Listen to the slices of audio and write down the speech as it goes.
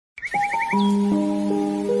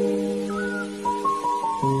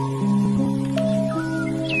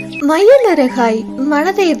மயிலரகாய்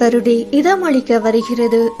மனதை வருடி இதமளிக்க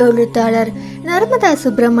வருகிறது எழுத்தாளர் நர்மதா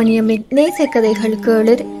சுப்பிரமணியமின் நேசக்கதைகள்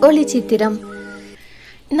கேளர் ஒளிச்சித்திரம்.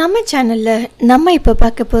 நம்ம சேனல்ல நம்ம இப்ப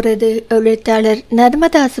பார்க்க போறது எழுத்தாளர்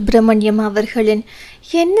நர்மதா சுப்பிரமணியம் அவர்களின்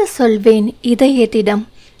என்ன சொல்வேன் இதயத்திடம்.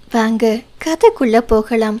 வாங்க கதைக்குள்ள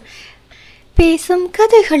போகலாம். பேசும்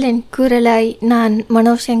கதைகளின் குரலாய் நான்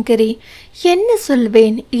மனோசங்கரி. என்ன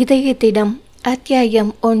சொல்வேன் இதயத்திடம்.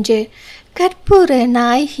 அத்தியாயம் 1. கற்பூர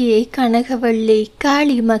நாயகியை கனகவள்ளி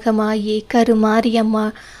காளி மகமாயி கருமாரியம்மா.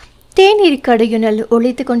 தேநீர் கடையுணல்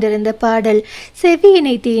ஒழித்து கொண்டிருந்த பாடல்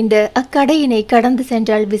செவியினை தீண்ட அக்கடையினை கடந்து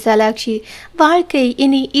சென்றாள் விசாலாட்சி. வாழ்க்கை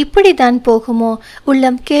இனி இப்படித்தான் போகுமோ?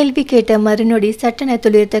 உள்ளம் கேள்வி கேட்ட மறுநொடி சட்டென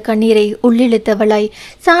துளிர்த்த கண்ணீரை உள்ளிழுத்தவளாய்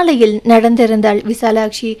சாலையில் நடந்திருந்தாள்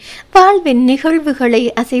விசாலாட்சி. வாழ்வின் நிகழ்வுகளை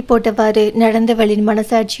அசை போட்டவாறு நடந்தவளின்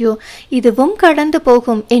மனசாட்சியோ இதுவும் கடந்து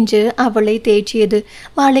போகும் என்று அவளை தேற்றியது.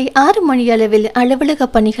 மாலை 6 மணியளவில் அலுவலக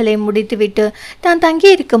பணிகளை முடித்துவிட்டு தான்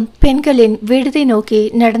தங்கியிருக்கும் பெண்களின் விடுதி நோக்கி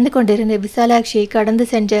நடந்து கொண்டிருந்த விசாலாட்சியை கடந்து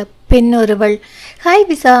சென்ற பெண் ஒருவள். ஹாய்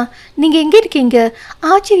விசா, நீங்க எங்க இருக்கீங்க?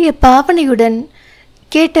 ஆச்சரிய பாவனையுடன்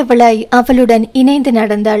கேட்டவளாய் அவளுடன் இணைந்து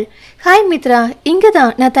நடந்தாள். ஹாய் மித்ரா,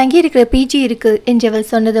 இங்கதான் நான் தங்கியிருக்கிற பிஜி இருக்கு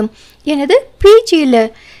என்றவள் சொன்னதும், எனது பிஜி இல்ல,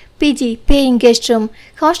 PG paying guest room,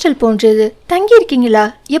 hostel போன்றது. தங்கியிருக்கீங்களா?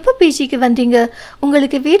 எப்போ பிஜிக்கு வந்தீங்க?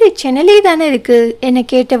 உங்களுக்கு வீடு சென்னையிலே தானே இருக்கு என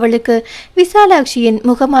கேட்டவளுக்கு விசாலாட்சியின்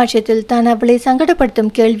முகமாற்றத்தில் தான் அவளை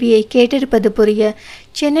சங்கடப்படுத்தும் கேள்வியை கேட்டிருப்பது புரிய,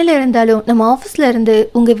 சென்னையில் இருந்தாலும் நம்ம ஆஃபீஸில் இருந்து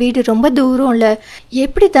உங்கள் வீடு ரொம்ப தூரம் இல்லை,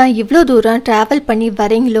 எப்படி தான் இவ்வளோ தூரம் ட்ராவல் பண்ணி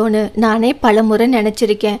வரீங்களோன்னு நானே பல முறை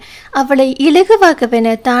நினச்சிருக்கேன். அவளை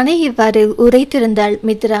இலகுவாக்கவென தானே இவ்வாறு உரைத்திருந்தாள்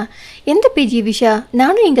மித்ரா. எந்த பிஜி விஷா?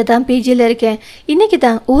 நானும் இங்கே தான் பிஜியில் இருக்கேன், இன்னைக்கு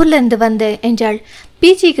தான் ஊர்லேருந்து வந்தேன் என்றாள்.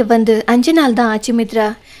 பிஜிக்கு வந்து 5 நாள் தான் ஆச்சு மித்ரா.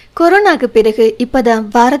 கொரோனாக்கு பிறகு இப்போதான்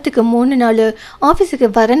வாரத்துக்கு 3 நாள் ஆஃபீஸுக்கு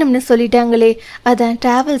வரணும்னு சொல்லிட்டாங்களே, அதான்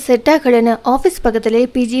ட்ராவல் செட் ஆகலைன்னு ஆஃபீஸ் பக்கத்திலே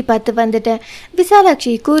பிஜி பார்த்து வந்துட்டேன்.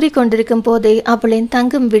 விசாலாட்சி கூறிக்கொண்டிருக்கும் போதே அவளின்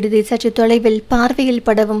தங்கும் விடுதி சற்று தொலைவில் பார்வையில்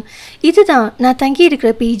படவும், இதுதான் நான்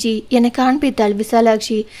தங்கியிருக்கிற பிஜி என காண்பித்தாள்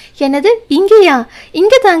விசாலாட்சி. எனது இங்கேயா?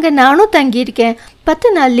 இங்கே தாங்க நானும் தங்கியிருக்கேன். 10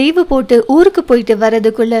 நாள் லீவு போட்டு ஊருக்கு போயிட்டு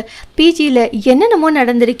வர்றதுக்குள்ள பிஜியில் என்னென்னமோ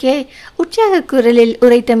நடந்திருக்கே. உற்சாக குரலில்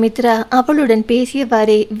உரைத்த மித்ரா அவளுடன்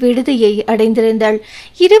பேசியவாறே விடுதியை அடைந்திருந்தாள்.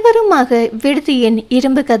 இருவருமாக விடுதியின்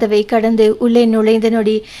இரும்பு கதவை கடந்து உள்ளே நுழைந்த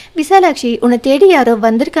நொடி, விசாலாட்சி, உன்னை தேடி யாரோ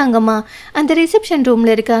வந்திருக்காங்கம்மா, அந்த ரிசப்ஷன்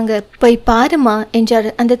ரூம்ல இருக்காங்க, போய் பாருமா என்றார்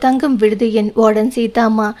அந்த தங்கும் விடுதியின் வார்டன்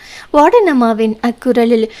சீதாம்மா. வார்டன் அம்மாவின்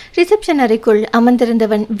அக்குரலில் ரிசப்ஷன் அறைக்குள்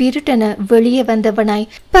அமர்ந்திருந்தவன் விருட்டென வெளியே வந்தவனாய்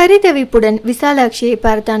பரிதவிப்புடன் விசாலாட்சி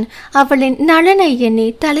பார்த்தான். அவளின் நலனை எண்ணி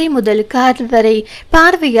தலை முதல் கால் வரை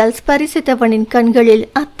பார்வையால் ஸ்பரிசித்தவனின் கண்களில்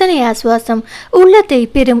அத்தனை ஆசுவாசம் உள்ளத்தை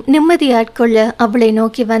பெரும் நிம்மதியாட்கொள்ள அவளை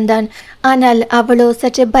நோக்கி வந்தான். ஆனால் அவளோ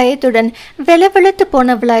சற்று பயத்துடன் வெளவெளத்து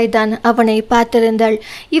போனவளாய்தான் அவனை பார்த்திருந்தாள்.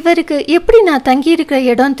 இவருக்கு எப்படி நான் தங்கியிருக்கிற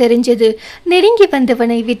இடம் தெரிஞ்சது? நெருங்கி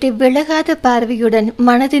வந்தவனை விட்டு விலகாத பார்வையுடன்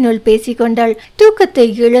மனதினுள் பேசிக்கொண்டாள். தூக்கத்தை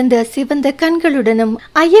இழந்த சிவந்த கண்களுடனும்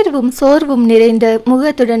அயர்வும் சோர்வும் நிறைந்த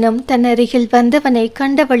முகத்துடனும் தன்னருகில் வந்தவனை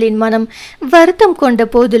கண்டவளின் மனம் வருத்தம் கொண்ட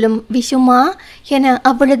போதிலும், விஷுமா என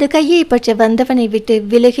அவளது கையை பற்ற வந்தவனை விட்டு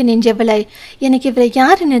விலகி நின்றவளாய், எனக்கு இவரை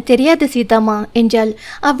யாருன்னு தெரியாது சீதாமா என்றாள்.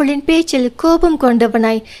 அவளின் பேச்சில் கோபம்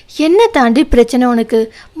கொண்டவனாய், என்ன தாண்டி பிரச்சனை உனக்கு?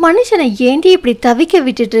 மனுஷனை ஏண்டி இப்படி தவிக்க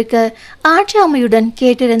விட்டுட்டு இருக்க? ஆற்றாமையுடன்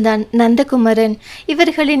கேட்டிருந்தான் நந்தகுமரன்.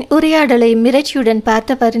 இவர்களின் உரையாடலை மிரட்சியுடன்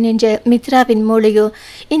பார்த்தவர் நின்ற மித்ராவின் மூளையோ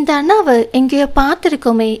இந்த அண்ணாவை எங்கேயோ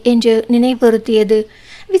பார்த்திருக்கோமே என்று நினைவுறுத்தியது.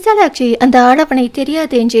 விசாலாட்சி அந்த ஆடவனை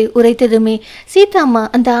தெரியாது என்று உரைத்ததுமே சீதாம்மா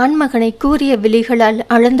அந்த ஆண்மகனை கூறிய விழிகளால்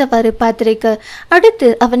அளந்தவாறு பார்த்திருக்க, அடுத்து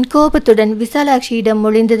அவன் கோபத்துடன் விசாலாட்சியிடம்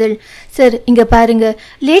மொழிந்ததில், சார் இங்க பாருங்க,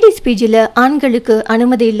 லேடிஸ் பிஜில ஆண்களுக்கு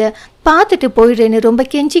அனுமதி இல்லை, பார்த்துட்டு போயிடுறேன்னு ரொம்ப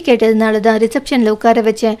கெஞ்சி கேட்டதுனால தான் ரிசப்ஷனில் உட்கார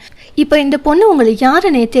வச்சேன். இப்போ இந்த பொண்ணு உங்களை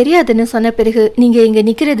யாருன்னே தெரியாதுன்னு சொன்ன பிறகு நீங்கள் இங்கே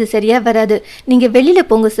நிற்கிறது சரியா வராது, நீங்கள் வெளியில்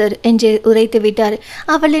போங்க சார் என்று உரைத்து விட்டார்.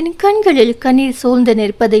 அவளின் கண்களில் கண்ணீர் சூழ்ந்து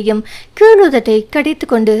நிற்பதையும் கீழுதட்டை கடித்து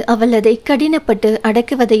கொண்டு அவள் அதை கடினப்பட்டு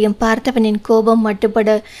அடக்குவதையும் பார்த்தவனின் கோபம் மட்டுப்பட,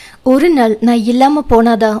 ஒரு நாள் நான் இல்லாமல்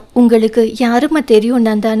போனாதான் உங்களுக்கு யாருமே தெரியும்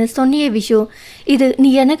நான் தானே சொன்னிய விஷயம், இது நீ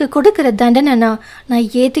எனக்கு கொடுக்கிற தண்டனைனா நான்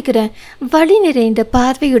ஏற்றுக்கிறேன். வழி நிறைந்த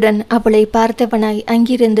பார்வையுடன் அவளை பார்த்தவனாய்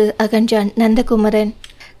அங்கிருந்து அகன்றான் நந்தகுமரன்.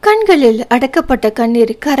 கண்களில் அடக்கப்பட்ட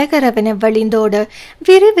கண்ணீர் கரகரவென வழிந்தோட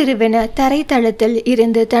விறுவிறுவென தரைத்தளத்தில்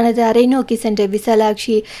இருந்து தனது அறை நோக்கி சென்ற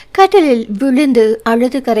விசாலாட்சி கட்டிலில் விழுந்து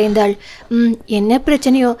அழுது கரைந்தாள். என்ன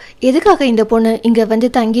பிரச்சனையோ, எதுக்காக இந்த பொண்ணு இங்க வந்து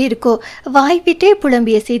தங்கி இருக்கோ? வாய்விட்டே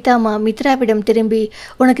புலம்பிய சீதாம்மா மித்ராவிடம் திரும்பி,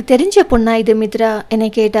 உனக்கு தெரிஞ்ச பொண்ணா இது மித்ரா என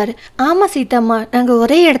கேட்டார். ஆமா சீதாம்மா, நாங்க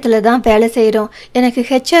ஒரே இடத்துல தான் வேலை செய்யறோம். எனக்கு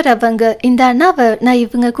ஹெச்ஆர் அவங்க, இந்த அண்ணாவை நான்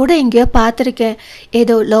இவங்க கூட எங்கேயோ பார்த்திருக்கேன்,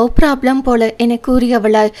 ஏதோ லவ் ப்ராப்ளம் போல என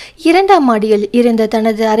கூறியவளால் இரண்டாம் மாடியில் இருந்த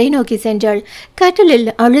தனது அறை நோக்கி சென்றாள். கட்டிலில்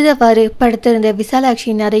அழுதவாறு படுத்திருந்த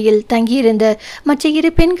விசாலாட்சியின் அறையில் தங்கியிருந்த மற்ற இரு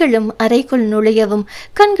பெண்களும் அறைக்குள் நுழையவும்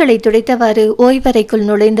கண்களை துடைத்தவாறு ஓய்வறைக்குள்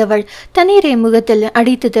நுழைந்தவள் தண்ணீரை முகத்தில்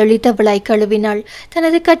அடித்து தெளித்தவளாய் கழுவினாள்.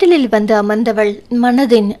 தனது கட்டிலில் வந்து அமர்ந்தவள்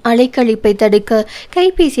மனதின் அலைக்கழிப்பை தடுக்க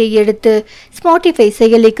கைபேசியை எடுத்து ஸ்பாட்டிஃபை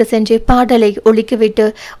செயலிக்கு சென்று பாடலை ஒலிக்கிவிட்டு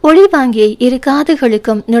ஒளி வாங்கிய இரு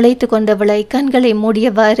காதுகளுக்கும் நுழைத்து கொண்டவளாய் கண்களை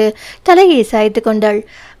மூடியவாறு தலையை சாய்த்து கொண்டாள்.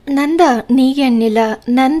 நந்தா நீ என் நிலா,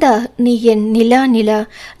 நந்தா நீ என் நிலா நிலா,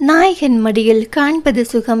 நாயகன் மடியில் காண்பது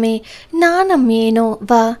சுகமே, நாணம் ஏனோ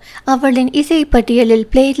வா. அவளின் இசை பட்டியலில்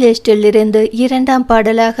பிளேலிஸ்டில் இருந்து இரண்டாம்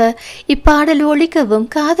பாடலாக இப்பாடல் ஒலிக்கவும்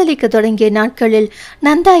காதலிக்க தொடங்கிய நாட்களில்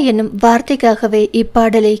நந்தா என்னும் வார்த்தைக்காகவே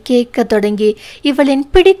இப்பாடலை கேட்க தொடங்கி இவளின்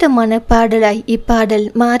பிடித்தமான பாடலாய் இப்பாடல்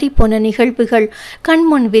மாறிப்போன நிகழ்வுகள்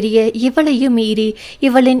கண்முன் விரிய இவளையும் மீறி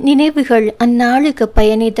இவளின் நினைவுகள் அந்நாளுக்கு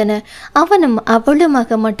பயணித்தன. அவனும்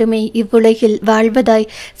அவளுமாக மட்டுமே இவ்வுலகில் வாழ்வதாய்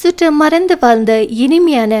சுற்ற மறந்து வாழ்ந்த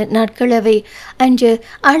இனிமையான நாட்களவை. அன்று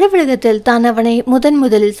அலுவலகத்தில் தான் அவனை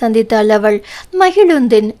முதலில் சந்தித்தாள் அவள்.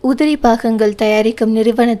 மகிழுந்தின் உதிரி பாகங்கள் தயாரிக்கும்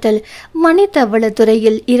நிறுவனத்தில் மணித்தவள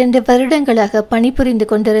துறையில் 2 வருடங்களாக பணிபுரிந்து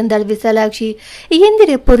கொண்டிருந்தாள் விசாலாட்சி.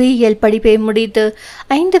 இயந்திர பொறியியல் படிப்பை முடித்து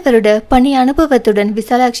 5 வருட பணி அனுபவத்துடன்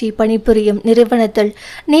விசாலாட்சி பணிபுரியும் நிறுவனத்தில்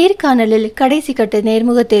நேர்காணலில் கடைசி கட்ட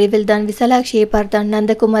நேர்முக தேர்வில் தான் விசாலாட்சியை பார்த்தான்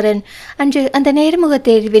நந்தகுமரன். அன்று அந்த நேர்முக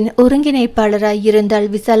தேர்வின் ஒருங்கிணைப்பாளராய் இருந்தாள்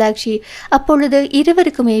விசாலாட்சி. அப்பொழுது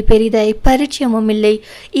இருவருக்குமே பெரிதாய் பரிச்சயமும் இல்லை,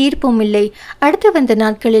 ஈர்ப்பும் இல்லை. அடுத்து வந்த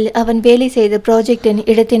நாட்களில் அவன் வேலை செய்த ப்ராஜெக்டின்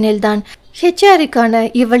இடத்தினில்தான் ஹெச்ஆருக்கான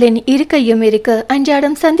இவளின் இருக்கையும் இருக்க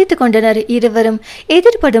அன்றாடம் சந்தித்து கொண்டனர் இருவரும்.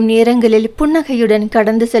 எதிர்படும் நேரங்களில் புன்னகையுடன்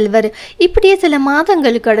கடந்து செல்வர். இப்படியே சில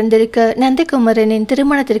மாதங்கள் கடந்திருக்க நந்தகுமரனின்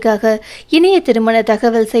திருமணத்திற்காக இணைய திருமண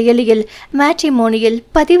தகவல் செயலியில் மேட்ரிமோனியில்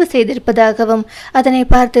பதிவு செய்திருப்பதாகவும் அதனை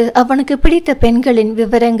பார்த்து அவனுக்கு பிடித்த பெண்களின்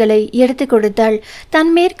விவரங்களை எடுத்து கொடுத்தாள்.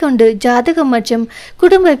 தான் மேற்கொண்டு ஜாதகம் மற்றும்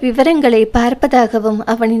குடும்ப விவரங்களை பார்ப்பதாகவும்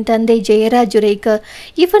அவனின் தந்தை ஜெயராஜ் உரைக்க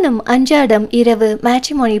இவனும் அன்றாடம் இரவு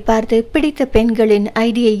மேட்ரிமோனி பார்த்து பிடித்த பெண்களின்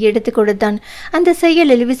ஐடியை எடுத்து கொடுத்தான். அந்த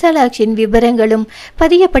செயலில் விசாலாட்சியின் விவரங்களும்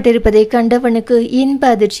பதியப்பட்டிருப்பதை கண்டவனுக்கு இன்ப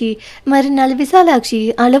அதிர்ச்சி. மறுநாள் விசாலாட்சி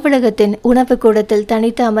அலுவலகத்தின் உணவு கூடத்தில்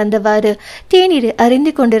தனித்து அமர்ந்தவாறு தேநீர்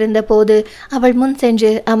அறிந்து கொண்டிருந்த போது அவள் முன்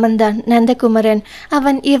சென்று அமர்ந்தான் நந்தகுமரன்.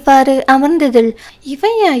 அவன் இவ்வாறு அமர்ந்ததில்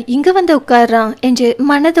இவையா இங்கு வந்து உட்கார்றான் என்று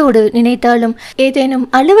மனதோடு நினைத்தாலும் ஏதேனும்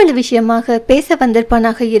அலுவல் விஷயமாக பேச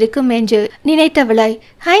வந்திருப்பானாக இருக்கும் என்று நினைத்தவளாய்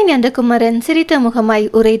ஹாய் நந்தகுமரன் சிரித்த முகமாய்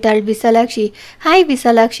உரைத்தாள் விசாலாட்சி. ஹாய்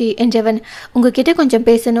விசாலாட்சி என்றவன், உங்ககிட்ட கொஞ்சம்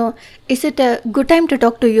பேசணும். Is it a good time to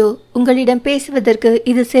talk to you? உங்களிடம் பேசுவதற்கு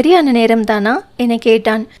இது சரியான நேரம் தானா என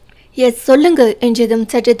கேட்டான். எஸ் சொல்லுங்க என்றதும்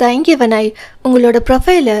சற்று தயங்கியவனாய், உங்களோட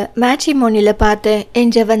ப்ரொஃபைலை மேட்ரிமோனியில் பார்த்தேன்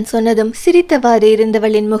என்றவன் சொன்னதும் சிரித்தவாறு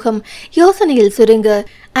இருந்தவளின் முகம் யோசனையில் சுருங்க,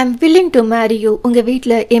 I'm willing to marry you, உங்கள்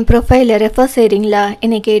வீட்டில் என் ப்ரொஃபைலை ரெஃபர் செய்கிறீங்களா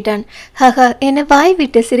என கேட்டான். ஹஹா என வாய்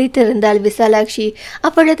விட்டு சிரித்திருந்தாள் விசாலாட்சி.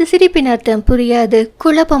 அவளது சிரிப்பின் அர்த்தம் புரியாது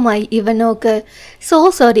குழப்பமாய் இவன் நோக்க, ஸோ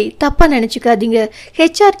சாரி தப்பாக நினச்சிக்காதீங்க,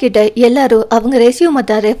 ஹெச்ஆர் கிட்ட எல்லாரும் அவங்க ரெஸ்யூமை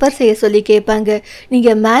தான் ரெஃபர் செய்ய சொல்லி கேட்பாங்க,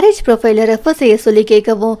 நீங்கள் மேரேஜ் ப்ரொஃபைலை ரெஃபர் செய்ய சொல்லி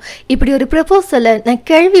கேட்கவும் இப்படி ஒரு ப்ரப்போசலை நான்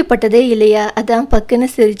கேள்விப்பட்டதே இல்லையா, அதான் பக்குன்னு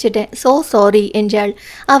சிரிச்சிட்டேன், ஸோ சாரி என்றாள்.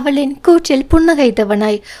 அவளின் கூற்றில்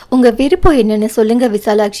புன்னகைத்தவனாய், உங்கள் விருப்பம் என்னன்னு சொல்லுங்க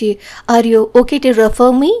Visalakshi, are you okay to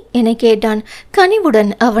refer me என கேட்டான்.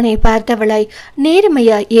 கனிவுடன் அவனை பார்த்தவளாய்,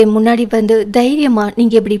 நேர்மையா என் முன்னாடி வந்து தைரியமா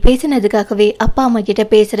நீங்க இப்படி பேசினதுக்காகவே அப்பா அம்மா கிட்ட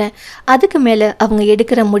பேசுறேன், அதுக்கு மேல அவங்க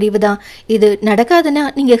எடுக்கிற முடிவு தான், இது நடக்காதுன்னா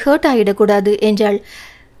நீங்க ஹர்ட் ஆகிடக்கூடாது என்றாள்.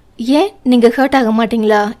 ஏன் நீங்க ஹர்ட் ஆக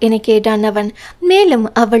மாட்டீங்களா என கேட்டான் அவன். மேலும்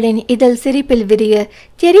அவளின் இதழ் சிரிப்பில் விரிய,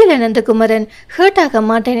 தெரியல நந்தகுமரன், ஹர்ட் ஆக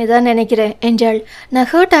மாட்டேன்னு தான் நினைக்கிறேன் என்றாள். நான்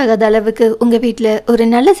ஹர்ட் ஆகாத அளவுக்கு உங்க வீட்டில் ஒரு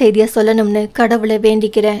நல்ல செய்தியை சொல்லணும்னு கடவுளை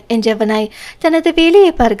வேண்டிக்கிறேன் என்றவனாய் தனது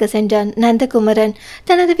வேலையை பார்க்க சென்றான் நந்தகுமரன்.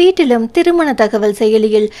 தனது வீட்டிலும் திருமண தகவல்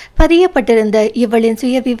செயலியில் பதியப்பட்டிருந்த இவளின்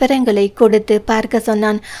சுய விவரங்களை கொடுத்து பார்க்க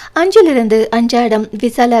சொன்னான். அஞ்சிலிருந்து அன்றாடம்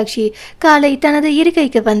விசாலாட்சி காலை தனது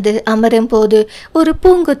இருக்கைக்கு வந்து அமரும் போது ஒரு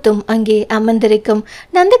பூங்குத்து அங்கே அமர்ந்திருக்கும்.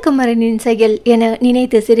 நந்தகுமரனின் செயல் என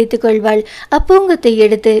நினைத்து சிரித்துக் கொள்வாள். அப்பூங்கத்தை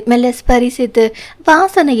எடுத்து மெல்ல ஸ்பரிசித்து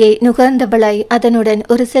வாசனையை நுகர்ந்தவளாய் அதனுடன்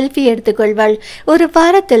ஒரு செல்ஃபி எடுத்துக்கொள்வாள். ஒரு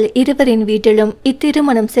வாரத்தில் இருவரின் வீட்டிலும்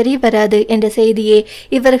இத்திருமணம் சரி வராது என்ற செய்தியே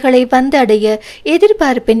இவர்களை வந்தடைய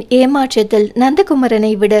எதிர்பார்ப்பின் ஏமாற்றத்தில்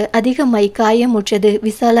நந்தகுமரனை விட அதிகமாய் காயமுற்றது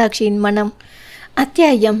விசாலாட்சியின் மனம்.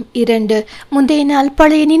 அத்தியாயம் 2. முந்தைய நாள்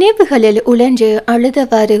பழைய நினைவுகளில் உழன்று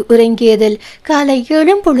அழுதவாறு உறங்கியதில் காலை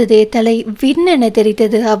எழும் பொழுதே தலை விண்ணென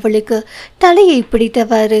தெரித்தது அவளுக்கு. தலையை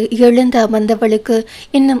பிடித்தவாறு எழுந்த அமர்ந்தவளுக்கு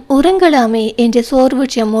இன்னும் உறங்கலாமே என்ற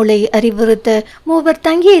சோர்வுற்ற மூளை அறிவுறுத்த மூவர்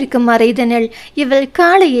தங்கியிருக்கும் அறைதனில் இவள்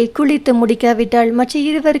காலையை குளித்து முடிக்காவிட்டால் மற்ற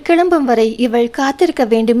இருவர் கிளம்பும் வரை இவள் காத்திருக்க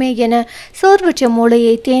வேண்டுமே என சோர்வுற்ற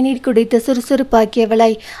மூளையை தேநீர் குடித்து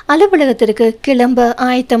சுறுசுறுப்பாக்கியவளாய் அலுவலகத்திற்கு கிளம்ப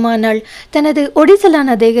ஆயத்தமானாள். தனது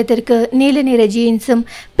ஒடிசலான தேகத்திற்கு நீல நிற ஜீன்ஸும்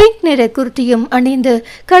பிங்க் நிற குர்த்தியும் அணிந்து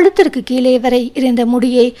கழுத்திற்கு கீழே வரை இருந்த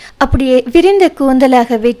முடியை அப்படியே விரிந்த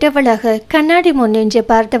கூந்தலாக வெட்டவளாக கண்ணாடி முன் நின்று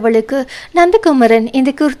பார்த்தவளுக்கு நந்தகுமரன்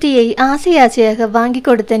இந்த குர்த்தியை ஆசையாக வாங்கி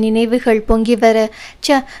கொடுத்த நினைவுகள் பொங்கி வர,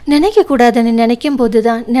 நினைக்க கூடாதுன்னு நினைக்கும்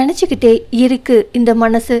போதுதான் நினைச்சுக்கிட்டே இருக்கு இந்த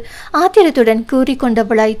மனசு ஆத்திரத்துடன்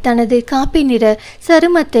கூறிக்கொண்டவளாய் தனது காப்பி நிற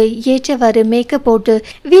சருமத்தை ஏற்றவாறு மேக்கப் போட்டு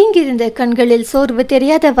வீங்கியிருந்த கண்களில் சோர்வு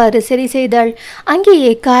தெரியாதவாறு சரி செய்தாள்.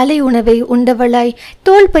 அங்கேயே காலை உணவை உண்டவளாய்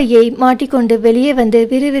தோல்பையை மாட்டிக்கொண்டு வெளியே வந்து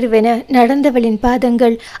விறுவிறுவென நடந்தவளின்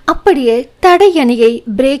பாதங்கள் அப்படியே தடையணியை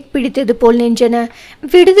பிரேக் பிடித்தது போல் நின்றன.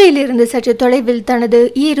 விடுதியிலிருந்து சற்று தொலைவில் தனது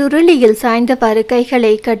ஈருருளியில் சாய்ந்தவாறு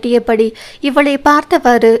கைகளை கட்டியபடி இவளை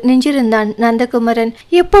பார்த்தவாறு நின்றிருந்தான் நந்தகுமரன்.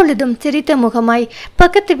 எப்பொழுதும் சிரித்த முகமாய்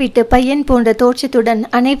பக்கத்து வீட்டு பையன் போன்ற தோற்றத்துடன்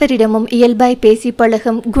அனைவரிடமும் இயல்பாய் பேசி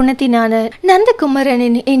பழகும் குணத்தினான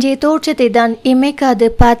நந்தகுமரனின் இன்றைய தோற்றத்தை தான் இமைக்காது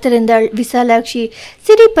பார்த்திருந்தாள் விசாலாட்சி.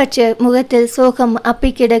 சிரிப்பற்ற முகத்தில் சோகம் அப்பி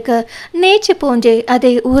கிடக்க நேற்று போன்றே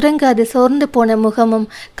அதை உறங்காது சோர்ந்து போன முகமும்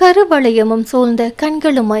கருவளையமும் சோர்ந்த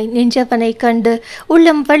கண்களுமாய் நின்றவனை கண்டு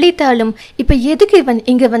உள்ளம் வலித்தாலும் இப்ப எதுக்கு இவன்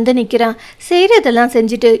இங்க வந்து நிக்கிறான், செய்யறதெல்லாம்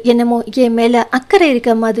செஞ்சுட்டு என்னமோ என் மேல அக்கறை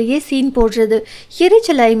இருக்க மாதிரியே சீன் போடுறது.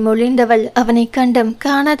 எரிச்சலாய் மொழிந்தவள் அவனை கண்டம்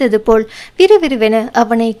காணாதது போல் விறுவிறுவென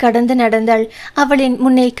அவனை கடந்து நடந்தாள். அவளின்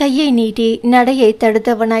முன்னே கையை நீட்டி நடையை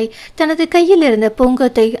தடுத்தவனாய் தனது கையில் இருந்த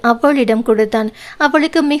பூங்கொத்தை அவளிடம் கொடுத்தான்.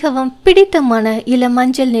 அவளுக்கு மிகவும் பிடித்தமான இள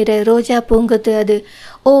மஞ்சள் நிற ரோஜா பூங்கொத்து அது.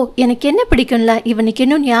 ஓ, எனக்கு என்ன பிடிக்கும்ல, இவனுக்கு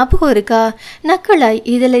இன்னும் ஞாபகம் இருக்கா? நக்கலாய்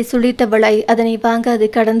இதழை சுழித்தவளாய் அதனை வாங்காது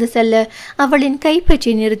கடந்து செல்ல அவளின்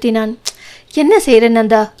கைப்பற்றி நிறுத்தினான். என்ன செய்யற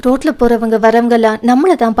நந்தா, ரோட்ல போறவங்க வரவங்கலாம்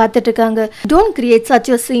நம்மளை தான் பார்த்துட்டு இருக்காங்க. Don't create such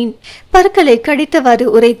a scene. பற்களை கடித்தவாறு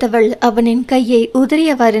உரைத்தவள் அவனின் கையை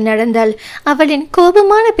உதறியவாறு நடந்தாள். அவளின்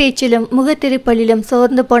கோபமான பேச்சிலும் முகத்திருப்பலிலும்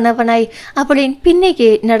சோர்ந்து போனவனாய் அவளின்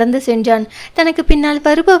பின்னையே நடந்து சென்றான். தனக்கு பின்னால்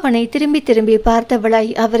வருபவனை திரும்பி திரும்பி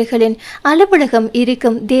பார்த்தவளாய் அவர்களின் அலுவலகம்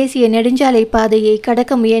இருக்கும் தேசிய நெடுஞ்சாலை பாதையை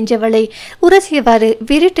கடக்க முயன்றவளை உரசியவாறு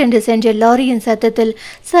விருட்டென்று சென்ற லாரியின் சத்தத்தில்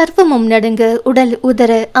சர்வமும் நடுங்க உடல்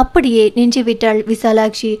உதற அப்படியே நின்று விட்டாள்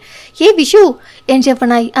விசாலாட்சி. ஏ விஷு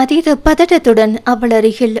என்றவனாய் அதீத பதட்டத்துடன் அவள்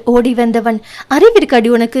அருகில் ஓடி வந்தவன், அறிவிற்கடி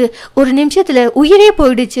உனக்கு, ஒரு நிமிஷத்துல உயிரே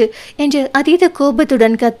போயிடுச்சு என்று அதீத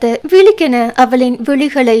கோபத்துடன் கத்த விழிக்கென அவளின்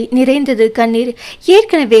விழிகளை நிறைந்தது கண்ணீர்.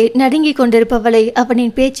 ஏற்கனவே நடுங்கிக் கொண்டிருப்பவளை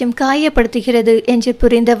அவனின் பேச்சும் காயப்படுத்துகிறது என்று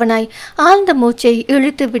புரிந்தவனாய் ஆழ்ந்த மூச்சை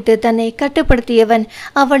இழுத்துவிட்டு தன்னை கட்டுப்படுத்தியவன்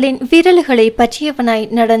அவளின் விரல்களை பற்றியவனாய்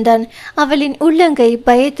நடந்தான். அவளின் உள்ளங்கை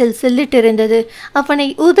பயத்தில் சில்லிட்டிருந்தது. அவனை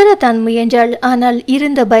உதறத்தான் முயன்ற ஆனால்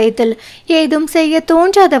இருந்த பயத்தில் ஏதும் செய்ய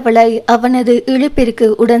தோன்றாதவளாய் அவனது இழுப்பிற்கு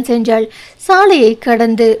உடன் சென்றாள். சாலையை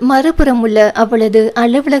கடந்து மறுபுறம் உள்ள அவளது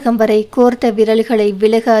அலுவலகம் வரை கோர்த்த விரல்களை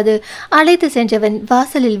விலகாது அழைத்து சென்றவன்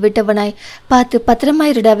வாசலில் விட்டவனாய், பார்த்து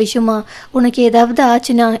பத்திரமாயிருடா விஷுமா, உனக்கு ஏதாவது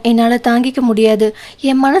ஆச்சுன்னா என்னால தாங்கிக்க முடியாது,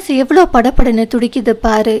 என் மனசு எவ்வளோ படப்படன்னு துடிக்குது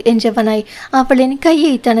பாரு என்றவனாய் அவளின்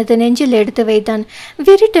கையை தனது நெஞ்சில் எடுத்து வைத்தான்.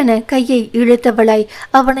 விருட்டென கையை இழுத்தவளாய்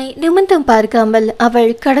அவனை நிமிர்ந்தும் பார்க்காமல்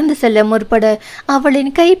அவள் கடந்து செல்ல முற்பட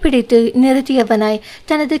அவளின் கைப்பிடித்து நிறுத்தியவனாய்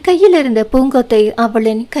தனது கையில் இருந்த பூங்கொத்தை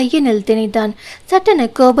அவளின் கையினில் திணித்தான். சட்டன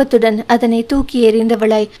கோபத்துடன் அதனை தூக்கி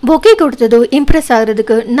எறிந்தவளாய், பொக்கே கொடுத்ததோ இம்ப்ரெஸ்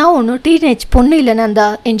ஆகுறதுக்கு நான் ஒன்னும் டீனேஜ் பொண்ணு இல்லை நந்தா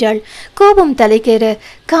என்றாள். கோபம் தலைக்கேற,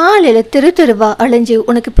 காலையில தெருவா அலைஞ்சு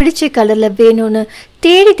உனக்கு பிடிச்ச கலர்ல வேணும்னு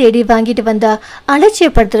தேடி தேடி வாங்கிட்டு வந்தா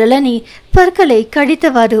அலட்சியப்படுத்துறல நீ, பற்களை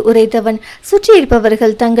கடித்தவாறு உரைத்தவன் சுற்றி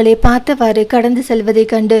இருப்பவர்கள் தங்களை பார்த்தவாறு கடந்து செல்வதை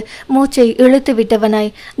கண்டு மூச்சை இழுத்து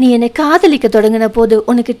விட்டவனாய், நீ என்னை காதலிக்க தொடங்கின போது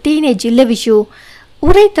உனக்கு டீனேஜ் இல்ல விஷு.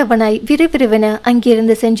 உரைத்தவனாய் விறுவிறுவென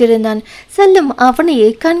அங்கிருந்து சென்றிருந்தான். செல்லும் அவனையே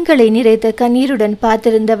கண்களை நிறைத்த கண்ணீருடன்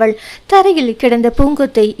பார்த்திருந்தவள் தரையில் கிடந்த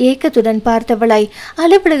பூங்கொத்தை ஏக்கத்துடன் பார்த்தவளாய்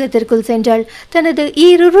அலுவலகத்திற்குள் சென்றாள். தனது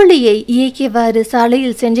ஈருருளியை இயக்கியவாறு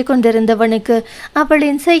சாலையில் சென்று கொண்டிருந்தவனுக்கு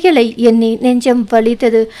அவளின் செயலை எண்ணி நெஞ்சம்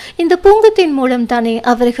வலித்தது. இந்த பூங்கொத்தின் மூலம் தானே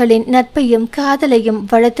அவர்களின் நட்பையும் காதலையும்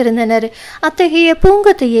வளர்த்திருந்தனர். அத்தகைய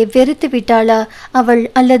பூங்கொத்தையை வெறுத்து விட்டாளா அவள்,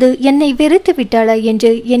 அல்லது என்னை வெறுத்து விட்டாளா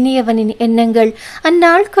என்று எண்ணியவனின் எண்ணங்கள்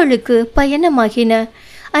அந்நாட்களுக்கு பயணமாகின.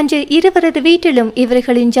 அன்று இருவரது வீட்டிலும்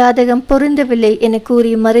இவர்களின் ஜாதகம் பொருந்தவில்லை என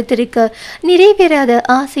கூறி மறுத்திருக்க நிறைவேறாத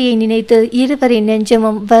ஆசையை நினைத்து இருவரின்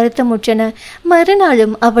நெஞ்சமும் வருத்தமுற்றன.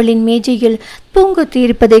 மறுநாளும் அவளின் மேஜையில் பூங்கொத்து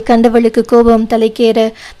இருப்பதை கண்டவளுக்கு கோபம் தலைக்கேற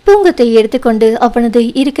பூங்கொத்தை எடுத்துக்கொண்டு அவனது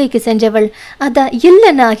இருக்கைக்கு சென்றவள், அதான்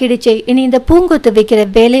இல்லைன்னு ஆகிடுச்சே, இனி இந்த பூங்கொத்து வைக்கிற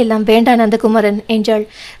வேலையெல்லாம் வேண்டாம் நந்தகுமரன் என்றாள்.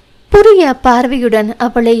 புரிய பார்வையுடன்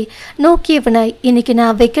அவளை நோக்கியவனாய், இன்னைக்கு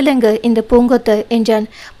நான் வைக்கலங்க இந்த பூங்கொத்தை என்றான்.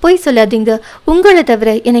 பொய் சொல்லாதீங்க, உங்களை தவிர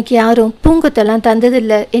எனக்கு யாரும் பூங்கொத்தெல்லாம்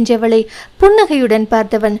தந்ததில்லை என்றவளை புன்னகையுடன்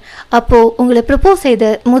பார்த்தவன், அப்போ உங்களை ப்ரப்போஸ் செய்த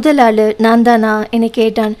முதல் ஆளு நான் தானா என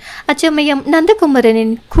கேட்டான். அச்சமயம்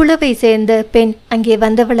நந்தகுமரனின் குழுவை சேர்ந்த பெண் அங்கே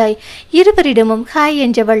வந்தவளாய் இருவரிடமும் ஹாய்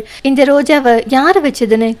என்றவள், இந்த ரோஜாவை யார்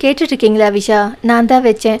வச்சதுன்னு கேட்டுட்டு இருக்கீங்களா விஷா? நான் தான்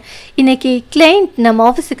வச்சேன். இன்னைக்கு கிளைண்ட் நம்ம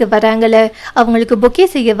ஆஃபீஸுக்கு வராங்கள, அவங்களுக்கு பொக்கே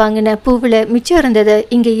செய்ய வாங்க பூவுல மிச்சம் இருந்தது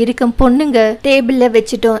இங்க இருக்கும் பொண்ணுங்க டேபிள்ல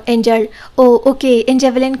வச்சிட்டோம் என்றாள். ஓ ஓகே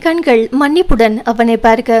என்றவளின் கண்கள் மன்னிப்புடன் அவனை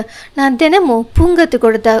பார்க்க, நான் தினமும் பூங்கத்து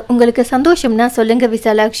கொடுத்தா உங்களுக்கு சந்தோஷம்னா சொல்லுங்க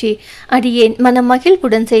விசாலாட்சி, அடியேன் மன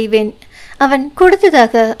மகிழ்வுடன் செய்வேன். அவன்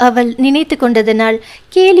கொடுத்ததாக அவள் நினைத்து கொண்டதனால்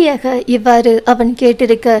கேலியாக இவ்வாறு அவன்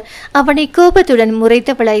கேட்டிருக்க அவனை கோபத்துடன்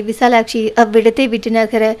முறைத்தவளாய் விசாலாட்சி அவ்விடத்தை விட்டு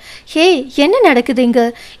நகர, ஹே என்ன நடக்குதுங்க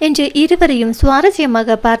என்று இருவரையும்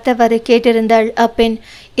சுவாரஸ்யமாக பார்த்தவாறு கேட்டிருந்தாள் அப்பெண்.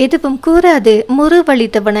 எதுவும் கூறாது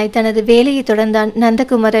முறுவளித்தவனாய் தனது வேலையை தொடர்ந்தான்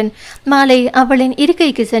நந்தகுமரன். மாலை அவளின்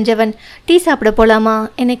இருக்கைக்கு சென்றவன், டீ சாப்பிட போலாமா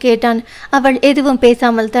என கேட்டான். அவள் எதுவும்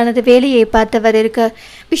பேசாமல் தனது வேலையை பார்த்தவர் இருக்க,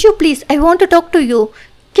 Vishu please I want to talk to you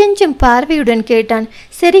கெஞ்சும் பார்வையுடன் கேட்டான்.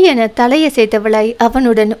 சரியென தலையசைத்தவளாய்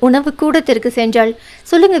அவனுடன் உணவு கூடத்திற்கு சென்றாள்.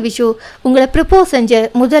 சொல்லுங்க விஷு, உங்களை ப்ரப்போஸ் செஞ்ச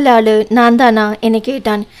முதல் ஆளு நான் தானா என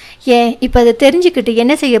கேட்டான். ஏன் இப்போ அதை தெரிஞ்சுக்கிட்டு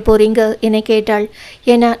என்ன செய்ய போறீங்க என கேட்டாள்.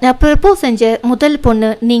 ஏன்னா நான் ப்ரப்போஸ் செஞ்ச முதல்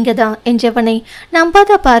பொண்ணு நீங்க தான் என்றவனை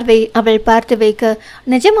நம்பாத பார்வை அவள் பார்த்து வைக்க,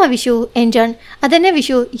 நிஜமா விஷு என்றான். அதென்ன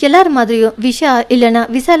விஷு, எல்லார் மாதிரியும் விஷா இல்லைனா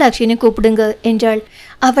விசாலாட்சின்னு கூப்பிடுங்க என்றாள்.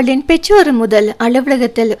 அவளின் பெற்றோர் முதல்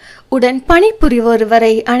அலுவலகத்தில் உடன் பணிபுரிவோர்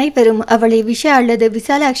வரை அனைவரும் அவளை விஷா அல்லது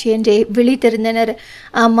விசாலாட்சி என்றே விழித்திருந்தனர்.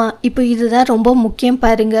 ஆமா, இப்போ இதுதான் ரொம்ப முக்கியம்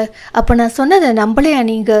பாருங்க. அப்போ நான் சொன்னதை நம்பலையா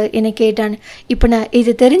நீங்க என கேட்டான். இப்போ நான்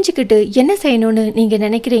இது தெரிஞ்சுக்கிட்டு என்ன செய்யணும்னு நீங்க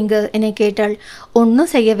நினைக்கிறீங்க என கேட்டாள்.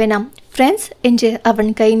 ஒன்றும் செய்ய வேணாம் ஃப்ரெண்ட்ஸ் என்று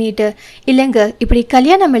அவன் கை நீட்டு. இல்லைங்க, இப்படி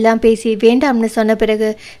கல்யாணம் எல்லாம் பேசி வேண்டாம்னு சொன்ன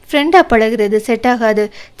பிறகு ஃப்ரெண்டாக பழகிறது செட் ஆகாது.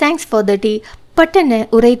 தேங்க்ஸ் ஃபார் த டீ பட்டன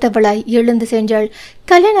உரைத்தவளாய் எழுந்து சென்றாள்.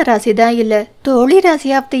 கல்யாண ராசி தான் இல்லை, தோழி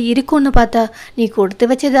ராசியாவது இருக்கும்னு பார்த்தா நீ கொடுத்து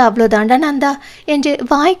வச்சது அவ்வளோதாண்டா நந்தா என்று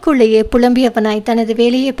வாய்க்குள்ளேயே புலம்பியவனாய் தனது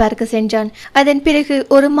வேலையை பார்க்க சென்றான். அதன் பிறகு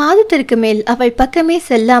ஒரு மாதத்திற்கு மேல் அவள் பக்கமே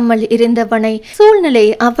செல்லாமல் இருந்தவனை சூழ்நிலை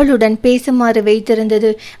அவளுடன் பேசுமாறு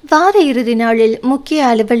வைத்திருந்தது. வார இறுதி நாளில் முக்கிய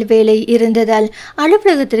அலுவல் வேலை இருந்ததால்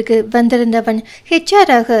அலுவலகத்திற்கு வந்திருந்தவன்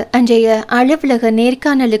ஹெச்ஆராக அன்றைய அலுவலக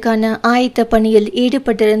நேர்காணலுக்கான ஆயத்த பணியில்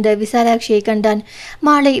ஈடுபட்டிருந்த விசாலாட்சியை கண்டான்.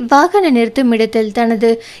 மாலை வாகன நிறுத்தும் இடத்தில் தனது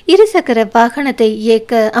இருசக்கர வாகனத்தை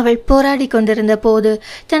இயக்க அவள் போராடி கொண்டிருந்த போது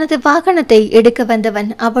தனது வாகனத்தை எடுக்க வந்தவன்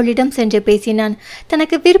அவளிடம் சென்று பேசினான்.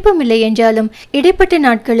 தனக்கு விருப்பமில்லை என்றாலும் இடைப்பட்ட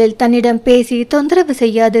நாட்களில் தன்னிடம் பேசி தொந்தரவு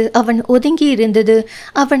செய்யாது அவன் ஒதுங்கி இருந்தது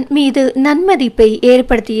அவன் மீது நன்மதிப்பை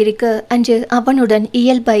ஏற்படுத்தியிருக்க அன்று அவனுடன்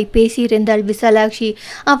இயல்பாய் பேசியிருந்தாள் விசாலாட்சி.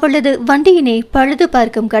 அவளது வண்டியினை பழுது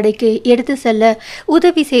பார்க்கும் கடைக்கு எடுத்து செல்ல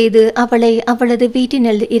உதவி செய்து அவளை அவளது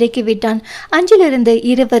வீட்டினில் இறக்கிவிட்டான். அன்றிலிருந்து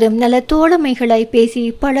இருவரும் நல்ல தோழமைகளாய் பேசி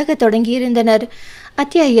பழக தொடங்கியிருந்தனர்.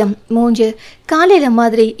 அத்தியாயம் 3. காலையில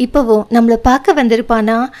மாதிரி இப்பவும் நம்மளை பார்க்க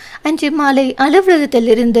வந்திருப்பானா? அன்று மாலை அலுவலகத்தில்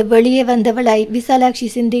இருந்து வெளியே வந்தவளாய் விசாலாட்சி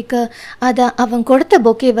சிந்திக்க, அதான் அவன் கொடுத்த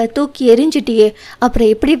பொக்கேவை தூக்கி எரிஞ்சிட்டியே,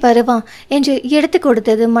 அப்புறம் எப்படி வருவான் என்று எடுத்து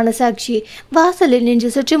கொடுத்தது மனசாட்சி. வாசலில்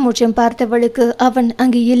நின்று சுற்றுமுற்றும் பார்த்தவளுக்கு அவன்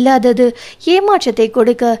அங்கு இல்லாதது ஏமாற்றத்தை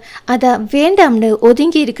கொடுக்க, அதான் வேண்டாம்னு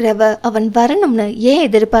ஒதுங்கி இருக்கிறவ அவன் வரணும்னு ஏன்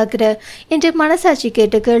எதிர்பார்க்கிற என்று மனசாட்சி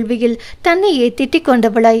கேட்ட கேள்வியில் தன்னையே திட்டிக்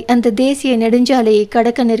கொண்டவளாய் அந்த தேசிய நெடுஞ்சாலையை சாலையை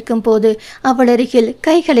கடக்க நிற்கும் போது அவள் அருகில்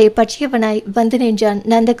கைகளை பற்றியவனாய் வந்து நின்றான்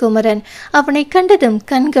நந்தகுமரன். அவனை கண்டதும்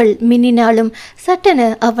கண்கள் மின்னினாலும் சட்டென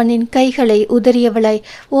அவனின் கைகளை உதறியவளாய்,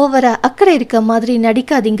 ஓவரா அக்கறை இருக்க மாதிரி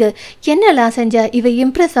நடிக்காதீங்க, என்னெல்லாம் செஞ்சா இவ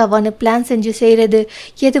இம்ப்ரெஸ் ஆவான்னு பிளான் செஞ்சு செய்யறது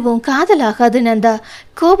எதுவும் காதலாகாது நந்தா.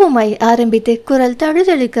 கோபமாய் ஆரம்பித்து குரல்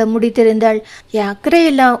தழுதழுக்க முடித்திருந்தாள். என்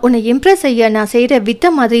அக்கறையெல்லாம் உன்னை இம்ப்ரெஸ் செய்ய நான் செய்கிற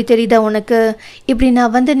வித்த மாதிரி தெரியுதா உனக்கு? இப்படி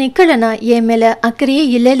நான் வந்து நிற்கலன்னா என் மேலே அக்கறையே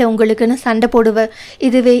இல்லைல்ல உங்களுக்குன்னு சண்டை போடுவேன்.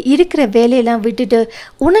 இதுவே இருக்கிற வேலையெல்லாம் விட்டுட்டு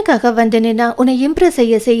உனக்காக வந்து நின்னா உன்னை இம்ப்ரெஸ்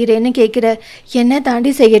செய்கிறேன்னு கேட்குற, என்ன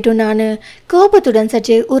தாண்டி செய்யட்டும் நான்? கோபத்துடன்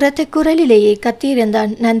சற்றே உரத்த குரலிலேயே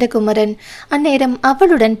கத்தியிருந்தான் நந்தகுமரன். அந்நேரம்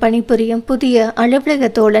அவளுடன் பணிபுரியும் புதிய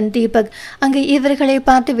அலுவலக தோழன் தீபக் அங்கு இவர்களை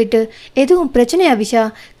பார்த்துவிட்டு, எதுவும் பிரச்சனையா விஷா?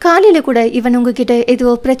 காலையில் கூட இவன் உங்ககிட்ட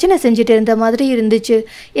ஏதோ பிரச்சனை செஞ்சுட்டு இருந்த மாதிரி இருந்துச்சு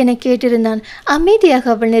என கேட்டிருந்தான். அமைதியாக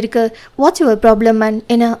அவள் நிற்க, வாட்ஸ் யுவர் ப்ராப்ளம் மேன்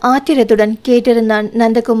என ஆத்திரத்துடன் கேட்டிருந்தான்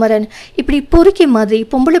நந்தகுமரன். இப்படி பொறுக்கி மாதிரி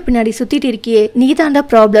பொம்பளை பின்னாடி சுத்திட்டு இருக்கியே, நீதாண்டா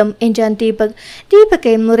ப்ராப்ளம் என்றான் தீபக்.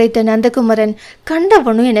 தீபக்கை முறைத்த நந்தகுமரன்,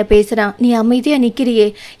 கண்டவனும் என பேசுறான், நீ அமைதியா நிற்கிறியே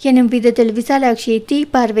எனும் விதத்தில் விசாலாட்சியை தீ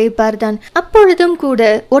பார்வை பார்த்தான். அப்பொழுதும் கூட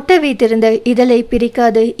ஒட்ட வைத்திருந்த இதழை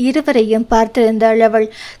பிரிக்காது இருவரையும் பார்த்திருந்தாள் அவள்.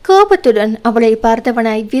 கோபத்துடன் அவளை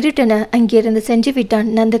பார்த்தவனாய் விருட்டென அங்கிருந்து சென்று விட்டான்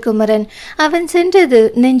நந்தகுமரன். அவன் சென்றது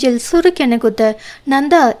நெஞ்சில் சுருக்கென குத்த,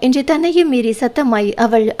 நந்தா என்று தன்னையும் மீறி சத்தமாய்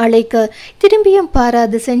அவள் அழைக்க திரும்பியும்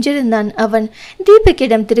பாராது சென்றிருந்தான் அவன்.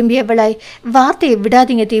 தீபக்கிடம் திரும்பியவளாய், வார்த்தையை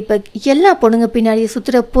விடாதீங்க தீபக், எல்லா பொண்ணுங்க பின்னாடி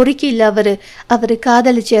சுத்துற பொறுக்கி இல்ல அவரு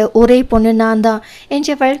காதலிச்ச ஒரே பொண்ணு நான் தான்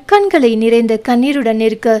என்றவள் கண்களை நிறைந்த கண்ணீருடன்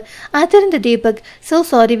இருக்க அதிர்ந்த தீபக், சோ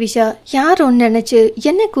சாரி விஷா, யார் ஒன்னு நினைச்சு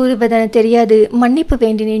என்ன கூறுவதென தெரியாது, மன்னிப்பு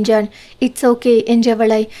வேண்டி நின்றான். இட்ஸ் ஓகே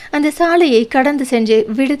என்றவளாய் அந்த சாலையை கடந்து சென்று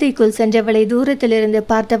விடுதிக்குள் சென்றவளை தூரத்திலிருந்து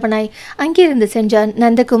பார்த்தவனாய் அங்கிருந்து சென்றான்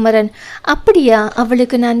நந்தகுமரன். அப்படியா,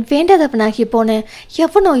 அவளுக்கு நான் வேண்டாதவனாகி போனேன்,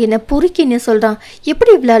 எவனோ என்ன பொறுக்கின்னு சொல்றான்,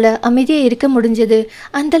 எப்படி இவளால அமைதியா இருக்க முடிஞ்சது?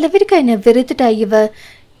 அந்த அளவிற்கு என்ன வெறுத்துட்டா இவ?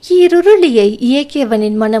 ஈருருளியை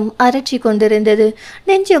இயக்கியவனின் மனம் அரற்றி கொண்டிருந்தது.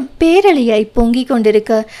 நெஞ்சம் பேரலையாய் பொங்கிக்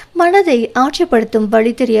கொண்டிருக்க மனதை ஆற்றுப்படுத்தும்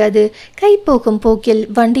வழி தெரியாது. கை போகும் போக்கில்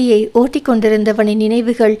வண்டியை ஓட்டிக் கொண்டிருந்தவனின்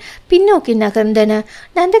நினைவுகள் பின்னோக்கி நகர்ந்தன.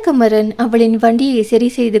 நந்தகுமரன் அவளின் வண்டியை சரி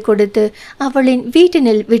செய்து கொடுத்து அவளின்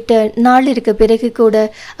வீட்டினில் விட்ட நாளிற்கு பிறகு கூட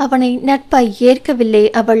அவனை நட்பாய் ஏற்கவில்லை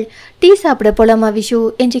அவள். டீ சாப்பிட போலாமா விஷு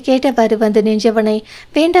என்று கேட்டவாறு வந்து நின்றவனை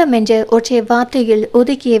வேண்டாம் என்ற ஒற்றை வார்த்தையில்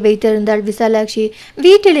ஒதுக்கியே வைத்திருந்தாள் விசாலாட்சி.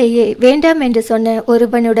 வீட்டிலேயே வேண்டாம் என்று சொன்ன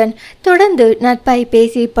ஒருவனுடன் தொடர்ந்து நட்பாய்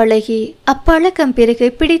பேசி பழகி அப்பழக்கம் பிறகு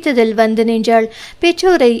பிடித்ததில் வந்து நின்றாள்.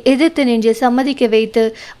 பெற்றோரை எதிர்த்து நின்று சம்மதிக்க வைத்து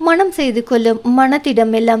மனம் செய்து கொள்ளும்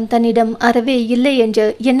மனத்திடம் எல்லாம் தன்னிடம் அறவே இல்லை என்ற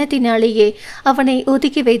எண்ணத்தினாலேயே அவனை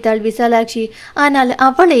ஒதுக்கி வைத்தாள் விசாலாட்சி. ஆனால்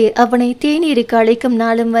அவனை தேநீருக்கு அழைக்கும்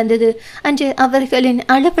நாளும் வந்தது. அன்று அவர்களின்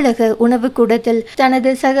அலுவலக உணவு கூடத்தில்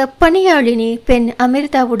தனது சக பணியாளினி பெண்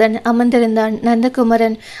அமிர்தாவுடன் அமர்ந்திருந்தான்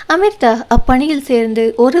நந்தகுமரன். அமிர்தா அப்பணியில் சேர்ந்து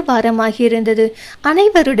ஒரு வாரமாகியிருந்தது.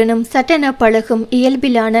 அனைவருடனும் சட்டென பழகும்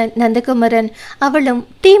இயல்பிலான நந்தகுமரன் அவளும்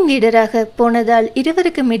டீம் லீடராக போனதால்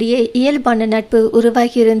இருவருக்கும் இடையே இயல்பான நட்பு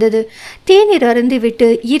உருவாகியிருந்தது. தேநீர் அருந்திவிட்டு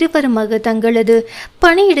இருவருமாக தங்களது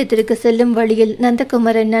பணியிடத்திற்கு செல்லும் வழியில்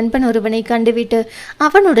நந்தகுமரன் நண்பன் ஒருவனை கண்டுவிட்டு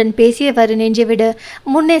அவனுடன் பேசியவாறு நின்றுவிட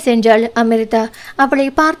முன்னே சென்றாள் அமிர்தா. அவளை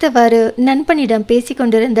பார்த்தவாறு நண்பனிடம்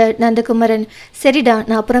பேசிக்கொண்டிருந்த நந்தகுமரன், சரிடா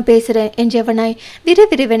நான் அப்புறம் பேசுறேன் என்றவனாய்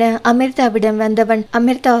விறுவிறுவென அமிர்தாவிடம் வந்தவன்,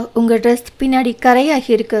 அமிர்தா உங்க ட்ரெஸ் பின்னாடி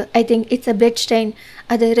கரையாகி இருக்கு, I think it's a blood stain,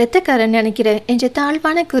 அது இரத்தக்காரன் நினைக்கிறேன் என்ற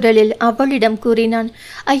தாழ்வான குரலில் அவளிடம் கூறினான்.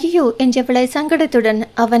 ஐயோ என்றவளை சங்கடத்துடன்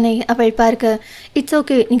அவள் பார்க்க, இட்ஸ்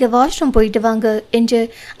ஓகே நீங்க வாஷ்ரூம் போயிட்டு வாங்க என்று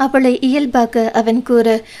அவளை இயல்பாக்க அவன்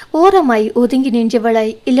கூற ஓரமாய் ஒதுங்கி நின்றவளை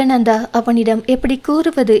இல்லனந்தா அவனிடம் எப்படி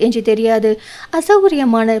கூறுவது என்று தெரியாது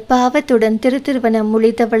அசௌகரியமான பாவத்துடன் திருவன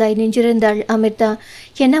முழித்தவளாய் நின்றிருந்தாள் அமிர்தா.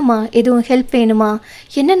 என்னம்மா எதுவும் ஹெல்ப் வேணுமா?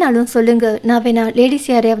 என்னன்னாலும் சொல்லுங்க, நான் வேணா லேடிஸ்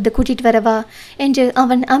யாரையாவது கூட்டிட்டு வரவா என்று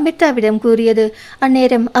அவன் அமிர்தாவிடம் கூறியது.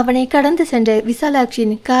 நேரம் அவனை கடந்து சென்ற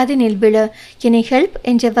விசாலாட்சியின் காதினில் விழ, என்னை ஹெல்ப்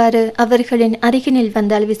என்றவாறு அவர்களின் அருகினில்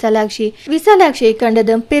வந்தாள் விசாலாட்சி. விசாலாட்சியை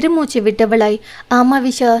கண்டதும் பெருமூச்சு விட்டவளாய், ஆமா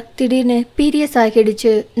விஷா, திடீர்னு பீரியஸ்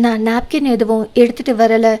ஆகிடுச்சு, நான் நாப்கின் எதுவும் எடுத்துட்டு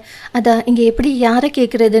வரல, அதான் இங்க எப்படி யாரை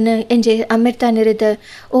கேட்கறதுன்னு என்று அமிர்தா நிறுத்த,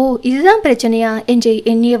 ஓ இதுதான் பிரச்சனையா என்று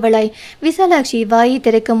எண்ணியவளாய் விசாலாட்சி வாயை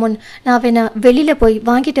திறக்கும் முன், நான் வேணா வெளியில போய்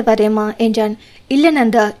வாங்கிட்டு வரேம்மா என்றான். இல்லை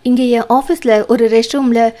நந்தா, இங்கே என் ஆஃபீஸில் ஒரு ரெஸ்ட்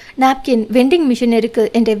ரூமில் நாப்கின் வெண்டிங் மிஷின் இருக்கு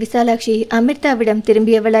என்ற விசாலாட்சி அமிர்தாவிடம்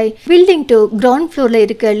திரும்பியவளாய், பில்டிங் 2 கிரவுண்ட் ஃப்ளோரில்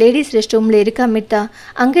இருக்க லேடிஸ் ரெஸ்ட் ரூமில் இருக்க அமிர்தா,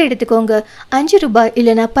 அங்கே எடுத்துக்கோங்க, 5 ரூபாய்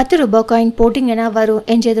இல்லைனா 10 ரூபாய் காயின் போட்டிங்கன்னா வரும்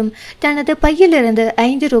என்றதும் தனது பையிலிருந்து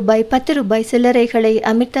 5 ரூபாய் 10 ரூபாய் சில்லறைகளை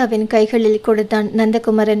அமிர்தாவின் கைகளில் கொடுத்தான்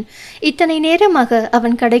நந்தகுமரன். இத்தனை நேரமாக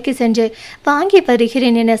அவன் கடைக்கு சென்று வாங்கி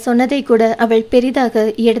வருகிறேன் என சொன்னதை கூட அவள் பெரிதாக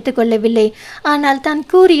எடுத்துக்கொள்ளவில்லை. ஆனால் தான்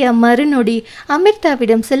கூறிய மறுநொடி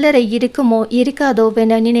அமிர்தாவிடம் சில்லறை இருக்குமோ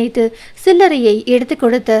இருக்காதோவென நினைத்து சில்லறையை எடுத்து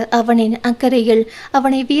கொடுத்த அவனின் அக்கறையில்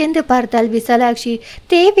அவனை வியந்து பார்த்தாள் விசாலாட்சி.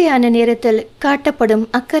 தேவையான நேரத்தில் காட்டப்படும்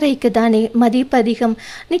அக்கறைக்கு தானே மதிப்பு அதிகம்.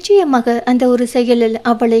 நிச்சயமாக அந்த ஒரு செயலில்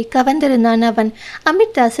அவளை கவர்ந்திருந்தான் அவன்.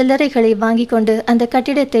 அமிர்தா சில்லறைகளை வாங்கி கொண்டு அந்த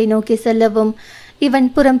கட்டிடத்தை நோக்கி செல்லவும் இவன்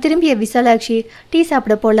புறம் திரும்பிய விசாலாட்சி, டீ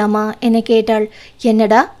சாப்பிட போலாமா என கேட்டாள்.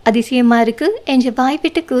 என்னடா அதிசயமா இருக்கு என்று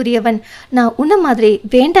வாய்விட்டு கூறியவன், நான் உன்ன மாதிரி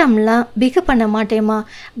வேண்டாம்லாம் பிக பண்ண மாட்டேமா,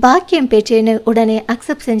 பாக்கியம் பெற்றேன்னு உடனே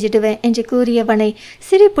அக்செப்ட் செஞ்சிடுவேன் என்று கூறியவனை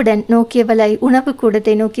சிரிப்புடன் நோக்கியவளாய் உணவு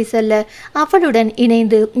கூடத்தை நோக்கி செல்ல அவளுடன்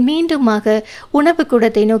இணைந்து மீண்டுமாக உணவு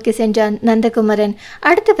கூடத்தை நோக்கி சென்றான் நந்தகுமரன்.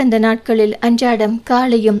 அடுத்து வந்த நாட்களில் அன்றாடம்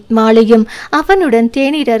காலையும் மாலையும் அவனுடன்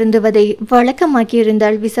தேநீர் அருந்துவதை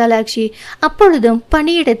வழக்கமாக்கியிருந்தாள் விசாலாட்சி. அப்பொழுது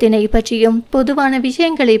பணியிடத்தினை பற்றியும் பொதுவான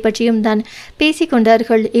விஷயங்களை பற்றியும் தான்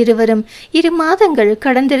பேசிக்கொண்டார்கள் இருவரும். 2 மாதங்கள்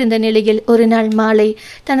கடந்திருந்த நிலையில் ஒரு நாள் மாலை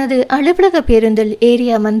தனது அலுவலக பேருந்தில் ஏறி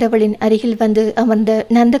அமர்ந்தவளின் அருகில் வந்து அமர்ந்த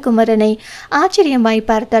நந்தகுமரனை ஆச்சரியமாய்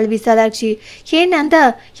பார்த்தாள் விசாலாட்சி. ஏன் நந்தா,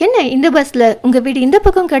 என்ன இந்த பஸ்ல, உங்க வீடு இந்த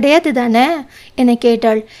பக்கம் கிடையாது தானே என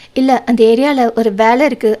கேட்டாள். இல்ல, அந்த ஏரியால ஒரு வேலை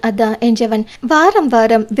இருக்கு அதான் என்றவன். வாரம்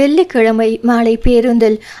வாரம் வெள்ளிக்கிழமை மாலை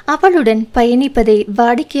பேருந்தில் அவளுடன் பயணிப்பதை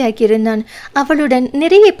வாடிக்கையாக்கியிருந்தான். அவளுடன்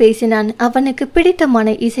நிறைய பேசினான். அவனுக்கு பிடித்தமான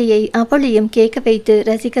இசையை அவளையும் கேட்க வைத்து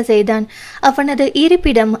ரசிக்க செய்தான். அவனது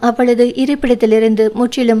இருப்பிடம் அவளது இருப்பிடத்திலிருந்து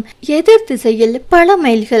முற்றிலும் எதிர் திசையில் பல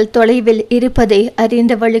மைல்கள் தொலைவில் இருப்பதை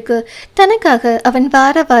அறிந்தவளுக்கு தனக்காக அவன்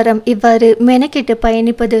வார வாரம் இவ்வாறு மெனக்கெட்டு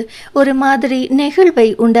பயணிப்பது ஒரு மாதிரி நெகிழ்வை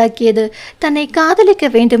உண்டாக்கியது. தன்னை காதலிக்க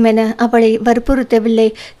வேண்டுமென அவளை வற்புறுத்தவில்லை.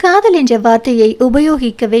 காதல் என்ற வார்த்தையை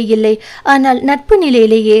உபயோகிக்கவே இல்லை. ஆனால் நட்பு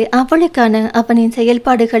நிலையிலேயே அவளுக்கான அவனின்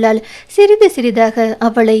செயல்பாடுகளால் சிறிது சிறிதாக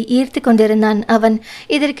அவளை ஈர்த்து கொண்டிருந்தான் அவன்.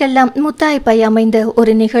 இதற்கெல்லாம் முத்தாய்ப்பாய் அமைந்த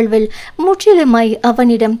ஒரு நிகழ்வில் முற்றிலுமாய்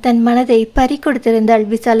அவனிடம் தன் மனதை பறிகொடுத்திருந்தாள்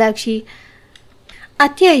விசாலாட்சி.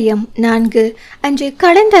 அத்தியாயம் 4. அன்று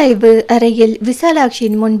கலந்தாய்வு அறையில்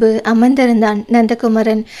விசாலாட்சியின் முன்பு அமர்ந்திருந்தான்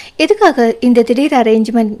நந்தகுமரன். எதுக்காக இந்த திடீர்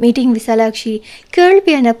அரேஞ்ச்மெண்ட் மீட்டிங் விசாலாட்சி?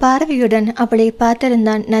 கேள்வியான பார்வையுடன் அவளை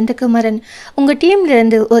பார்த்திருந்தான் நந்தகுமரன். உங்க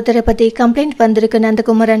டீம்லிருந்து ஒருத்தரை பத்தி கம்ப்ளைண்ட் வந்திருக்கு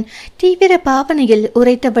நந்தகுமரன். தீவிர பாவனையில்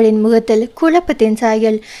உரைத்தவளின் முகத்தில் குழப்பத்தின்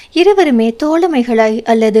சாயல். இருவருமே தோழமைகளாய்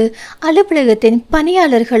அல்லது அலுவலகத்தின்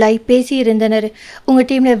பணியாளர்களாய் பேசியிருந்தனர். உங்க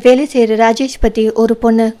டீம்ல வேலை செய்யற ராஜேஷ் பத்தி ஒரு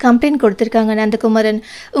பொண்ணு கம்ப்ளைண்ட் கொடுத்திருக்காங்க நந்தகுமரன்.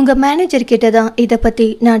 உங்க மேனேஜர் கிட்ட தான் இதை பத்தி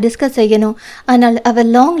நான் டிஸ்கஸ் செய்யணும். ஆனால் அவர்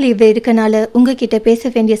லாங் லீவ்ல இருக்கனால உங்ககிட்ட பேச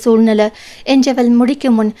வேண்டிய சூழ்நிலை என்றவள்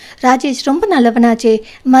முடிக்கும் முன், ராஜேஷ் ரொம்ப நல்லவனாச்சே,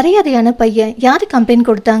 மரியாதையான பையன், யாரு கம்ப்ளைண்ட்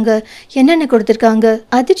கொடுத்தாங்க, என்னென்ன கொடுத்திருக்காங்க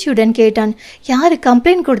அதிர்ச்சியுடன் கேட்டான். யாரு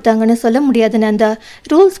கம்ப்ளைண்ட் கொடுத்தாங்கன்னு சொல்ல முடியாது நந்தா.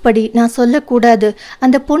 ரூல்ஸ் படி நான் சொல்லக்கூடாது.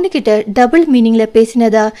 அந்த பொண்ணுகிட்ட டபுள் மீனிங்ல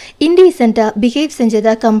பேசினதா, இன்டீசென்டா பிஹேவ்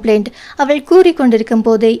செஞ்சதா கம்ப்ளைண்ட். அவள் கூறிக்கொண்டிருக்கும்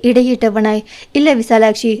போதே இடையிட்டவனாய், இல்ல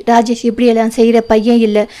விசாலாட்சி, ராஜேஷ் இப்படியெல்லாம் செய்யற பையன்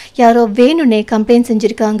இல்ல, யாரோ வேணுனே கம்ப்ளைண்ட்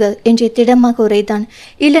செஞ்சிருக்காங்க என்று திடமாக உரைத்தான்.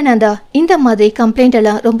 இல்ல நந்தா, இந்த மாதிரி கம்ப்ளைண்ட்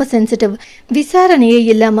எல்லாம் ரொம்ப சென்சிட்டிவ். விசாரணையே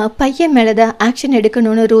இல்லாம பையன் மேலதான் ஆக்ஷன்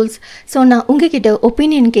எடுக்கணும்னு ரூல்ஸ். ஸோ நான் உங்ககிட்ட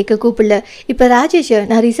ஒப்பீனியன் கேட்க கூப்பிடல. இப்ப ராஜேஷை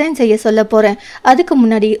நான் ரிசைன் செய்ய சொல்ல போறேன். அதுக்கு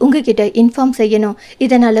முன்னாடி உங்ககிட்ட இன்ஃபார்ம் செய்யணும்.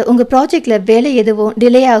 இதனால உங்க ப்ராஜெக்ட்ல வேலை எதுவும்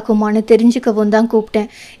டிலே ஆகுமான்னு தெரிஞ்சுக்கவும் தான்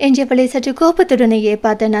கூப்பிட்டேன் என்றவளை சற்று கோபத்துடனேயே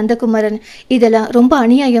பார்த்த நந்தகுமரன், இதெல்லாம் ரொம்ப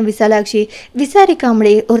அநியாயம் விசாலாட்சி.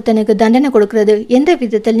 விசாரிக்காமலே ஒருத்தனுக்கு தண்டனை கொடுக்கிறது எந்த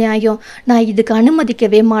விதத்தில் நியாயம்? நான் இதுக்கு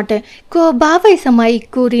அனுமதிக்கவே மாட்டேன். பாவைசமாய்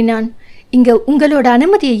கூறினான். இங்க உங்களோட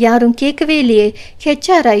அனுமதியை யாரும் கேட்கவே இல்லையே.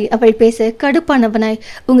 ஹெச்ஆராய் அவள் பேச கடுப்பானவனாய்,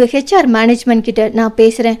 உங்க ஹெச்ஆர் மேனேஜ்மெண்ட் கிட்ட நான்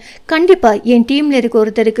பேசுறேன். கண்டிப்பா என் டீம்ல இருக்க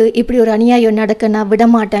ஒருத்தருக்கு இப்படி ஒரு அநியாயம் நடக்க நான்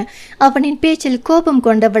விடமாட்டேன். அவனின் பேச்சில் கோபம்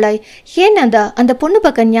கொண்டவளாய், ஏன் அந்த பொண்ணு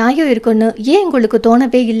பக்கம் நியாயம் இருக்குன்னு ஏன் உங்களுக்கு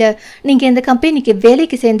தோணவே இல்லை? நீங்க இந்த கம்பெனிக்கு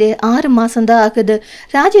வேலைக்கு சேர்ந்து 6 மாசம்தான் ஆகுது.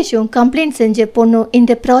 ராஜேஷும் கம்ப்ளைண்ட் செஞ்ச பொண்ணும்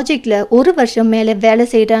இந்த ப்ராஜெக்ட்ல 1 வருஷம் மேல வேலை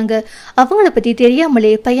செய்யறாங்க. அவங்கள பத்தி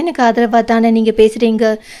தெரியாமலே பையனுக்கு ஆதரவா தானே நீங்க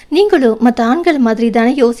பேசுறீங்க. நீங்களும் மற்ற ஆண்கள் மாதிரி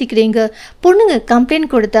தானே யோசிக்கிறீங்க. பொண்ணுங்க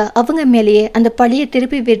கம்ப்ளைண்ட் கொடுத்தா அவங்க மேலேயே அந்த பழியை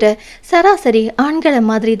திருப்பி விடுற சராசரி ஆண்களை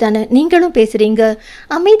மாதிரி தானே நீங்களும் பேசுறீங்க.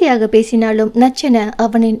 அமைதியாக பேசினாலும் நச்சென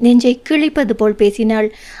அவனின் நெஞ்சை கிழிப்பது போல் பேசினாள்.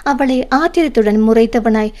 அவளை ஆத்திரத்துடன்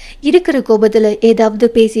முறைத்தவனாய், இருக்கிற கோபத்துல ஏதாவது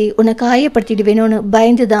பேசி உன்னை காயப்படுத்திடுவேணும்னு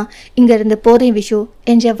பயந்துதான் இங்கிருந்து போறேன் விஷு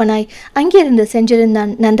என்றவனாய் அங்கிருந்து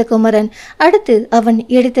சென்றிருந்தான் நந்தகுமரன். அடுத்து அவன்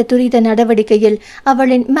எடுத்த துரித நடவடிக்கையில்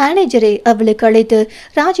அவளின் மேனேஜரை அவளுக்கு அழைத்து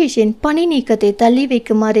ராஜேஷின் பணி நீக்கத்தை தள்ளி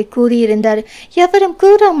வைக்குமாறு கூறியிருந்தார். எவரும்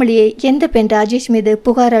கூறாமலேயே எந்த பெண் ராஜேஷ் மீது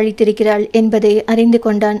புகார் அளித்திருக்கிறாள் என்பதை அறிந்து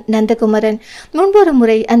கொண்டான் நந்தகுமரன். முன்பொரு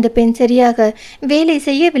முறை அந்த பெண் சரியாக வேலை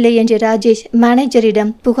செய்யவில்லை என்று ராஜேஷ்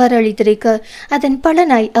மேனேஜரிடம் புகார் அளித்திருக்க அதன்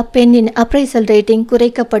பலனாய் அப்பெண்ணின் அப்ரைசல் ரேட்டிங்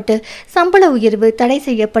குறைக்கப்பட்டு சம்பள உயர்வு தடை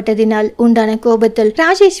செய்யப்பட்டதினால் உண்டான கோபத்தில்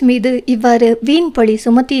ராஜேஷ் மீது இவ்வாறு வீண் பழி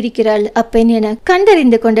சுமத்தியிருக்கிறாள் அப்பெண் என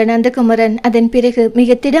கண்டறிந்து கொண்ட நந்தகுமரன் அதன் பிறகு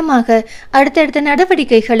மிக திடமாக அடுத்தடுத்த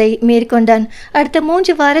நடவடிக்கைகளை மேற்கொண்டான். அடுத்த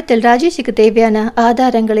 3 வாரத்தில் ராஜேஷுக்கு தேவையான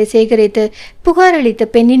ஆதாரங்களை சேகரித்து புகார் அளித்த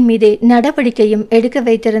பெண்ணின் மீதே நடவடிக்கையும் எடுக்க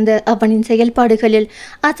வைத்திருந்த அவனின் செயல்பாடுகளில்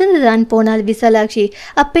அசந்துதான் போனாள் விசாலாட்சி.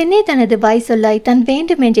 அப்பெண்ணே தனது வாய் சொல்லாய் தன்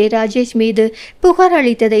வேண்டுமென்றே ராஜேஷ் மீது புகார்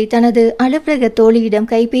அளித்ததை தனது அலுவலக தோழியிடம்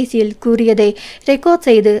கைபேசியில் கூறியதை ரெக்கார்ட்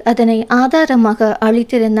செய்து அதனை ஆதாரமாக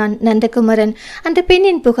அளித்திருந்தான் நந்தகுமரன். அந்த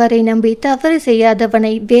பெண்ணின் புகாரை நம்பி தவறு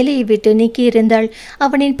செய்யாதவனை வேலையை விட்டு நீக்கியிருந்தாள்.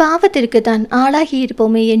 அவனின் பாவத்திற்கு தான் ஆளாகி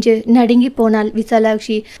இருப்போமே என்று நடுங்கி போனாள்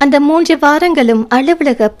விசாலாட்சி. அந்த 3 வாரங்களும்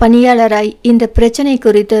அலுவலக பணியாளராய் இந்த பிரச்சனை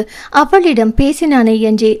குறித்து அவளிடம் பேசினானே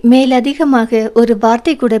என்று மேலதிகமாக ஒரு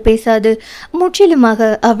வார்த்தை கூட பேசாது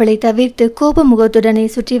முற்றிலுமாக அவளை தவிர்த்து கோபமுகத்துடனே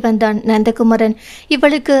சுற்றி வந்தான் நந்தகுமரன்.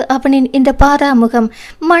 இவளுக்கு அவனின் இந்த பாராமுகம்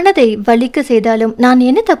மனதை வலிக்க செய்தாலும் நான்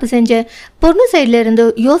என்ன தப்பு செஞ்சேன், பொண்ணு சைட்ல இருந்து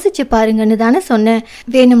யோசிச்சு பாருங்கன்னு தானே சொன்னேன்,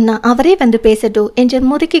 வேணும்னா அவரே வந்து பேசட்டும் என்று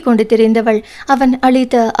முறுக்கி கொண்டு தெரிந்தவள் அவன்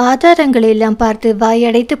அளித்த ஆதாரங்களை எல்லாம் பார்த்து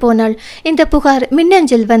வாயடைத்து போனாள். இந்த புகார்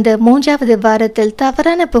மின்னஞ்சல் வந்த 3வது வாரத்தில்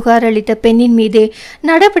தவறான புகார் அளித்த பெண்ணின் மீதே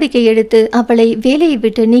நடவடிக்கை எடுத்து அவளை வேலையை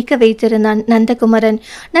விட்டு நீக்க வைத்திருந்தான் நந்தகுமரன்.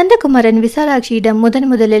 நந்தகுமரன் விசாலாட்சியிடம்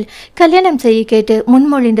முதலில் கல்யாணம் செய்ய கேட்டு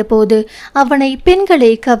முன்மொழிந்த போது அவனை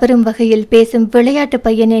பெண்களை கவரும் வகையில் பேசும் விளையாட்டு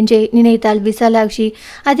பையன் என்றே நினைத்தாள் விசாலாட்சி.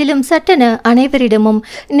 அதிலும் சட்டென அனைவரிடமும்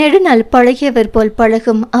நெடுநாள் பழகியவர் போல்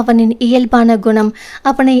பழகும் அவனின் இயல்பான குணம்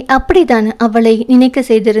அவனை அப்படித்தான் அவளை நினைக்க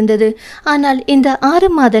செய்திருந்தது. ஆனால் இந்த 6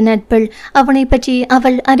 மாத நட்பில் அவனை பற்றி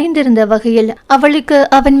அவள் அறிந்திருந்த வகையில் அவளுக்கு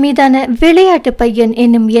அவன் மீதான விளையாட்டு பையன்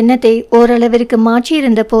என்னும் எண்ணத்தை ஓரளவிற்கு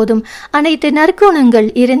மாற்றியிருந்த போதும் அனைத்து நற்குணங்கள்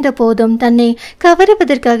இருந்த போதும் தன்னை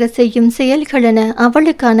கவருவதற்காக செய்யும் செயல்களென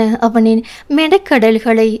அவளுக்கான அவனின்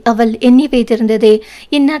மெனக்கடல்களை அவள் எண்ணி வைத்திருந்ததே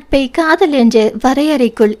இந்நட்பை காதல் என்ற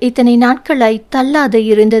வரையறைக்குள் இத்தனை நாட்களாய் தள்ளாது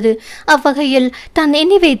இருந்தது. அவ்வகையில் தான்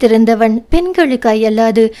எண்ணி வைத்திருந்தவன் பெண்களுக்காய்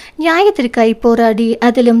அல்லாது நியாயத்திற்காய் போராடி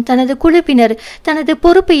அதிலும் தனது குழுவினர் தனது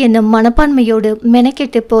பொறுப்பு என்னும் மனப்பான்மையோடு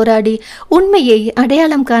மெனக்கெட்டு போராடி உண்மையை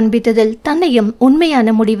அடையாளம் காண்பித்ததில் தன்னையும் உண்மையான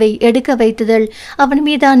முடிவை எடுக்க வைத்ததில் அவன்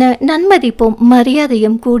மீதான நன்மதிப்பும்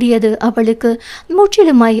மரியாதையும் கூடியது அவளுக்கு.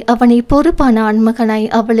 முற்றிலுமாய் அவனை பொறுப்பான ஆண்மகனாய்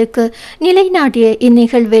அவளுக்கு நிலைநாட்டிய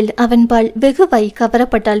இந்நிகழ்வில் அவன்பால் வெகுவாய்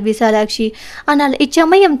கவரப்பட்டாள் விசாலாட்சி. ஆனால்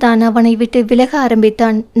இச்சமயம் தான் அவனை விட்டு விலக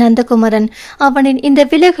ஆரம்பித்தான் நந்தகுமரன். அவனின் இந்த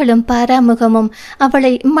விலகலும் பாராமுகமும்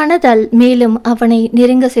அவளை மனதால் மேலும் அவனை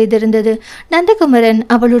நெருங்க செய்திருந்தது. நந்தகுமரன்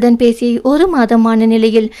அவளுடன் பேசி 1 மாதமான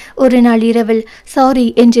நிலையில் ஒரு நாள் இரவில் சாரி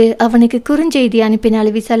என்று அவனுக்கு குறுஞ்செய்தி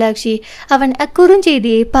அனுப்பினாள் விசாலாட்சி. அவன்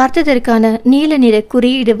அக்குறுஞ்செய்தியை பார்த்ததற்கான நீல நிற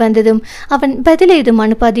குறியீடு வந்ததும் அவன் பதில் ஏதும்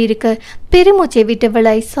அனுப்பாதிருக்க பெருமூச்சை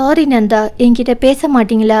விட்டவளாய், சாரி நந்தா, என்கிட்ட பேச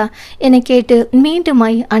மாட்டீங்களா என கேட்டு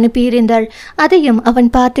மீண்டுமாய் அனுப்பியிருந்தாள். அதையும் அவன்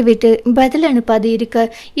பார்த்துவிட்டு பதில் அனுப்பாது இருக்க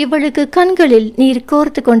இவளுக்கு கண்களில் நீர்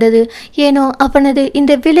கோர்த்து கொண்டது. ஏனோ அவனது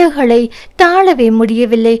இந்த விலகலை தாழவே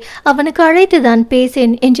முடியவில்லை. அவனுக்கு அழைத்துதான்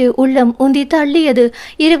பேசேன் என்று உள்ளம் உந்தி தள்ளியது.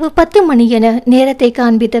 இரவு 10 மணி என நேரத்தை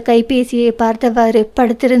காண்பித்த கைபேசியை பார்த்தவாறு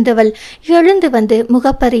படுத்திருந்தவள் எழுந்து வந்து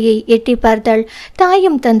முகப்பறையை எட்டி பார்த்தாள்.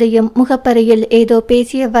 தாயும் தந்தையும் முகப்பறையில் ஏதோ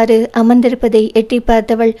பேசியவாறு அமர்ந்திருப்பதை எட்டி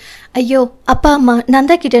பார்த்தவள், ஐயோ அப்பா அம்மா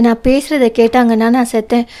நந்தா கிட்ட நான் பேசுறதை கேட்டாங்கன்னா நான்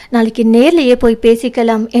செத்தேன், நாளைக்கு நேர்லேயே போய்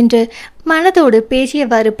பேசிக்கலாம் என்று மனதோடு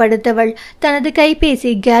பேசியவாறு படுத்தவள் தனது கைபேசி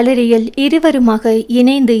கேலரியில் இருவருமாக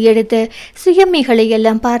இணைந்து எடுத்த சுயமிகளை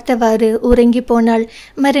எல்லாம் பார்த்தவாறு உறங்கி போனாள்.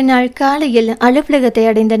 மறுநாள் காலையில் அலுவலகத்தை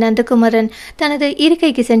அடைந்த நந்தகுமரன் தனது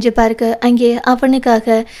இருக்கைக்கு சென்று பார்க்க அங்கே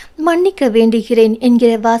அவனுக்காக மன்னிக்க வேண்டுகிறேன்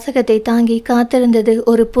என்கிற வாசகத்தை தாங்கி காத்திருந்தது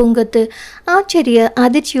ஒரு பூங்கொத்து. ஆச்சரிய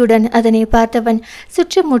அதிர்ச்சியுடன் அதனை பார்த்தவன்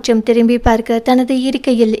சுற்றுமுற்றும் திரும்பி பார்க்க தனது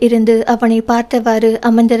இருக்கையில் இருந்து அவனை பார்த்தவாறு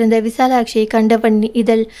அமர்ந்திருந்த விசாலாட்சியை கண்டவன்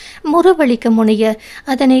இதழ் முரு உறவளிக்க முனைய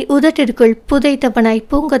அதனை உதட்டிற்குள் புதைத்தவனாய்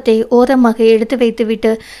பூங்கத்தை ஓரமாக எடுத்து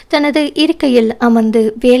வைத்துவிட்டு தனது இருக்கையில் அமர்ந்து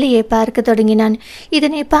வேலையை பார்க்க தொடங்கினான்.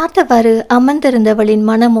 இதனை பார்த்தவாறு அமர்ந்திருந்தவளின்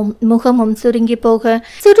மனமும் முகமும் சுருங்கி போக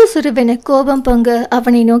சுறுசுறுவென கோபம் பொங்க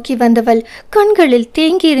அவனை நோக்கி வந்தவள் கண்களில்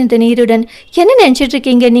தேங்கியிருந்த நீருடன், என்ன நினைச்சிட்டு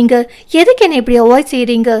இருக்கீங்க நீங்க? எதுக்கு என்ன இப்படி அவாய்ட்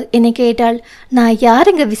செய்யறீங்க என்னை கேட்டாள். நான்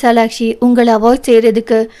யாருங்க விசாலாட்சி உங்களை அவாய்ட்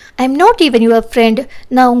செய்யறதுக்கு? I am not even your friend.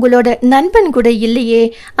 நான் உங்களோட நண்பன் கூட இல்லையே.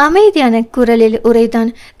 அமைதியான குரலில் உரைத்தான்.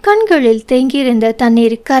 கண்களில் தேங்கியிருந்த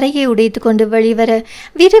தண்ணீர் கரையை உடைத்து கொண்டு வெளிவர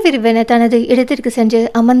விறுவிறுவென தனது இடத்திற்கு சென்று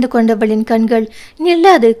அமர்ந்து கொண்டவளின் கண்கள்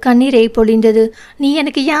நில்லாது கண்ணீரை பொழிந்தது. நீ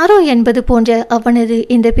எனக்கு யாரோ என்பது போன்ற அவனது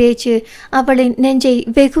இந்த பேச்சு அவளின் நெஞ்சை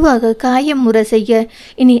வெகுவாக காயம் முற செய்ய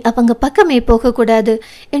இனி அவங்க பக்கமே போகக்கூடாது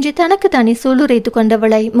என்று தனக்கு தானே சொல்லுரைத்து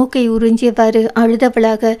கொண்டவளாய் மூக்கை உறிஞ்சியவாறு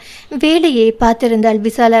அழுதவளாக வேலையை பார்த்திருந்தாள்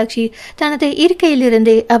விசாலாட்சி. தனது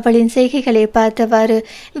இருக்கையிலிருந்து அவளின் செய்கைகளை பார்த்தவாறு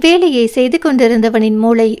வேலையை செய்து கொண்டிருந்தவனின்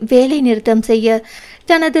மூளை வேலை நிறுத்தம் செய்ய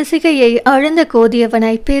தனது சிகையை அழுந்த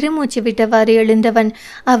கோதியவனாய் பெருமூச்சு விட்டவாறு எழுந்தவன்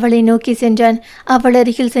அவளை நோக்கி சென்றான். அவள்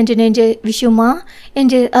அருகில் சென்று நின்று விஷுமா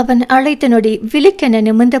என்று அவன் அழைத்த நொடி விழிக்கென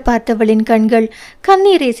நிமிர்ந்து பார்த்தவளின் கண்கள்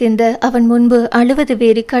கண்ணீரை சிந்த அவன் முன்பு அழுவது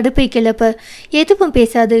வேறு கடுப்பை கிளப்ப எதுவும்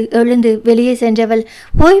பேசாது எழுந்து வெளியே சென்றவள்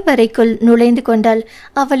ஓய்வறைக்குள் நுழைந்து கொண்டாள்.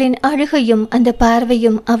 அவளின் அழுகையும் அந்த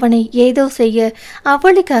பார்வையும் அவனை ஏதோ செய்ய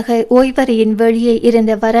அவளுக்காக ஓய்வறையின் வெளியே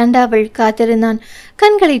இருந்த வராண்டாவள் காத்திருந்தான்.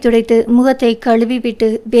 கண்களை துடைத்து முகத்தை கழுவிவிட்டு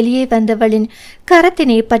வெளியே வந்தவளின்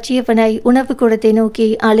கரத்தினை பற்றியவனாய் உணவு கூடத்தை நோக்கி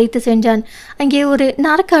அழைத்து சென்றான். அங்கே ஒரு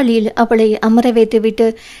நாற்காலியில் அவளை அமர வைத்துவிட்டு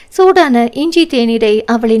சூடான இஞ்சி தேநீரை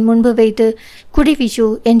அவளின் முன்பு வைத்து குடிவிஷு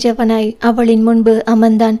என்றவனாய் அவளின் முன்பு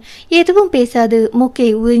அமர்ந்தான். எதுவும் பேசாது மூக்கை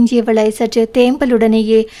உறிஞ்சியவளாய் சற்று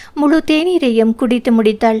தேம்பலுடனேயே முழு தேநீரையும் குடித்து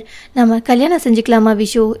முடித்தாள். நம்ம கல்யாணம் செஞ்சுக்கலாமா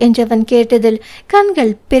விஷு என்றவன் கேட்டதில்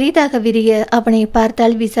கண்கள் பெரிதாக விரிய அவனை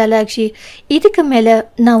பார்த்தாள் விசாலாட்சி. இதுக்கு மேல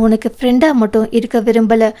நான் உனக்கு ஃப்ரெண்டா மட்டும் இருக்க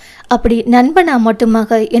விரும்பல. அப்படி நண்பனா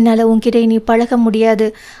மட்டுமாக என்னால உன்கிட்ட நீ பழக முடியாது.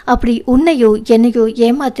 அப்படி உன்னையோ என்னையோ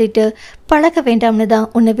ஏமாத்திட்டு பழக வேண்டாம்னு தான்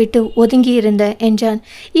உன்னை விட்டு ஒதுங்கி இருந்த என்றான்.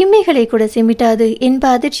 இம்மைகளை கூட சிமிட்டாது இன்ப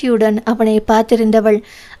அதிர்ச்சியுடன் அவனை பார்த்திருந்தவள்,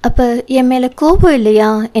 அப்ப என் மேல கோபம்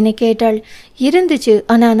இல்லையா என்னை கேட்டாள். இருந்துச்சு,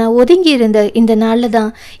 ஆனா நான் ஒதுங்கி இருந்த இந்த நாள்ல தான்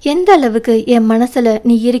எந்த அளவுக்கு என் மனசுல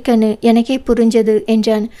நீ இருக்கன்னு எனக்கே புரிஞ்சது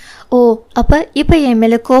என்றான். ஓ, அப்ப இப்ப என்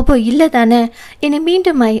மேல கோபம் இல்லை தானே என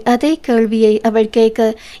மீண்டுமாய் அதே கேள்வியை அவள் கேட்க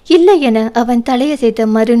இல்லை என அவன் தலையசைத்த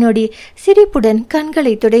மறுநொடி சிரிப்புடன்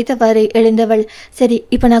கண்களை துடைத்தவாறு எழுந்தவள். சரி,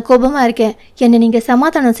 இப்ப நான் கோபமா இருக்கேன், என்னை நீங்க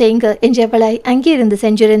சமாதானம் செய்யுங்க என்றவளாய் அங்கிருந்து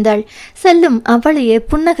சென்றிருந்தாள். செல்லும் அவளையே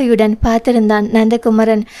புன்னகையுடன் பார்த்திருந்தான்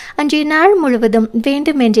நந்தகுமரன். அன்றைய நாள் முழுவதும்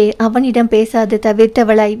வேண்டுமென்றே அவனிடம் பேசாது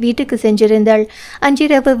தவிர்த்தவளாய் வீட்டுக்கு சென்றிருந்தாள்.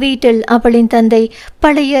 அன்றிரவு வீட்டில் அவளின் தந்தை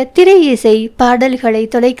பழைய திரை இசை பாடல்களை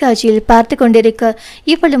தொலைக்காட்சியில் பார்த்து கொண்டிருக்க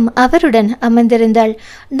இவளும் அவருடன் அமர்ந்திருந்தாள்.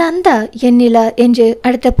 நந்தா எண்ணிலா என்று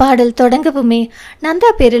அடுத்த பாடல் தொடங்கவுமே நந்தா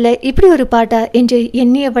பேரில் இப்படி ஒரு பாட்டா என்று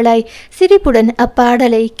எண்ணியவளாய் சிரிப்புடன்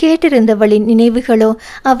அப்பாடலை கேட்டிருந்தவளின் நினைவுகளோ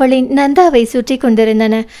அவளின் நந்தாவை சுற்றி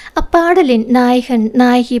கொண்டிருந்தன. அப்பாடலின் நாயகன்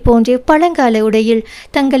நாயகி போன்ற பழங்கால உடையில்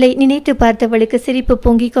தங்களை நினைத்து பார்த்தவளுக்கு சிரிப்பு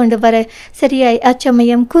பொங்கிக் கொண்டு வர சரியாய்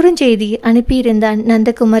அச்சமயம் குறுஞ்செய்தி அனுப்பியிருந்தான்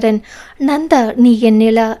நந்தகுமரன். நந்தா நீ என்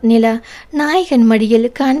நிலா நிலா, நாயகன்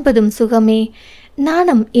மடியில் காண்பதும் சுகமே.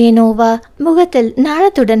 நாணம் ஏனோவா முகத்தில்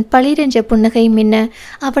நாணத்துடன் பளிரென்ற புன்னகை மின்ன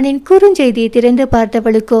அவனின் குறுஞ்செய்தியை திறந்து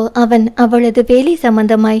பார்த்தவளுக்கோ அவன் அவளது வேலை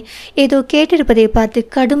சம்பந்தமாய் ஏதோ கேட்டிருப்பதை பார்த்து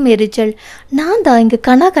கடும் எரிச்சல். நான் தான் இங்கு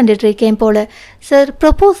கணா கண்டுட்டு இருக்கேன் போல. சார்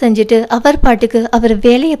ப்ரொப்போஸ் செஞ்சுட்டு அவர் பாட்டுக்கு அவர்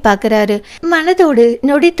வேலையை பார்க்கிறாரு. மனதோடு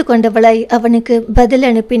நொடித்து கொண்டவளாய் அவனுக்கு பதில்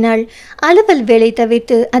அனுப்பினாள். அலுவல் வேலை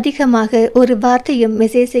தவிர்த்து அதிகமாக ஒரு வார்த்தையும்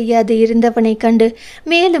மெசேஜ் செய்யாது இருந்தவனை கண்டு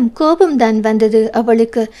மேலும் கோபம்தான் வந்தது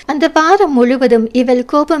அவளுக்கு. அந்த வாரம் முழுவதும் இவள்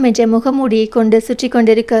கோபம் என்ற முகமூடியை கொண்டு சுற்றி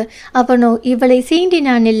கொண்டிருக்க அவனோ இவளை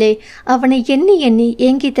சீண்டினான் இல்லை. அவனை எண்ணி எண்ணி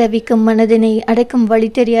ஏங்கி தவிக்கும் மனதினை அடக்கும் வழி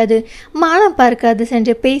தெரியாது. மானம் பார்க்காது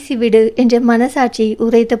சென்று பேசிவிடு என்ற மனசாட்சி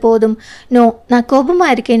உரைத்த போதும் நோ, நான் கோபமா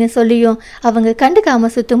இருக்கேன்னு சொல்லியும் அவங்க கண்டுக்காம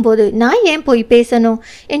சுத்தும் போது நான் ஏன் போய் பேசணும்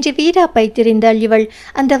என்று வீராப்பை திரிந்தாள் இவள்.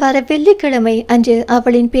 அந்த வார வெள்ளிக்கிழமை அன்று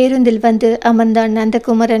அவளின் பேருந்தில் வந்து அமர்ந்தான்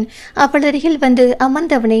நந்தகுமரன். அவள் அருகில் வந்து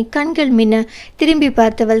அமர்ந்தவனை கண்கள் மின்ன திரும்பி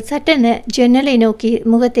பார்த்தவள் சட்டென ஜன்னலை நோக்கி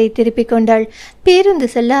முகத்தை திருப்பிக் கொண்டாள். பேருந்து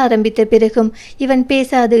செல்ல ஆரம்பித்த பிறகும் இவன்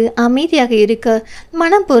பேசாது அமைதியாக இருக்க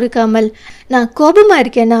மனம் பொறுக்காமல், நான் கோபமா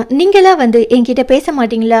இருக்கேன்னா நீங்களா வந்து என்கிட்ட பேச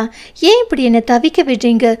மாட்டீங்களா? ஏன் இப்படி என்னை தவிக்க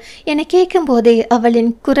விடுறீங்க என கேட்கும் போதே அவளின்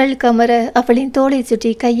குரல் கமர அவளின் தோளை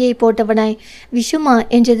சுற்றி கையை போட்டவனாய் விஷுமா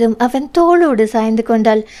என்றதும் அவன் தோளோடு சாய்ந்து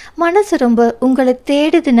கொண்டாள். மனசு ரொம்ப உங்களை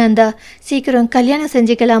தேடுது நந்தா, சீக்கிரம் கல்யாணம்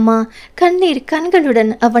செஞ்சுக்கலாமா? கண்ணீர்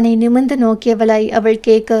கண்களுடன் அவனை நிமிர்ந்து நோக்கியவளாய் அவள்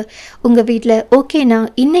கேட்க, உங்க வீட்டில் ஓகேனா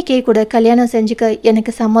இன்னைக்கே கூட கல்யாணம் செஞ்சுக்க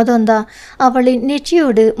எனக்கு சம்மதம் தான். அவளின்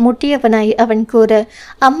நெற்றியோடு முட்டியவனாய் அவன் கூற,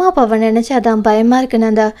 அம்மா அப்பாவை நினைச்சாதான் பயமா இருக்கு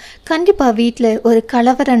நந்தா. கண்டிப்பா வீட்டில் ஒரு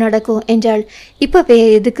கலவரம் நடக்கும் என்றாள். இப்பவே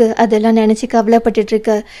எதுக்கு அதெல்லாம் நினைச்சு கவலைப்பட்டுட்டு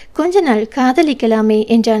இருக்க? கொஞ்ச நாள் காதலிக்கலாமே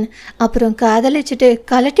என்றான். அப்புறம் காதலிச்சுட்டு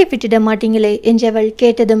கலட்டி விட்டுட மாட்டீங்களே என்றவள்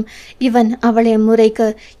கேட்டதும் இவன் அவளை முறைக்க,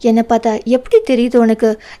 என்னை பார்த்தா எப்படி தெரியுது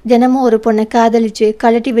உனக்கு? தினமும் ஒரு பொண்ணை காதலிச்சு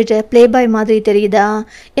கலட்டி விடுற பிளேபாய் மாதிரி தெரியுதா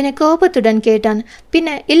என கோபத்துடன் கேட்டான். பின்ன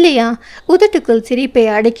இல்லையா? உதட்டுக்குள் சிரிப்பை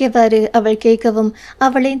அடக்கியவாறு அவள் கேட்கவும்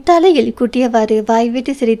அவளின் தலையில் குட்டியவாறு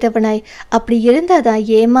வாய்விட்டு சிரித்தவனாய், அப்படி இருந்தாதான்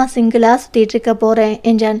ஏமா சிங்கிளா சுத்திட்டு இருக்க போறேன்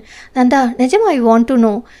என்றான். நந்தா, நிஜமா ஐ வாண்ட் டு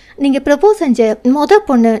நோ, நீங்க ப்ரப்போஸ் செஞ்ச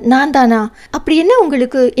பொண்ணு நான் தானா? அப்படி என்ன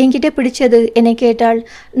உங்களுக்கு என்கிட்ட பிடிச்சது என கேட்டாள்.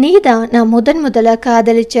 நீதான் நான் முதலா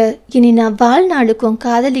காதலிச்ச, இனி நான் வாழ்நாளுக்கும்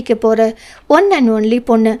காதலிக்க போற ஒன் அண்ட் ஒன்லி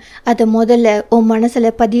பொண்ணு. அதை முதல்ல உன்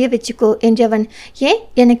மனசுல பதிய வச்சுக்கோ என்றவன். ஏன்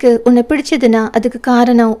எனக்கு உன்னை பிடிச்சதுன்னா அதுக்கு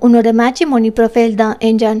காரணம் உன்னோட மேட்ரிமோனி ப்ரொஃபைல் தான்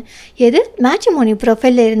என்றான். எது மேட்ரிமோனி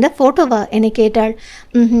ப்ரொஃபைல்ல இருந்த போட்டோவா என கேட்டாள்.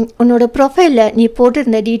 உன்னோட ப்ரொஃபைல்ல நீ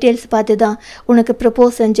போட்டிருந்த டீட்டெயில்ஸ் பார்த்து தான் உனக்கு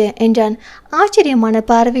ப்ரப்போஸ் செஞ்சேன் என்றான். ஆச்சரியமான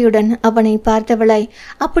பார்வையுடன் அவனை பார்த்தவளாய்,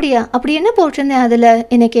 அப்படியா, அப்படி என்ன போட்டிருந்தேன் அதில்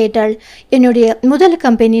என கேட்டாள். என்னுடைய முதல்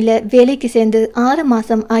கம்பெனியில் வேலைக்கு சேர்ந்து 6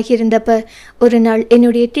 மாதம் ஆகியிருந்தப்ப ஒரு நாள்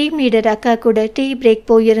என்னுடைய டீம் லீடர் அக்கா கூட டீ பிரேக்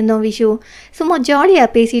போயிருந்தோம் விஷு. சும்மா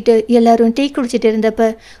ஜாலியாக பேசிட்டு எல்லாரும் டீ குடிச்சிட்டு இருந்தப்ப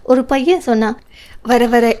ஒரு பையன் சொன்னான், வர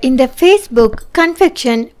வர இந்த ஃபேஸ்புக்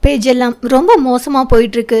கன்ஃபெக்ஷன் பேஜ் எல்லாம் ரொம்ப மோசமாக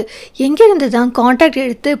போயிட்டுருக்கு. எங்கேருந்து தான் காண்டாக்ட்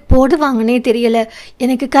எடுத்து போடுவாங்கன்னே தெரியலை.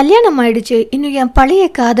 எனக்கு கல்யாணம் ஆயிடுச்சு, இன்னும் என் பழைய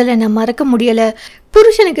காதலை நான் மறக்க முடியலை.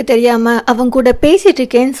 புருஷனுக்கு தெரியாமல் அவங்க கூட பேசிகிட்டு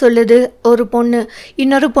இருக்கேன்னு சொல்லுது ஒரு பொண்ணு.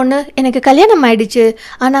 இன்னொரு பொண்ணு எனக்கு கல்யாணம் ஆயிடுச்சு,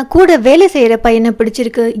 ஆனால் கூட வேலை செய்கிற பையனை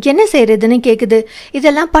பிடிச்சிருக்கு, என்ன செய்கிறதுன்னு கேட்குது.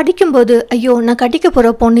 இதெல்லாம் படிக்கும்போது ஐயோ நான் கட்டிக்க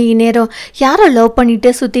போகிற பொண்ணு இந்நேரம் யாரோ லவ்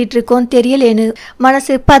பண்ணிட்டு சுற்றிட்டு இருக்கோம் தெரியலேன்னு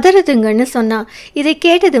மனசு பதறுதுங்கன்னு சொன்னான். இதை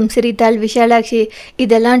கேட்டதும் சிரித்தாள் விஷாலாட்சி.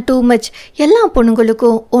 இதெல்லாம் டூ மச், எல்லா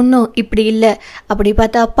பொண்ணுங்களுக்கும் ஒன்றும் இப்படி இல்லை. அப்படி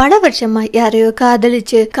பார்த்தா பல வருஷமாக யாரையோ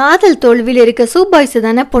காதலிச்சு காதல் தோல்வியில் இருக்க சூப்பாய்ஸ்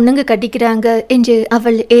தானே பொண்ணுங்க கட்டிக்கிறாங்க என்று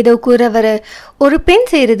அவள் ஏதோ கூற வர, ஒரு பெண்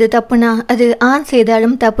செய்யறது தப்புனா அது ஆண்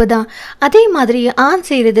செய்தாலும் தப்பு தான். அதே மாதிரி ஆண்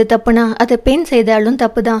செய்யறது தப்புனா அது பெண் செய்தாலும்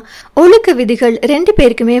தப்பு தான். ஒழுக்க விதிகள் 2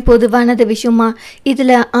 பேருக்குமே பொதுவானது விஷயமா.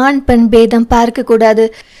 இதுல ஆண் பெண் பேதம் பார்க்க கூடாது.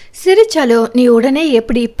 சிரிச்சாலோ நீ உடனே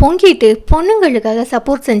எப்படி பொங்கிட்டு பொண்ணுங்களுக்காக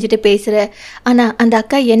சப்போர்ட் செஞ்சுட்டு பேசுற. ஆனா அந்த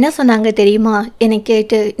அக்கா என்ன சொன்னாங்க தெரியுமா என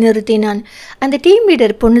கேட்டு நிறுத்தினான். அந்த டீம்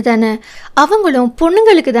லீடர் பொண்ணு தானே, அவங்களும்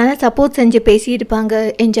பொண்ணுங்களுக்கு தானே சப்போர்ட் செஞ்சு பேசியிருப்பாங்க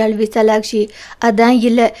என்றாள் விசாலாட்சி. அதான்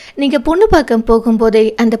இல்லை, நீங்க பொண்ணு பார்க்க போகும்போதே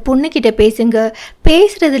அந்த பொண்ணுகிட்ட பேசுங்க,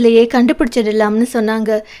 பேசுறதுலையே கண்டுபிடிச்சிடலாம்னு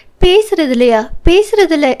சொன்னாங்க. பேசுறதுலையா?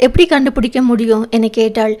 பேசுறதுல எப்படி கண்டுபிடிக்க முடியும் என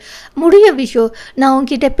கேட்டாள். முடியும் விஷு, நான்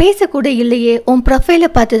உன்கிட்ட பேசக்கூட இல்லையே, உன் ப்ரொஃபைலை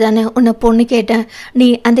பார்த்து தானே உன்னை பொண்ணு கேட்டேன். நீ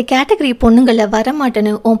அந்த கேட்டகரி பொண்ணுங்களை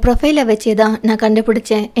வரமாட்டேன்னு உன் ப்ரொஃபைலை வச்சே தான் நான்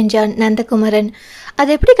கண்டுபிடிச்சேன் என்றான் நந்தகுமரன்.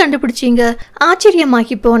 அதை எப்படி கண்டுபிடிச்சிங்க?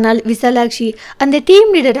 ஆச்சரியமாகி போனால் விசாலாட்சி. அந்த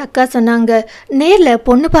டீம் லீடர் அக்கா சொன்னாங்க, நேரில்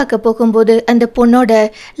பொண்ணு பார்க்க போகும்போது அந்த பொண்ணோட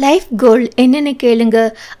லைஃப் கோல் என்னன்னு கேளுங்க,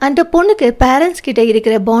 அந்த பொண்ணுக்கு பேரண்ட்ஸ் கிட்ட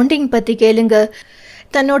இருக்கிற பாண்டிங் பற்றி கேளுங்க,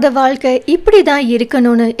 தன்னோட வாழ்க்கை இப்படி தான்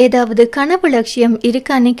இருக்கணும்னு ஏதாவது கனவு லட்சியம்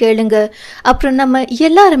இருக்கான்னு கேளுங்க. அப்புறம் நம்ம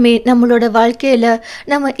எல்லாருமே நம்மளோட வாழ்க்கையில்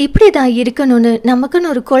நம்ம இப்படி தான் இருக்கணும்னு நமக்குன்னு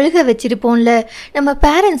ஒரு கொள்கை வச்சுருப்போம்ல. நம்ம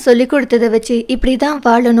பேரண்ட்ஸ் சொல்லி கொடுத்ததை வச்சு இப்படி தான்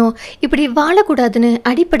வாழணும், இப்படி வாழக்கூடாதுன்னு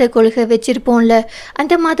அடிப்படை கொள்கை வச்சுருப்போம்ல.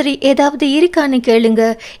 அந்த மாதிரி ஏதாவது இருக்கான்னு கேளுங்க.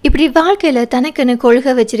 இப்படி வாழ்க்கையில் தனக்குன்னு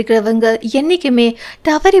கொள்கை வச்சிருக்கிறவங்க என்றைக்குமே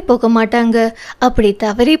தவறி போக மாட்டாங்க. அப்படி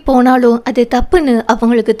தவறி போனாலும் அது தப்புன்னு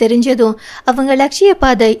அவங்களுக்கு தெரிஞ்சதும் அவங்க லட்சிய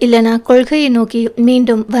பாதை இல்லைனா கொள்கையை நோக்கி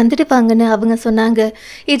மீண்டும் வந்துடுவாங்கன்னு அவங்க சொன்னாங்க.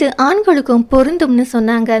 இது ஆண்களுக்கும் பொருந்தும்னு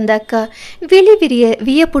சொன்னாங்க அந்த அக்கா. விழிவிரிய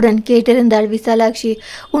வியப்புடன் கேட்டிருந்தாள் விசாலாட்சி.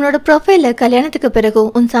 உன்னோட ப்ரொஃபைலில் கல்யாணத்துக்கு பிறகு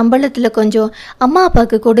உன் சம்பளத்தில் கொஞ்சம் அம்மா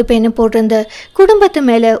அப்பாவுக்கு கொடுப்பேன்னு போட்டிருந்த, குடும்பத்து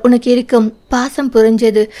மேலே உனக்கு இருக்கும் பாசம்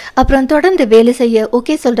புரிஞ்சது, அப்புறம் தொடர்ந்து வேலை செய்ய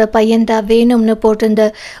ஓகே சொல்கிற பையன்தான் வேணும்னு போட்டிருந்த,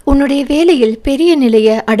 உன்னுடைய வேலையில் பெரிய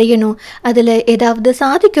நிலையை அடையணும், அதில் ஏதாவது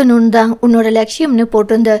சாதிக்கணும்னு தான் உன்னோட லட்சியம்னு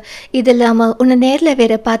போட்டிருந்த. இது இல்லாமல் உன்னை நேரில்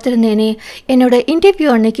வேற பார்த்துருந்தேனே, என்னோட இன்டர்வியூ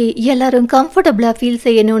அன்னைக்கு எல்லாரும் கம்ஃபர்டபுளாக ஃபீல்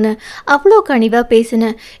செய்யணும்னு அவ்வளோ கனிவாக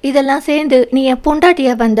பேசினேன். இதெல்லாம் சேர்ந்து நீ என்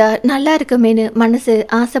பொண்டாட்டியாக வந்தா நல்லா இருக்குமேனு மனசு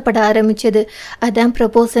ஆசைப்பட ஆரம்பிச்சது. அதான்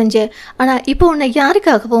ப்ரப்போஸ் செஞ்சேன். ஆனால் இப்போ உன்னை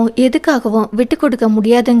யாருக்காகவும் எதுக்காகவும் விட்டு கொடுக்க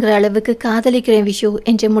முடியாதுங்கிற அளவுக்கு காதலிக்கிறேன் விஷு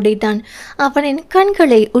என்று முடித்தான். அவனின்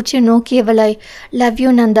கண்களை உற்று நோக்கியவளாய், லவ்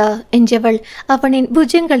யூ நந்தா என்றவள் அவனின்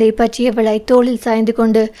புஜங்களை பற்றியவளாய் தோளில் சாய்ந்து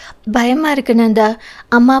கொண்டு, பயமா இருக்கு நந்தா,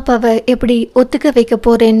 அம்மா அப்பாவை எப்படி ஒத்துக்க வைக்க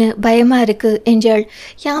போறேன்னு பயமா இருக்கு என்றாள்.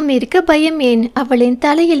 யாம் இருக்க பயம் ஏன்? அவளின்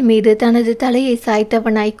தலையில் மீது தனது தலையை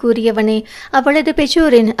சாய்த்தவனாய் கூறியவனே அவளது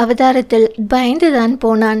பெற்றோரின் அவதாரத்தில் பயந்துதான்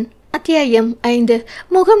போனான். அத்தியாயம் 5.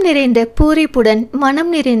 முகம் நிறைந்த பூரிப்புடன்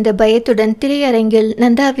மனம் நிறைந்த பயத்துடன் திரையரங்கில்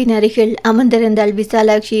நந்தாவின் அருகில் அமர்ந்திருந்தாள்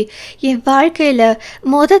விசாலாட்சி. என் வாழ்க்கையில்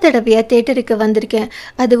தடவையாக தேட்டருக்கு வந்திருக்கேன்.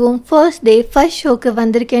 அதுவும் ஃபர்ஸ்ட் டே ஃபர்ஸ்ட் ஷோக்கு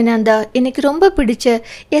வந்திருக்கேன். நந்தா, எனக்கு ரொம்ப பிடிச்ச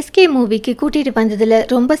எஸ்கே மூவிக்கு கூட்டிகிட்டு வந்ததில்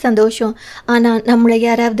ரொம்ப சந்தோஷம். ஆனால் நம்மளை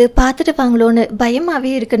யாராவது பார்த்துடுவாங்களோன்னு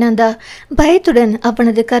பயமாகவே இருக்கு நந்தா. பயத்துடன்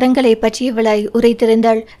அவனது கரங்களை பற்றியவளாய்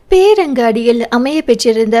உரைத்திருந்தாள். பேரங்காடியில் அமைய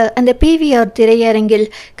பெற்றிருந்த அந்த PVR திரையரங்கில்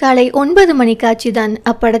காலை 9 மணி காட்சிதான்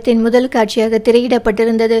அப்படத்தின் முதல் காட்சியாக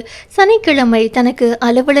திரையிடப்பட்டிருந்தது. சனிக்கிழமை தனக்கு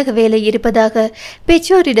அலுவலக வேலை இருப்பதாக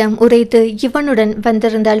பெற்றோரிடம் உரைத்து இவனுடன்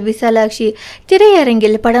வந்திருந்தாள் விசாலாட்சி.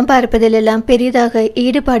 திரையரங்கில் படம் பார்ப்பதிலெல்லாம் பெரிதாக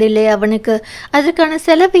ஈடுபாடில்லை அவனுக்கு. அதற்கான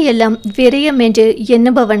செலவு எல்லாம் விரயம் என்று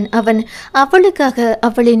எண்ணுபவன் அவன். அவளுக்காக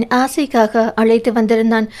அவளின் ஆசைக்காக அழைத்து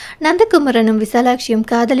வந்திருந்தான். நந்தகுமரனும் விசாலாட்சியும்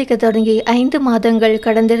காதலிக்க தொடங்கி 5 மாதங்கள்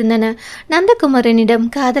கடந்திருந்தன. நந்தகுமரனிடம்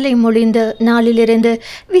காதலை மொழிந்த நாளிலிருந்து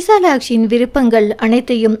விசாலாட்சியின் விருப்பங்கள்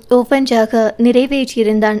அனைத்தையும் ஒவ்வொன்றாக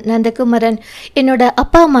நிறைவேற்றியிருந்தான் நந்தகுமரன். என்னோட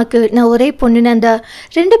அப்பா அம்மாக்கு நான் ஒரே பொண்ணு நந்தா.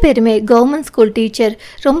 2 பேருமே கவர்மெண்ட் ஸ்கூல் டீச்சர்.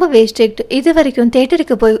 ரொம்பவே ஸ்ட்ரிக்ட். இது வரைக்கும்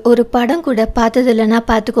தேட்டருக்கு போய் ஒரு படம் கூட பார்த்ததில்லைன்னா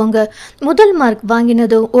பார்த்துக்கோங்க. முதல் மார்க்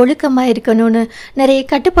வாங்கினதும் ஒழுக்கமாக இருக்கணும்னு நிறைய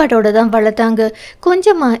கட்டுப்பாட்டோட தான் வளர்த்தாங்க.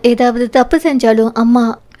 கொஞ்சமாக ஏதாவது தப்பு செஞ்சாலும் அம்மா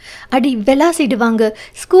அடி விளாசிடுவாங்க.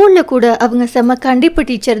 ஸ்கூலில் கூட அவங்க செம்ம கண்டிப்பு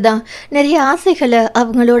டீச்சர் தான். நிறைய ஆசைகளை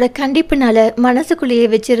அவங்களோட கண்டிப்புனால மனசுக்குள்ளேயே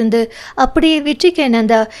வச்சிருந்து அப்படியே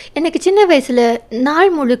விட்டுருக்கேனந்தா. எனக்கு சின்ன வயசில்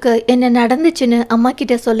நாள் முழுக்க என்ன நடந்துச்சுன்னு அம்மா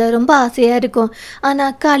கிட்ட சொல்ல ரொம்ப ஆசையாக இருக்கும்.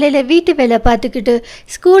 ஆனால் காலையில் வீட்டு வேலை பார்த்துக்கிட்டு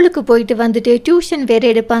ஸ்கூலுக்கு போயிட்டு வந்துட்டு டியூஷன்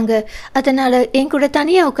வேறு எடுப்பாங்க. அதனால் என் கூட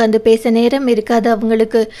தனியாக உட்காந்து பேச நேரம் இருக்காது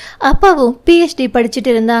அவங்களுக்கு. அப்பாவும் PhD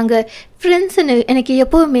படிச்சுட்டு இருந்தாங்க. ஃப்ரெண்ட்ஸுன்னு எனக்கு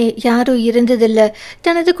எப்போவுமே யாரும் இருந்ததில்லை.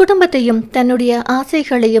 தனது குடும்பத்தையும் தன்னுடைய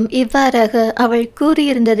ஆசைகளையும் இவ்வாறாக அவள்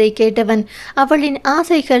கூறியிருந்ததை கேட்டவன் அவளின்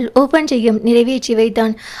ஆசைகள் ஒவ்வொன்றையும் நிறைவேற்றி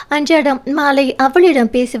வைத்தான். அன்றாடம் மாலை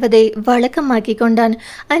அவளிடம் பேசுவதை வழக்கமாக்கி கொண்டான்.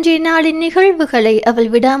 அன்றைய நாளின் நிகழ்வுகளை அவள்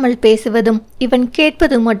விடாமல் பேசுவதும் இவன்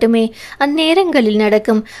கேட்பதும் மட்டுமே அந்நேரங்களில்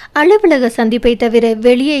நடக்கும். அலுவலக சந்திப்பை தவிர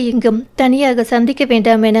வெளியே எங்கும் தனியாக சந்திக்க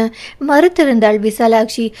வேண்டாம் என மறுத்திருந்தாள்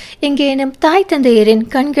விசாலாட்சி. எங்கேனும் தாய் தந்தையரின்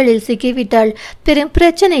கண்களில் சிக்கி விட்டால் பெரும்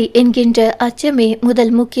பிரச்சனை என்கின்ற அச்சமே முதல்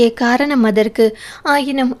முக்கிய காரணம் அதற்கு.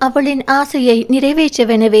 ஆயினும் அவளின் ஆசையை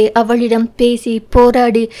நிறைவேற்றவெனவே அவளிடம் பேசி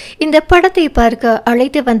போராடி இந்த படத்தை பார்க்க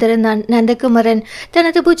அழைத்து வந்திருந்தான் நந்தகுமரன்.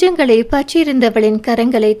 தனது புஜங்களை பற்றியிருந்தவளின்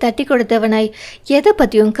கரங்களை தட்டி கொடுத்தவனாய், எதை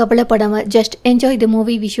பற்றியும் கவலைப்படாம ஜஸ்ட் என்ஜாய் தி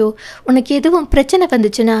மூவி விஷோ. உனக்கு எதுவும் பிரச்சனை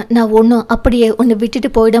வந்துச்சுன்னா நான் ஒன்றும் அப்படியே ஒன்று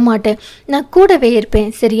விட்டுட்டு போயிட மாட்டேன். நான் கூடவே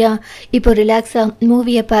இருப்பேன், சரியா? இப்போ ரிலாக்ஸா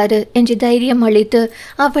மூவியை பாரு என்று தைரியம் அளித்து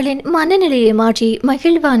அவளின் மனநிலையை மாற்றி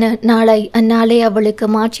மகிழ்வான நாளாய் அந்நாளை அவளுக்கு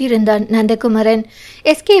மாற்றியிருந்தான் நந்தகுமரன்.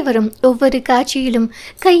 எஸ்கே வரும் ஒவ்வொரு காட்சியிலும்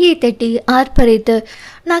கையை தட்டி ஆர்ப்பரித்து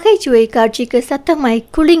நகைச்சுவை காட்சிக்கு சத்தமாய்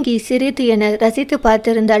குலுங்கி சிரித்து என ரசித்து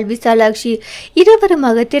பார்த்திருந்தாள் விசாலாட்சி.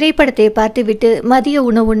 இருவருமாக திரைப்படத்தை பார்த்துவிட்டு மதிய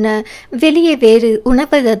உணவுண்ண வெளியே வேறு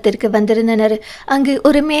உணவகத்திற்கு வந்திருந்தனர். அங்கு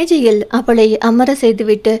ஒரு மேஜையில் அவளை அமர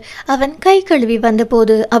செய்துவிட்டு அவன் கை கழுவி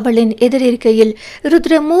வந்தபோது அவளின் எதிரிருக்கையில்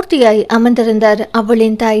ருத்ரமூர்த்தியாய் அமர்ந்திருந்தார்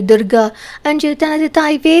அவளின் தாய் துர்கா. அன்று தனது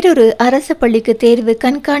தாய் வேறொரு அரசு பள்ளிக்கு தேர்வு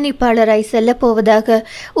கண்காணிப்பாளராய் செல்ல போவதாக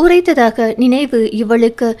உரைத்ததாக நினைவு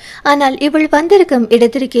இவளுக்கு. ஆனால் இவள் வந்திருக்கும்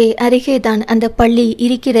இடத்திற்கே அருகேதான் அந்த பள்ளி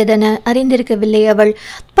இருக்கிறதென அறிந்திருக்கவில்லை அவள்.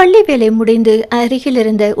 பள்ளி வேலை முடிந்து அருகில்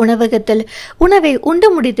இருந்த உணவகத்தில் உணவை உண்டு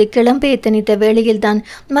முடித்து கிளம்ப எத்தனித்த வேளையில்தான்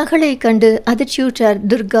மகளை கண்டு அதிர்ச்சியுற்றார்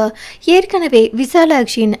துர்கா. ஏற்கனவே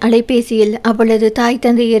விசாலாட்சியின் அலைபேசியில் அவளது தாய்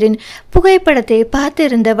தந்தையரின் புகைப்படத்தை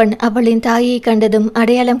பார்த்திருந்தவன் அவளின் தாயை கண்டதும்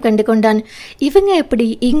அடையாளம் கண்டு கொண்டான். இவங்க எப்படி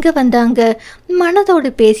இங்க வந்தாங்க? மனதோடு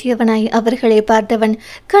பேசியவனாய் அவர்களை பார்த்தவன்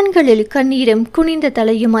கண்களில் கண்ணீரும் குனிந்த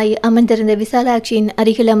தலையுமாய் அமர்ந்திருந்த விசாலாட்சியின்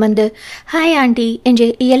அருகில் அமர்ந்து ஹாய் ஆண்டி என்று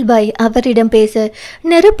இயல்பாய் அவரிடம் பேச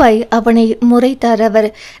நெருப்பாய் அவனை முறைத்தார் அவர்.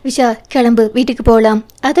 விஷா, கிளம்பு, வீட்டுக்கு போலாம்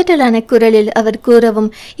அதட்டலான குரலில் அவர் கூறவும்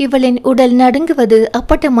இவளின் உடல் நடுங்குவது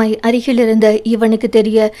அப்பட்டமாய் அருகிலிருந்த இவனுக்கு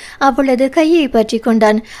தெரிய அவளது கையை பற்றி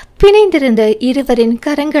கொண்டான். பிணைந்திருந்த இருவரின்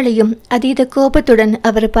கரங்களையும் அதீத கோபத்துடன்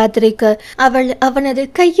அவர் பார்த்திருக்க அவள் அவனது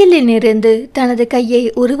கையிலிருந்து தனது கையை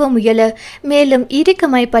உருவ முயல மேலும்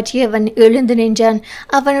இறுக்கமாய் பற்றியவன் எழுந்து நின்றான்.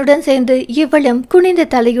 அவனுடன் சேர்ந்து இவளும் குனிந்த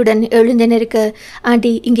தலையுடன் எழுந்து நிற்க,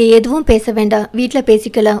 ஆண்டி இங்கே எதுவும் பேச வேண்டாம், வீட்டில்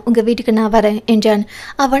பேசிக்கலாம், உங்க வீட்டுக்கு நான் வரேன் என்றான்.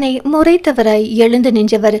 அவனை முறைத்தவராய் எழுந்து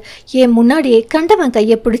நின்றவர், என் முன்னாடியே கண்டவன்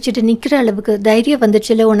கையை பிடிச்சிட்டு நிற்கிற அளவுக்கு தைரியம்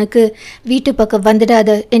வந்துச்சுல உனக்கு, வீட்டு பக்கம்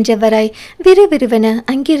வந்துடாத என்றவராய் விறுவிறுவென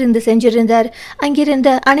அங்கிருந்து இருந்து சென்றிருந்தார். அங்கிருந்த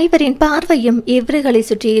அனைவரின் பார்வையும் இவர்களை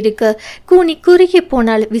சுற்றி இருக்க கூனி குறுகி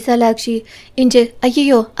போனாள் விசாலாட்சி. இன்று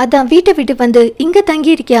ஐயோ அதான் வீட்டை விட்டு வந்து இங்க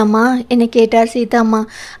தங்கி இருக்கியாமா என கேட்டார் சீதாம்மா.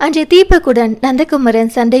 அன்று தீபக்குடன்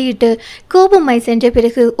நந்தகுமரன் சண்டையிட்டு கோபமாய் சென்ற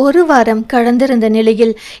பிறகு ஒரு வாரம் கடந்திருந்த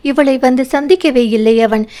நிலையில் இவளை வந்து சந்திக்கவே இல்லை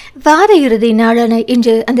அவன். வார இறுதி நாளான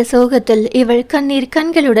இன்று அந்த சோகத்தில் இவள் கண்ணீர்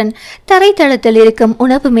கண்களுடன் தரைத்தளத்தில் இருக்கும்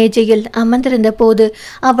உணவு மேஜையில் அமர்ந்திருந்த போது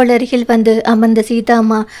அவள் அருகில் வந்து அமர்ந்த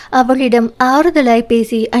சீதாம்மா அவளிடம் ஆறுதலாய்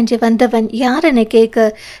பேசி அன்று வந்தவன் யாரென கேட்க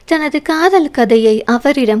தனது காதல் கதையை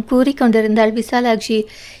அவரிடம் கூறிக்கொண்டிருந்தாள் விசாலாட்சி.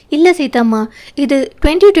 இல்லை சீதாம்மா, இது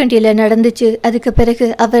 2020 நடந்துச்சு. அதுக்கு பிறகு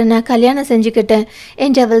அவர் நான் கல்யாணம் செஞ்சுக்கிட்டேன்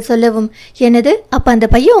என்று அவள் சொல்லவும், என்னது அப்போ அந்த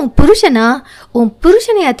பையன் உன் புருஷனா? உன்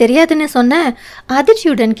புருஷனையா தெரியாதுன்னு சொன்ன?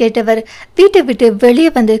 அதிர்ச்சியுடன் கேட்டவர் வீட்டை விட்டு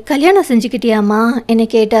வெளியே வந்து கல்யாணம் செஞ்சுக்கிட்டியாமா என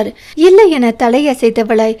கேட்டார். இல்லை என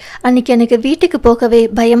தலையசைத்தவளாய், அன்னைக்கு எனக்கு வீட்டுக்கு போகவே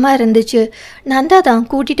பயமா இருந்துச்சு, நந்தா தான்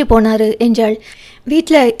கூட்டிட்டு போனாரு என்றாள்.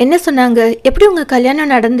 வீட்டில் என்ன சொன்னாங்க? எப்படி உங்கள்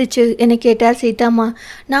கல்யாணம் நடந்துச்சு என கேட்டார் சீதாம்மா.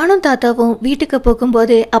 நானும் தாத்தாவும் வீட்டுக்கு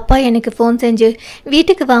போகும்போது அப்பா எனக்கு ஃபோன் செஞ்சு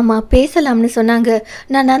வீட்டுக்கு வாமா பேசலாம்னு சொன்னாங்க.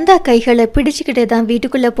 நான் நந்தா கைகளை பிடிச்சிக்கிட்டே தான்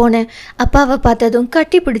வீட்டுக்குள்ளே போனேன். அப்பாவை பார்த்ததும்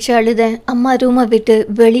கட்டி பிடிச்சி அழுதேன். அம்மா ரூமை விட்டு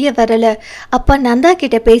வெளியே வரலை. அப்பா நந்தா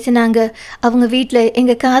கிட்ட பேசினாங்க. அவங்க வீட்டில்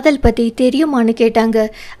எங்கள் காதல் பற்றி தெரியுமான்னு கேட்டாங்க.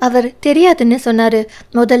 அவர் தெரியாதுன்னு சொன்னார்.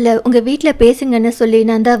 முதல்ல உங்கள் வீட்டில் பேசுங்கன்னு சொல்லி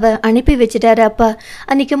நந்தாவை அனுப்பி வச்சுட்டாரு அப்பா.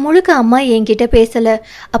 அன்னைக்கு முழுக்க அம்மா என்கிட்ட பேசல.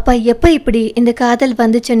 அப்பா எப்ப இப்படி இந்த காதல்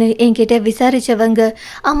வந்துச்சுன்னு என்கிட்ட விசாரிச்சவங்க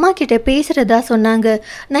அம்மா கிட்ட பேசுறதா சொன்னாங்க.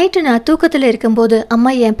 நைட்டு நான் தூக்கத்துல இருக்கும்போது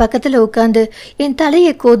அம்மா என் பக்கத்துல உட்காந்து என்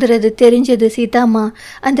தலையை கோதுறது தெரிஞ்சது சீதாம்மா.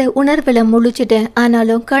 அந்த உணர்வுல முழிச்சிட்டேன்.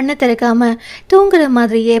 ஆனாலும் கண்ணை திறக்காம தூங்குற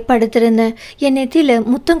மாதிரியே படுத்திருந்தேன். என் நெத்தியில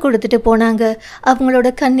முத்தம் கொடுத்துட்டு போனாங்க.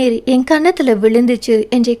 அவங்களோட கண்ணீர் என் கன்னத்துல விழுந்துச்சு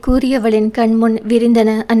என்று கூறியவளின் கண்முன் விரிந்தன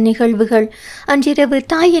அந்நிகழ்வுகள். அன்றிரவு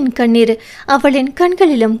தாயின் கண்ணீர் அவளின்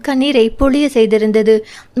கண்களிலும் கண்ணீரை பொழிய செய்திருந்தது.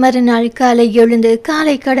 மறுநாள் காலை எழுந்து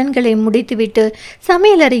காலை கடன்களை முடித்துவிட்டு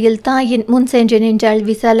சமையலறையில் தாயின் முன் சென்று நின்றாள்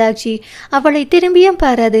விசாலாட்சி. அவளை திரும்பியும்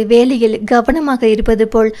பாராது வேலையில் கவனமாக இருப்பது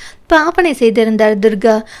போல் பாவனை செய்திருந்தார்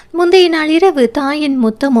துர்கா. முந்தைய நாள் இரவு தாயின்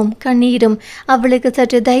முத்தமும் கண்ணீரும் அவளுக்கு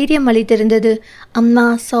சற்று தைரியம் அளித்திருந்தது. அம்மா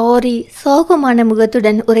சாரி, சோகமான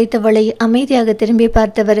முகத்துடன் உரைத்தவளை அமைதியாக திரும்பி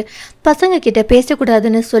பார்த்தவர், பசங்க கிட்ட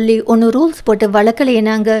பேசக்கூடாதுன்னு சொல்லி ஒன்று ரூல்ஸ் போட்டு வளர்க்கலையே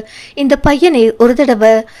நாங்க. இந்த பையனை ஒரு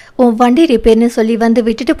தடவை உன் வண்டி ரிப்பேர்னு சொல்லி வந்து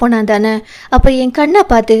விட்டுட்டு போனான் தானே. அப்போ என் கண்ணை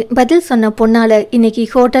பார்த்து பதில் சொன்ன பொண்ணால இன்னைக்கு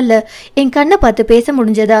ஹோட்டல்ல என் கண்ணை பார்த்து பேச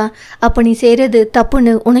முடிஞ்சதா? அப்போ நீ செய்யறது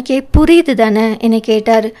தப்புன்னு உனக்கே புரியுது தானே என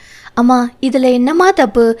கேட்டார். அம்மா இதுல என்னம்மா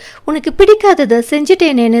தப்பு? உனக்கு பிடிக்காததை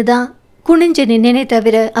செஞ்சுட்டேனேன்னு தான் குனிஞ்சு நின்னே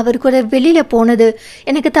தவிர அவர் கூட வெளியில போனது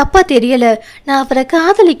எனக்கு தப்பா தெரியல. நான் அவரை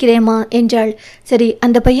காதலிக்கிறேம்மா என்றாள். சரி,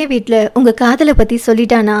 அந்த பையன் வீட்டில் உங்க காதலை பத்தி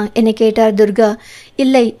சொல்லிட்டானா என கேட்டார் துர்கா.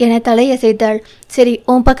 இல்லை என தலையசைத்தாள். சரி,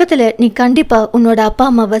 உன் பக்கத்துல நீ கண்டிப்பா உன்னோட அப்பா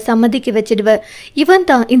அம்மாவை சம்மதிக்க வச்சிடுவ. இவன்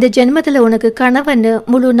தான் இந்த ஜென்மத்துல உனக்கு கணவன்னு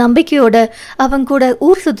முழு நம்பிக்கையோட அவன் கூட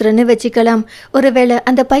ஊர் சுத்துறன்னு வச்சுக்கலாம். ஒருவேளை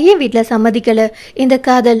அந்த பையன் வீட்டில் சம்மதிக்கல, இந்த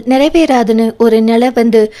காதல் நிறைவேறாதுன்னு ஒரு நிலை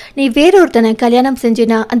வந்து நீ வேறொருத்தனை கல்யாணம்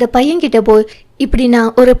செஞ்சினா அந்த பையன் கிட்ட போய் இப்படி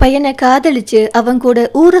நான் ஒரு பையனை காதலிச்சு அவன் கூட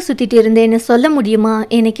ஊரை சுத்திட்டு இருந்தேன்னு சொல்ல முடியுமா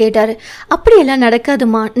என கேட்டார். அப்படியெல்லாம்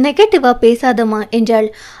நடக்காதுமா, நெகட்டிவா பேசாதமா என்றாள்.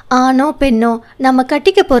 ஆணோ பெண்ணோ நம்ம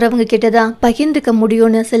கட்டிக்க போறவங்க கிட்டதான் பகிர்ந்துக்க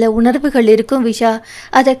முடியும்னு சில உணர்வுகள் இருக்கும் விஷா.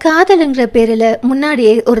 அதை காதலுங்கிற பேரில்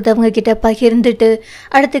முன்னாடியே ஒருத்தவங்க கிட்ட பகிர்ந்துட்டு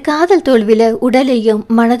அடுத்து காதல் தோல்வியில உடலையும்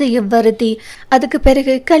மனதையும் வருத்தி அதுக்கு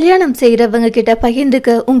பிறகு கல்யாணம் செய்யறவங்க கிட்ட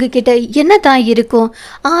பகிர்ந்துக்க உங்ககிட்ட என்னதான் இருக்கும்?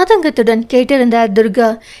 ஆதங்கத்துடன் கேட்டிருந்தார்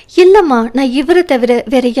துர்கா. இல்லம்மா, நான் இவரை தவிர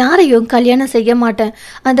வேற யாரையும் கல்யாணம் செய்ய மாட்டேன்.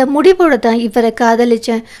 அந்த முடிவோட தான் இவரை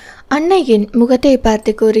காதலிச்சேன். அன்னையின் முகத்தை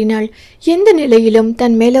பார்த்து கூறினாள். எந்த நிலையிலும்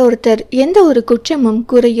தன் மேல ஒருத்தர் எந்த ஒரு குற்றமும்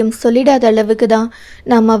குறையும் சொல்லிடாத அளவுக்கு தான்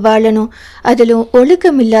நாம வாழணும். அதிலும்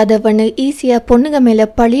ஒழுக்கம் இல்லாதவனு ஈஸியா பொண்ணுங்க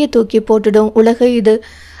மேல பழிய தூக்கி போட்டுடும் உலகம் இது.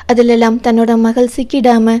 அதிலெல்லாம் தன்னோட மகள்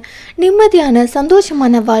சிக்கிடாம நிம்மதியான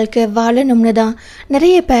சந்தோஷமான வாழ்க்கை வாழணும்னு தான்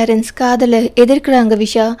நிறைய பேரண்ட்ஸ் காதலை எதிர்க்கிறாங்க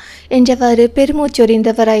விஷா என்றவாறு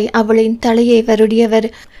பெருமூச்சொறிந்தவராய் அவளின் தலையை வருடியவர்.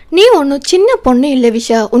 நீ ஒன்றும் சின்ன பொண்ணு இல்லை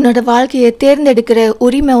விஷா. உன்னோட வாழ்க்கையை தேர்ந்தெடுக்கிற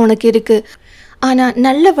உரிமை உனக்கு இருக்கு. ஆனால்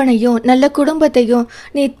நல்லவனையும் நல்ல குடும்பத்தையும்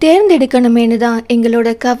நீ தேர்ந்தெடுக்கணுமேனு தான் எங்களோட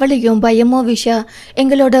கவலையும் பயமும் விஷா.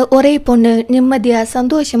 எங்களோட ஒரே பொண்ணு நிம்மதியாக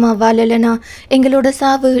சந்தோஷமாக வாழலைனா எங்களோட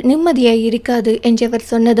சாவு நிம்மதியாக இருக்காது என்றவர்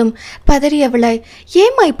சொன்னதும் பதறியவளாய்,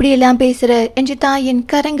 ஏமா இப்படியெல்லாம் பேசுகிற என்று தாயின்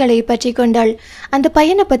கரங்களை பற்றி கொண்டாள். அந்த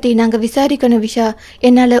பையனை பற்றி நாங்கள் விசாரிக்கணும் விஷா.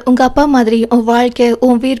 என்னால் உங்கள் அப்பா மாதிரி உன் வாழ்க்கை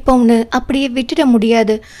உன் விருப்பம்னு அப்படியே விட்டுட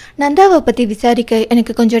முடியாது. நந்தாவை பற்றி விசாரிக்க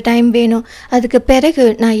எனக்கு கொஞ்சம் டைம் வேணும். அதுக்கு பிறகு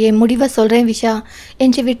நான் என் முடிவை சொல்கிறேன் விஷா போறீங்களா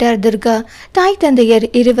என்று விட்டார் துர்கா. தாய் தந்தையர்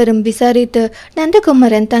இருவரும் விசாரித்து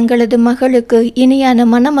நந்தகுமரன் தங்களது மகளுக்கு இனியான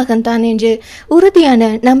மணமகன் தான் என்று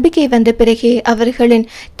உறுதியான நம்பிக்கை வந்த பிறகே அவர்களின்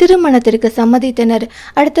திருமணத்திற்கு சம்மதித்தனர்.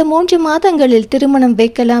 அடுத்த 3 மாதங்களில் திருமணம்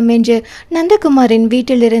வைக்கலாம் என்று நந்தகுமாரின்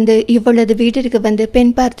வீட்டிலிருந்து இவளது வீட்டிற்கு வந்து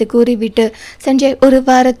பெண் பார்த்து கூறிவிட்டு சென்ற ஒரு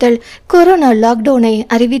வாரத்தில் கொரோனா லாக்டவுனை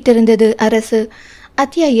அறிவித்திருந்தது அரசு.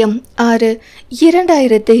 அத்தியாயம் 6.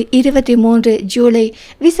 2023 ஜூலை.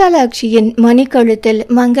 விசாலாட்சியின் மணிக்கழுத்தில்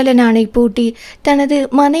மங்கள நாணை பூட்டி தனது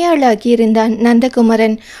மனையாளாக்கியிருந்தான்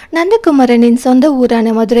நந்தகுமரன். நந்தகுமரனின் சொந்த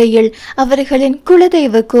ஊரான மதுரையில் அவர்களின்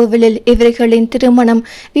குலதெய்வ கோவிலில் இவர்களின் திருமணம்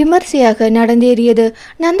விமர்சையாக நடந்தேறியது.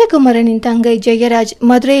 நந்தகுமரனின் தங்கை ஜெயராஜ்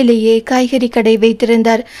மதுரையிலேயே காய்கறி கடை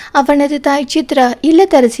வைத்திருந்தார். அவனது தாய் சித்ரா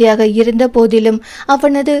இல்லத்தரசியாக இருந்த போதிலும்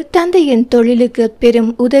அவனது தந்தையின் தொழிலுக்கு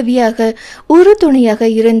பெரும் உதவியாக ஒரு துணையாக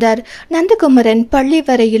இருந்தார். நந்தகுமரன் பள்ளி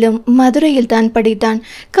வரையிலும் மதுரையில் தான் படித்தான்.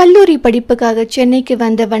 கல்லூரி படிப்புக்காக சென்னைக்கு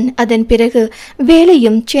வந்தவன் அதன் பிறகு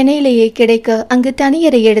வேலையும் சென்னையிலேயே கிடைக்க அங்கு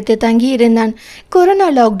தனியறை எடுத்து தங்கியிருந்தான். கொரோனா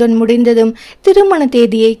லாக்டவுன் முடிந்ததும் திருமண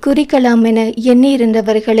தேதியை குறிக்கலாம் என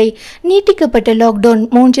எண்ணியிருந்தவர்களை நீட்டிக்கப்பட்ட லாக்டவுன்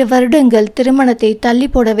 3 வருடங்கள் திருமணத்தை தள்ளி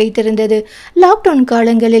போட வைத்திருந்தது. லாக்டவுன்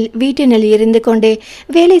காலங்களில் வீட்டினில் இருந்து கொண்டே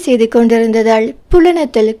வேலை செய்து கொண்டிருந்ததால்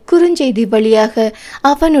புலனத்தில் குறுஞ்செய்தி வழியாக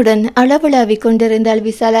அவனுடன் அளவலாவிக் கொண்டிருந்தாள்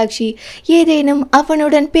விசாலாட்சி. ஏதேனும்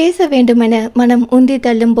அவனுடன் பேச வேண்டுமென மனம் உந்தி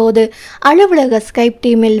தள்ளும் போது அலுவலக ஸ்கைப்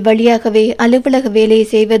டீமில் வழியாகவே அலுவலக வேலையை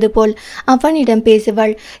செய்வது போல் அவனிடம்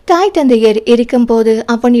பேசுவாள். தாய் தந்தையர் இருக்கும்போது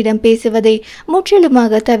அவனிடம் பேசுவதை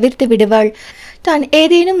முற்றிலுமாக தவிர்த்து விடுவாள். தான்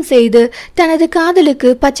ஏதேனும் செய்து தனது காதலுக்கு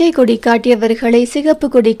பச்சை கொடி காட்டியவர்களை சிகப்பு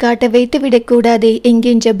கொடி காட்ட வைத்துவிடக்கூடாது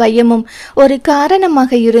என்கின்ற பயமும் ஒரு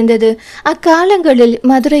காரணமாக இருந்தது. அக்காலங்களில்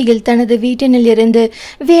மதுரையில் தனது வீட்டினில் இருந்து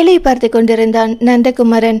வேலை பார்த்து கொண்டிருந்தான்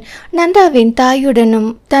நந்தகுமரன். நந்தாவின் தாயுடனும்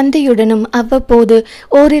தந்தையுடனும் அவ்வப்போது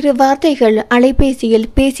ஓரிரு வார்த்தைகள் அலைபேசியில்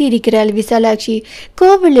பேசியிருக்கிறாள் விசாலாட்சி.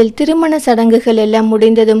 கோவிலில் திருமண சடங்குகள் எல்லாம்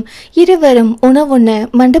முடிந்ததும் இருவரும் உணவுண்ண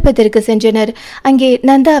மண்டபத்திற்கு சென்றனர். அங்கே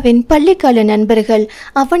நந்தாவின் பள்ளிக்கால நண்பர்கள்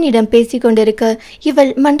அவனிடம் பேசிக் கொண்டிருக்க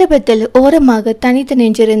இவள் மண்டபத்தில் ஓரமாக தனித்து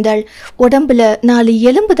நின்றிருந்தாள். உடம்புல 4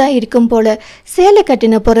 எலும்புதான் இருக்கும் போல. சேலை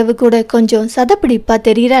கட்டின புறவு கூட கொஞ்சம் சதப்பிடிப்பா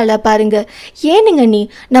தெரியறாளா பாருங்க. ஏனுங்க நீ,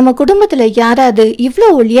 நம்ம குடும்பத்துல யாராவது இவ்வளோ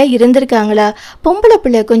ஒல்லியா இருந்திருக்காங்களா? பொம்பளை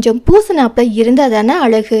பிள்ளை கொஞ்சம் பூசனாப்ப இருந்தாதானே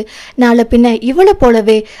அழகு. நாளை பின்ன இவளை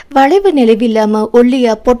போலவே வளைவு நிலவில்லாம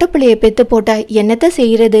ஒல்லியா பொட்டப்பிள்ளைய பெத்து போட்டா என்னத்த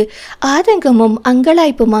செய்யறது? ஆதங்கமும்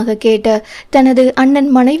அங்கலாய்ப்புமாக கேட்ட தனது அண்ணன்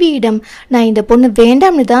மனைவியிடம், நான் இந்த பொண்ணு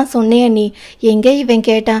வேண்டாம்னு தான் சொன்னேன். நீ எங்க இவன்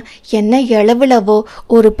கேட்டான். என்ன இளவுலவோ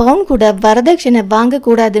 1 பவுன் கூட வரதட்சணை வாங்க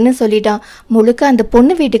கூடாதுன்னு சொல்லிட்டான். முழுக்க அந்த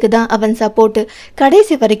பொண்ணு வீட்டுக்கு தான் அவன் சப்போர்ட்டு.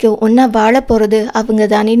 கடைசி வரைக்கும் ஒன்னா வாழ போறது அவங்க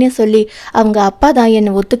தானேன்னு சொல்லி அவங்க அப்பா தான்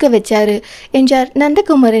என்னை ஒத்துக்க வச்சாரு என்றார்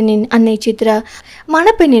நந்தகுமரனின் அன்னை சித்ரா.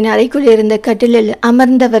 மணப்பெண்ணின் அறைக்குள் இருந்த கட்டிலில்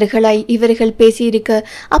அமர்ந்தவர்களாய் இவர்கள் பேசியிருக்க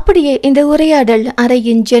அப்படியே இந்த உரையாடல்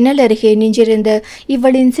அறையின் ஜன்னல் அருகே நின்றிருந்த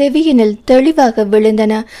இவளின் செவியினில் தெளிவாக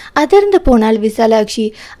விழுந்தன. அதிர்ந்து போனாள் விசாலாட்சி.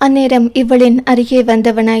 அந்நேரம் இவளின் அருகே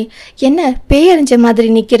வந்தவனாய், என்ன பேயறிஞ்ச மாதிரி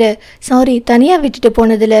நிக்கிற? சாரி, தனியா விட்டுட்டு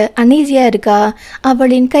போனதுல அனீசியா இருக்கா?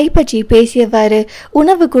 அவளின் கைப்பற்றி பேசியவாறு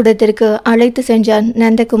உணவு கூடத்திற்கு அழைத்து சென்றான்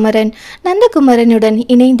நந்தகுமரன். நந்தகுமரனுடன்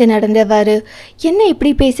இணைந்து நடந்தவாறு, என்ன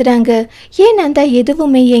இப்படி பேசுறாங்க? ஏன் நந்தா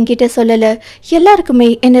எதுவுமே என்கிட்ட சொல்லல? எல்லாருக்குமே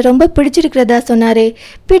என்ன ரொம்ப பிடிச்சிருக்கிறதா சொன்னாரே.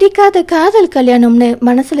 பிடிக்காத காதல் கல்யாணம்னு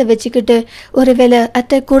மனசுல வச்சுக்கிட்டு ஒருவேளை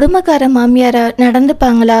அத்தை குடும்பக்கார மாமியாரா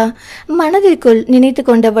நடந்துப்பாங்களா? மனதிற்குள் நினைத்து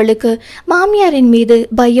கொண்டவளுக்கு மாமியாரின் மீது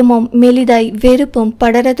பயமும் மெலிதாய் வெறுப்பும்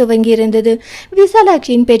படர துவங்கியிருந்தது.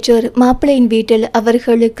 விசாலாட்சியின் பெற்றோர் மாப்பிள்ளையின் வீட்டில்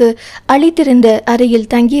அவர்களுக்கு அளித்திருந்த அறையில்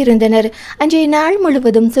தங்கியிருந்தனர். அன்றைய நாள்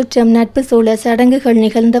முழுவதும் சுற்றம் நட்பு சூழ சடங்குகள்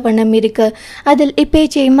நிகழ்ந்த வண்ணம் இருக்க அதில்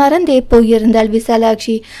இப்பேச்சை மறந்தே போயிருந்தாள்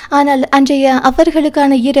விசாலாட்சி. ஆனால் அன்றைய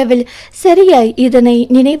அவர்களுக்கான இரவில் சரியாய் இதனை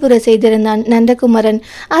நினைவுற செய்திருந்தான் நந்தகுமரன்.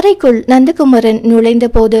 அறைக்குள் நந்தகுமரன் நுழைந்த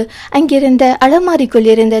போது அங்கிருந்த அலமாரிக்குள்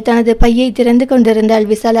இருந்த தனது பையை திறந்து கொண்டிருந்தாள்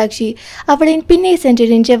விசாலாட்சி. அவளின் பின்னே சென்று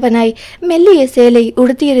நின்றவனாய் மெல்லிய சேலை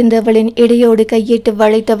உடுத்தியிருந்தவளின் இடையோடு கையிட்டு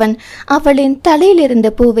வளைத்தவன் அவளின் தலையில் இருந்த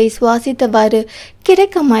பூவை சுவாசித்தவாறு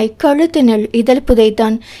கிரக்கமாய் கழுத்தினுள் இதழ்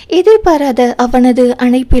புதைத்தான். எதிர்பாராத அவனது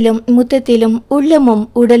அணைப்பிலும் முத்தத்திலும் உள்ளமும்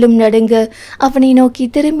உடலும் நடுங்க அவனை நோக்கி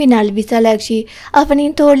திரும்பினாள் விசாலாட்சி.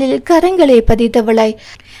 அவனின் தோளில் கரங்களை பதித்தவளாய்,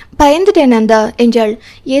 பயந்துட்டேன் நந்தா என்றாள்.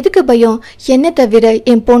 எதுக்கு பயம்? என்ன தவிர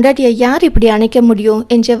என் பொண்டாட்டியை யார் இப்படி அணைக்க முடியும்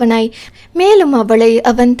என்றவனாய் மேலும் அவளை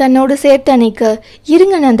அவன் தன்னோடு சேர்த்து அணைக்க,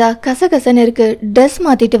 இருங்க நந்தா, கசகசன்னு இருக்கு, ட்ரெஸ்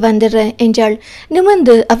மாத்திட்டு வந்துடுறேன் என்றாள்.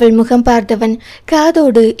 நிமிர்ந்து அவள் முகம் பார்த்தவன்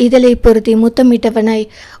காதோடு இதழை பொருத்தி முத்தமிட்டவனாய்,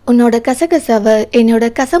 உன்னோட கசகசாவ என்னோட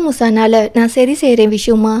கசமுசானால நான் சரி செய்கிறேன்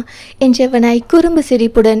விஷயமா என்றவனாய் குறும்பு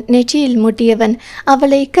சிரிப்புடன் நெற்றியில் முட்டியவன்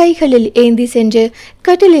அவளை கைகளில் ஏந்தி சென்று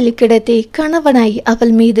கட்டிலில் கிடத்தி கணவனாய்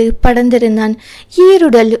அவள் மீது படர்ந்திருந்தான்.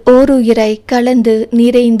 ஈருடல் ஓருயிராய் கலந்து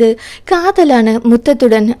நிறைந்து காதலான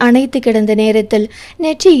முத்தத்துடன் அணைத்து கிடந்த நேரத்தில்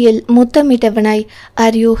நெற்றியில் முத்தமிட்டவனாய்,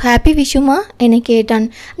 ஆர் யூ ஹாப்பி விஷுமா என கேட்டான்.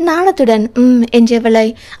 நாணத்துடன்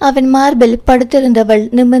என்றவளாய் அவன் மார்பில் படுத்திருந்தவள்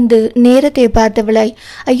நிமிர்ந்து நேரத்தை பார்த்தவளாய்,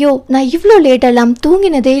 ஐயோ நான் இவ்வளோ லேட்டெல்லாம்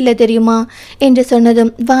தூங்கினதே இல்லை தெரியுமா என்று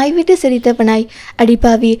சொன்னதும் வாய்விட்டு சிரித்தவனாய்,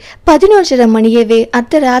 அடிப்பாவி 11:30 மணியவே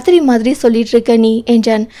அத்த ராத்திரி மாதிரி சொல்லிட்டு இருக்க நீ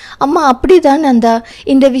என்றான். அம்மா அப்படிதான் நந்தா,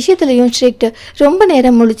 இந்த விஷயத்துலையும் ஸ்ட்ரிக்ட். ரொம்ப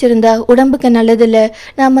நேரம் முழிச்சிருந்தா உடம்புக்கு நல்லதில்ல.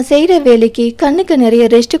 நாம செய்கிற வேலைக்கு கண்ணுக்கு நிறைய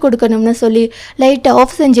ரெஸ்ட் கொடுக்கணும்னு சொல்லி லைட்டை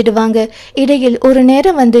ஆஃப் செஞ்சிடுவாங்க. இடையில் ஒரு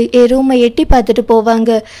நேரம் வந்து என் ரூமை எட்டி பார்த்துட்டு போவாங்க.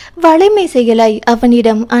 வளைமை செயலாய்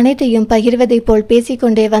அவனிடம் அனைத்தையும் பகிர்வதை போல்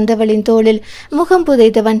பேசிக்கொண்டே வந்தவளின் தோளில் முகம்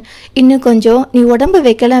புதைத்தவன், இன்னும் கொஞ்சம் நீ உடம்பு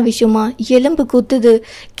வைக்கலாம் விஷயமா, எலும்பு குத்துது.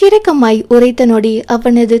 கிரக்கமாய் உரைத்த நொடி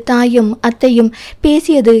அவனது தாயும் அத்தையும்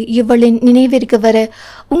பேசியது இவளின் நினைவிற்கு வர,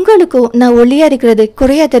 உங்களுக்கும் நான் ஒல்லியா இருக்கிறது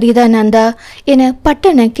குறையா தெரியுதா நந்தா என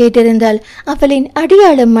பட்டன கேட்டிருந்தாள். அவளின்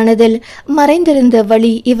அடியாள மனதில் மறைந்திருந்த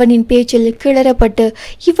வழி இவனின் பேச்சில் கிளறப்பட்டு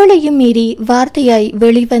இவளையும் மீறி வார்த்தையாய்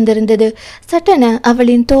வெளிவந்திருந்தது. சட்டென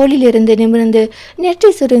அவளின் தோளில் இருந்து நிமிர்ந்து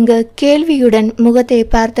நெற்றி சுருங்க கேள்வியுடன் முகத்தை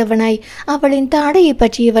பார்த்தவனாய் அவளின் தாடையை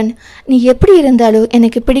பற்றியவன், நீ எப்படி இருந்தாலும்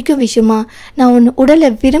எனக்கு பிடிக்கும் விஷயமா, நான் உன் உடலை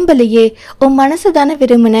விரும்பலையே, உன் மனசுதானே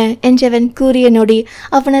விரும்பின என்றவன் கூறிய நொடி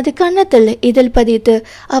அவனது கன்னத்தில் இதழ் பதித்து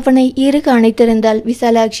அவனை இறுக அணைத்திருந்தாள்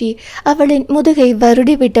விசாலாட்சி. அவளின் முதுகை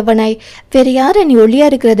வருடி விட்டவனாய், வேற யார நீ ஒல்லியா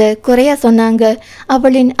இருக்கிறத குறையா சொன்னாங்க,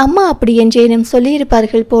 அவளின் அம்மா அப்படி என்றேனும்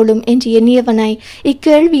சொல்லியிருப்பார்கள் போலும் என்று எண்ணியவனாய்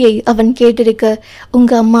இக்கேள்வியை அவன் கேட்டிருக்க,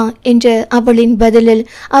 உங்க அம்மா என்ற அவளின் பதிலில்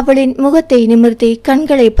அவளின் முகத்தை நிமிர்த்தி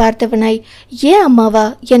கண்களை பார்த்தவனாய், ஏன் அம்மாவா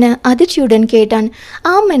என அதிர்ச்சியுடன் கேட்டான்.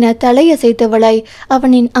 ஆம் என தலையசைத்தவளாய்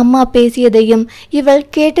அவனின் அம்மா பேசியதையும் இவள்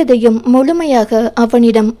கேட்டதையும் முழுமையாக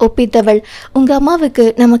அவனிடம் ஒப்பித்தவள், உங்க அம்மாவுக்கு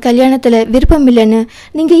நம்ம கல்யாணத்துல விருப்பம் இல்லைன்னு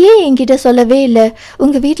நீங்க ஏன் என்கிட்ட சொல்லவே இல்லை,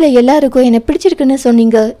 உங்க வீட்டுல எல்லாருக்கும் என்னை பிடிச்சிருக்குன்னு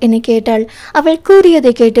சொன்னீங்க என கேட்டாள். அவள்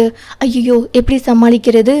கூறியதை கேட்டு, ஐயோ எப்படி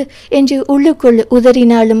சமாளிக்கிறது என்று உள்ளுக்குள்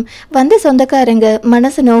உதறினாலும் வந்த சொந்தக்காரங்க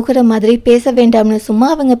மனசு நோக்கிற மாதிரி பேச வேண்டாம்னு சும்மா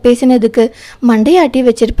அவங்க பேசினதுக்கு மண்டையாட்டி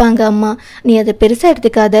வச்சிருப்பாங்க அம்மா, நீ அதை பெருசா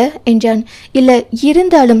எடுத்துக்காத என்றான். இல்ல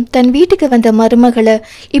இருந்தாலும் தன் வீட்டுக்கு வந்த மருமகளை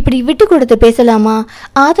இப்படி விட்டு கொடுத்து பேசலாமா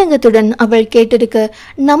ஆதங்கத்துடன் அவள் கேட்டிருக்க,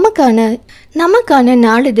 நமக்கான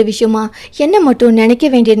நாள் இது விஷயமா, என்ன மட்டும் நினைக்க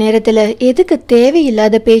வேண்டிய நேரத்துல எதுக்கு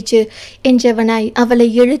தேவையில்லாத பேச்சு என்றவனாய் அவளை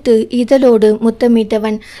இழுத்து இதழோடு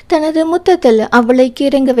முத்தமிட்டவன் தனது முத்தத்தில் அவளை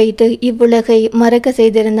கிறங்க வைத்து இவ்வுலகை மறக்க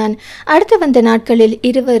செய்திருந்தான். அடுத்து வந்த நாட்களில்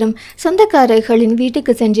இருவரும் சொந்தக்காரர்களின்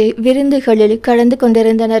வீட்டுக்கு சென்று விருந்துகளில் கலந்து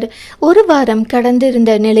கொண்டிருந்தனர். ஒரு வாரம்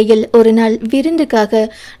கடந்திருந்த நிலையில் ஒரு நாள் விருந்துக்காக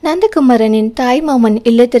நந்தகுமரனின் தாய்மாமன்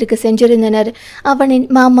இல்லத்திற்கு சென்றிருந்தனர். அவனின்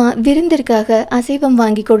மாமா விருந்திற்காக அசைவம்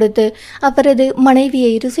வாங்கி கொடுத்து அவரது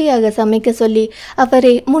மனைவியை ருசியாக சமைக்க சொல்லி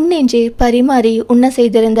அவரை முன்னின்றே பரிமாறி உண்ண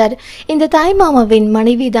செய்திருந்தார். இந்த தாய்மாமாவின்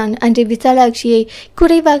மனைவிதான் அன்று விசாலாட்சியை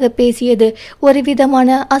குறைவாக பேசியது. ஒரு விதமான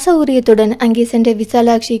அசௌரியத்துடன் அங்கே சென்ற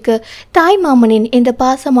விசாலாட்சிக்கு தாய்மாமனின் இந்த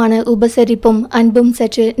பாசமான உபசரிப்பும் அன்பும்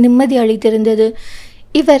சற்று நிம்மதி அளித்திருந்தது.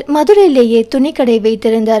 இவர் மதுரையிலேயே துணிக்கடை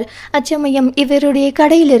வைத்திருந்தார். அச்சமயம் இவருடைய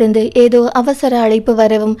கடையிலிருந்து ஏதோ அவசர அழைப்பு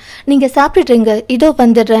வரவும், நீங்க சாப்பிட்டுருங்க இதோ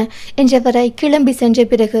வந்துடுறேன் என்றவராய் கிளம்பி சென்ற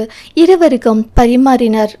பிறகு இருவருக்கும்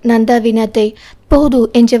பரிமாறினார் நந்தாவின் அத்தை. போது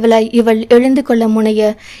என்றவளாய் இவள் எழுந்து கொள்ள முனைய,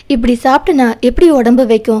 இப்படி சாப்பிட்டுனா எப்படி உடம்பு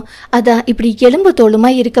வைக்கும், அதான் இப்படி எலும்பு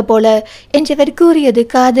தோளுமாய் இருக்க போல என்றவர் கூறியது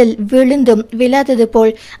காதில் விழுந்தும் விழாதது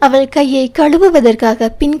போல் அவள் கையை கழுவுவதற்காக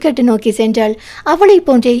பின்கட்டு நோக்கி சென்றாள். அவளை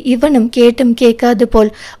போன்றே இவனும் கேட்டும் கேட்காது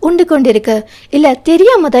போல் உண்டு கொண்டிருக்க, இல்ல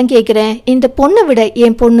தெரியாம தான் கேட்கிறேன், இந்த பொண்ணை விட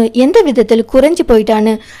என் பொண்ணு எந்த விதத்தில் குறைஞ்சு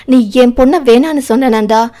போயிட்டான்னு நீ என் பொண்ணை வேணான்னு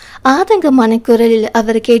சொன்னனந்தா ஆதங்கமான குரலில்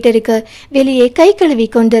அவர் கேட்டிருக்க, வெளியே கை கழுவி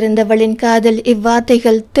கொண்டிருந்தவளின் காதல்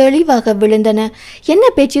வார்த்தைகள் தெளிவாக விழுந்தன. என்ன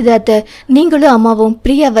பேச்சுதாத்த, நீங்களும் அம்மாவும்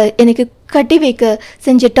பிரியாவை எனக்கு கட்டி வைக்க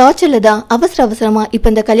செஞ்ச டார்ச்சர்ல தான் அவசரமா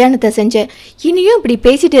இப்ப இந்த கல்யாணத்தை செஞ்சேன். இனியும் இப்படி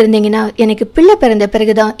பேசிட்டு இருந்தீங்கன்னா எனக்கு பிள்ளை பிறந்த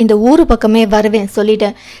பிறகுதான் இந்த ஊரு பக்கமே வருவேன்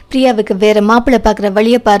சொல்லிட்டேன். பிரியாவுக்கு வேற மாப்பிள்ளை பார்க்குற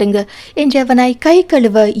வழிய பாருங்க என்றவனாய் கை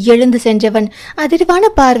கழுவ எழுந்து சென்றவன்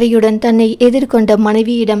அதிர்வான பார்வையுடன் தன்னை எதிர்கொண்ட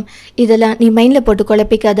மனைவியிடம், இதெல்லாம் நீ மைண்ட்ல போட்டு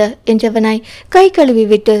குழப்பிக்காத என்றவனாய் கை கழுவி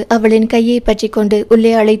விட்டு அவளின் கையை பற்றி கொண்டு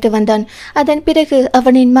உள்ளே அழைத்து வந்தான். அதன் பிறகு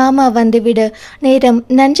அவனின் மாமா வந்துவிட நேரம்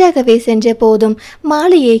நன்றாகவே சென்ற போதும்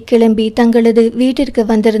மாலையை கிளம்பி தங்களது வீட்டிற்கு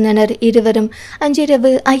வந்திருந்தனர் இருவரும்.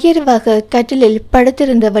 அன்றிரவு அயர்வாக கட்டிலில்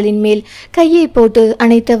படுத்திருந்தவளின் மேல் கையை போட்டு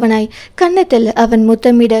அணைத்தவனாய் கன்னத்தில் அவன்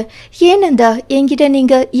முத்தமிட, ஏனந்தா என்கிட்ட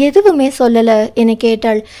நீங்க எதுவுமே சொல்லல என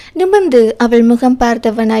கேட்டாள். நிமிர்ந்து அவள் முகம்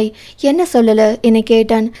பார்த்தவனாய், என்ன சொல்லல என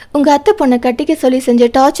கேட்டான். உங்க அத்தை பொண்ணை கட்டிக்க சொல்லி செஞ்ச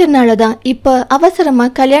டார்ச்சர்னாலதான் இப்ப அவசரமா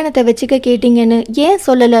கல்யாணத்தை வச்சுக்க கேட்டீங்கன்னு ஏன்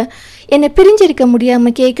சொல்லல? என்னை பிரிஞ்சிருக்க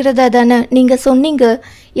முடியாம கேட்கிறதா தானே நீங்க சொன்னீங்க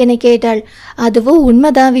என கேட்டாள். அதுவும்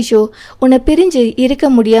உண்மைதான் விஷு, உன்னை பிரிஞ்சு இருக்க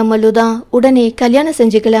முடியாமலுதான் உடனே கல்யாணம்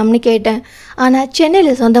செஞ்சுக்கலாம்னு கேட்டேன். ஆனால்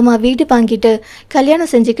சென்னையில் சொந்தமாக வீடு வாங்கிட்டு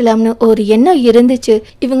கல்யாணம் செஞ்சுக்கலாம்னு ஒரு எண்ணம் இருந்துச்சு.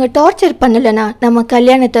 இவங்க டார்ச்சர் பண்ணலைன்னா நம்ம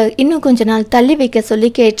கல்யாணத்தை இன்னும் கொஞ்ச நாள் தள்ளி வைக்க சொல்லி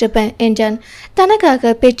கேட்டிருப்பேன் என்றான்.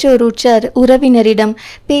 தனக்காக பெற்றோர் உற்றார் உறவினரிடம்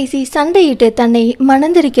பேசி சண்டையிட்டு தன்னை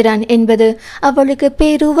மணந்திருக்கிறான் என்பது அவளுக்கு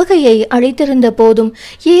பேருவகையை அளித்திருந்த போதும்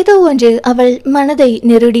ஏதோ ஒன்று அவள் மனதை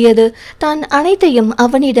நெருடியது. தான் அனைத்தையும்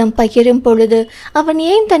அவனிடம் பகிரும் பொழுது அவன்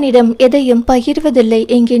ஏன் தன்னிடம் எதையும் பகிர்வதில்லை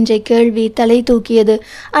என்கின்ற கேள்வி தலை தூக்கியது.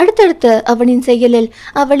 அடுத்தடுத்த அவனின் செயலில்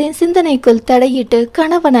அவளின் சிந்தனைக்குள் தடையிட்டு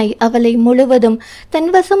கணவனாய் அவளை முழுவதும் தன்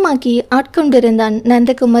வசமாக்கி ஆட்கொண்டிருந்தான்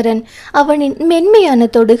நந்தகுமரன். அவனின் மென்மையான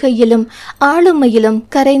தொடுகையிலும் ஆளுமையிலும்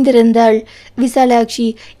கரைந்திருந்தாள் விசாலாட்சி.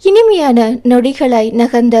 இனிமையான நொடிகளாய்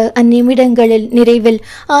நகர்ந்த அந்நிமிடங்களில் நிறைவில்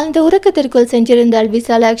ஆழ்ந்த உறக்கத்திற்குள் சென்றிருந்தாள்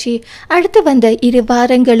விசாலாட்சி. அடுத்து வந்த 2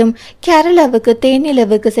 வாரங்களும் கேரளாவுக்கு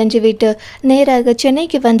தேனிலவுக்கு சென்றுவிட்டு நேராக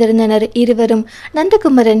சென்னைக்கு வந்திருந்தனர் இருவரும்.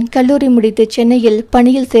 நந்தகுமரன் கல்லூரி முடித்து சென்னையில்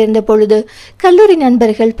பணியில் சேர்ந்த பொழுது கல்லூரி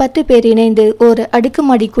நண்பர்கள் 10 பேர் இணைந்து ஒரு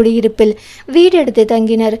அடுக்குமாடி குடியிருப்பில் வீடெடுத்து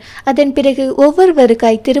தங்கினர். அதன் பிறகு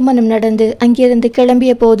ஒவ்வொருவருக்காய் திருமணம் நடந்து அங்கிருந்து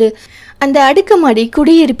கிளம்பிய போது அந்த அடுக்குமாடி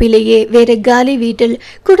குடியிருப்பிலேயே வேறு காலி வீட்டில்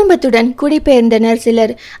குடும்பத்துடன் குடிபெயர்ந்தனர்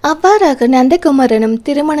சிலர். அவ்வாறாக நந்தகுமரனும்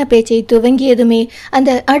திருமண பேச்சை துவங்கியதுமே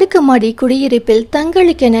அந்த அடுக்குமாடி குடியிருப்பில்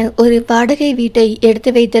தங்களுக்கென ஒரு வாடகை வீட்டை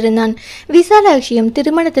எடுத்து வைத்திருந்தான். விசாலாட்சியும்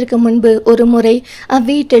திருமணத்திற்கு முன்பு ஒரு முறை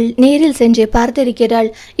அவ்வீட்டில் நேரில் சென்று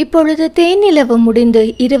பார்த்திருக்கிறாள். இப்பொழுது தேனிலவு முடிந்து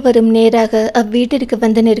இருவரும் நேராக அவ்வீட்டிற்கு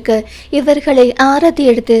வந்து நிற்க இவர்களை ஆரத்தி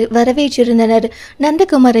எடுத்து வரவேற்றிருந்தனர்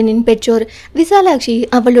நந்தகுமரனின் பெற்றோர். விசாலாட்சி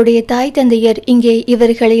அவளுடைய தாய் தந்தையர் இங்கே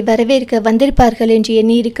இவர்களை வரவேற்க வந்திருப்பார்கள் என்று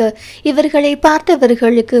எண்ணியிருக்க இவர்களை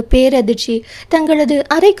பார்த்தவர்களுக்கு பேரதிர்ச்சி. தங்களது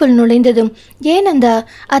அறைக்குள் நுழைந்ததும், ஏனந்தா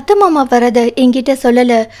அத்தை மாமா வரத என்கிட்ட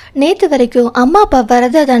சொல்லல, நேத்து வரைக்கும் அம்மா அப்பா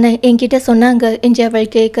வரதா தானே என்கிட்ட சொன்னாங்க என்று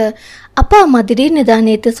அவள் கேட்க, அப்பா அம்மா திடீர்னு தான்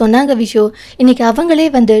நேற்று சொன்னாங்க விஷு, இன்னைக்கு அவங்களே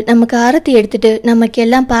வந்து நமக்கு ஆரத்தி எடுத்துட்டு நமக்கு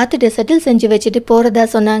எல்லாம் பார்த்துட்டு செட்டில் செஞ்சு வச்சுட்டு போறதா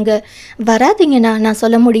சொன்னாங்க. வராதிங்கன்னா நான்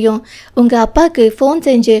சொல்ல முடியும். உங்க அப்பாவுக்கு ஃபோன்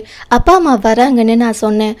செஞ்சு அப்பா அம்மா வராங்கன்னு நான்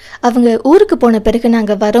சொன்னேன். அவங்க ஊருக்கு போன பிறகு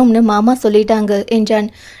நாங்கள் வரோம்னு மாமா சொல்லிட்டாங்க என்றான்.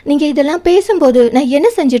 நீங்க இதெல்லாம் பேசும்போது நான் என்ன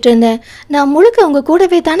செஞ்சுட்டு இருந்தேன்? நான் முழுக்க உங்க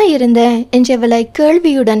கூடவே தானே இருந்தேன் என்றவளை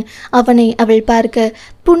கேள்வியுடன் அவனை அவள் பார்க்க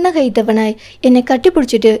புன்னகைத்தவனாய், என்னை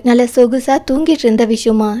கட்டிப்பிடிச்சிட்டு நல்ல சொகுசா தூங்கிட்டு இருந்த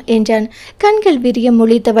விஷயமா என்றான். கண்கள் விரிய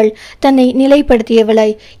முழித்தவள் தன்னை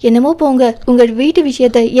நிலைப்படுத்தியவளாய், என்னமோ போங்க, உங்கள் வீட்டு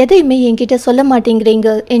விஷயத்தை எதையுமே என்கிட்ட சொல்ல மாட்டேங்கிறீங்க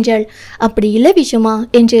என்றாள். அப்படி இல்லை விஷயமா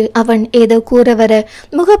என்று அவன் ஏதோ கூற வர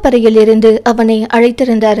முகப்பறையில் இருந்து அவனை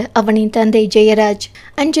அழைத்திருந்தார் அவனின் தந்தை ஜெயராஜ்.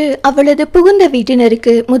 அன்று அவளது புகுந்த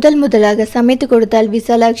வீட்டினருக்கு முதலாக சமைத்து கொடுத்தாள்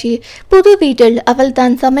விசாலாட்சி. புது வீட்டில் அவள்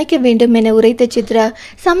தான் சமைக்க வேண்டும் என உரைத்த சித்ரா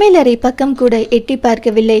சமையலறை பக்கம் கூட எட்டி பார்க்கவில்லை.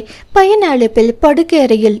 பயண அழைப்பில் படுக்கை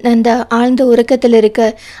அறையில் நந்தா ஆழ்ந்த உறக்கத்தில் இருக்க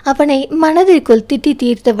அவனை மனதிற்குள் திட்டி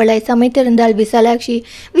தீர்த்தவளாய் சமைத்திருந்தாள் விசாலாட்சி.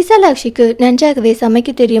 விசாலாட்சிக்கு நன்றாகவே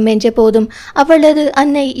சமைக்க தெரியும் என்ற போதும் அவளது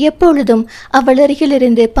அன்னை எப்பொழுதும் அவள்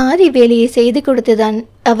அருகிலிருந்து பாதி வேலையை செய்து கொடுத்துதான்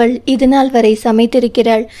அவள் இது நாள் வரை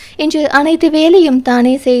சமைத்திருக்கிறாள். இன்று அனைத்து வேலையும்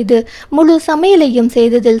தானே செய்து முழு சமையலையும்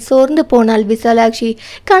செய்ததில் சோர்ந்து போனாள் விசாலாட்சி.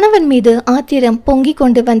 கணவன் மீது ஆத்திரம் பொங்கி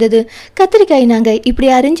கொண்டு வந்தது. கத்திரிக்காய் நாங்க இப்படி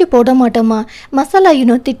அரிஞ்சு போட மாட்டோமா? மசாலா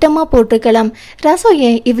இன்னும் திட்டமா போட்டுக்கலாம். ரசம்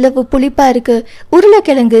ஏன் இவ்வளவு புளிப்பா இருக்கு?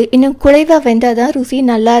 உருளைக்கிழங்கு இன்னும் குழைவா வெந்தாதான் ருசி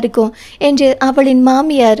நல்லா இருக்கும் என்று அவளின்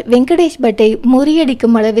மாமியார் வெங்கடேஷ் பட்டை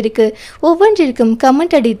முறியடிக்கும் அளவிற்கு ஒவ்வொன்றிற்கும்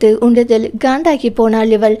கமெண்ட் அடித்து உண்டதில் காண்டாகி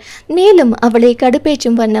போனாள் இவள். மேலும் அவளை கடுப்பேற்றும்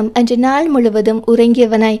வண்ணம் அன்று நாள் முழுவதும்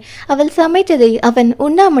உறங்கியவனாய் அவள் சமைத்ததை அவன்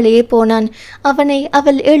உண்ணாமலேயே போனான். அவனை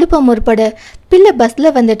அவள் எழுப்ப முற்பட, பிள்ளை பஸ்ல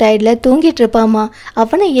வந்த டயர்ல தூங்கிட்டு இருப்பாமா,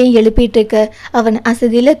 அவனை ஏன் எழுப்பிட்டு இருக்க? அவன்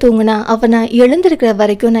அசதியில தூங்குனா அவனை எழுந்திருக்கிற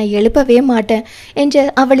வரைக்கும் நான் எழுப்பவே மாட்டேன் என்ற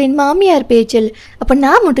அவளின் மாமியார் பேச்சில், அப்ப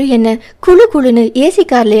நான் மட்டும் என்ன குழு குழுன்னு ஏசி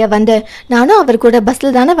கார்லையா வந்தேன்? நானும் அவர் கூட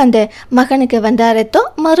பஸ்ல தானே வந்தேன். மகனுக்கு வந்தா ரத்தம்,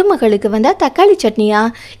 மருமகளுக்கு வந்தா தக்காளி சட்னியா?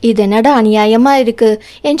 இது என்னடா அநியாயமா இருக்கு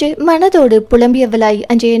என்று மனதோடு புலம்பியவளாய்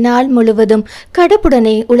அன்றைய நாள் முழுவதும்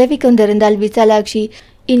கடுப்புடனே உழவி கொண்டிருந்தாள் விசாலாட்சி.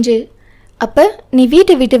 இன்று அப்ப நீ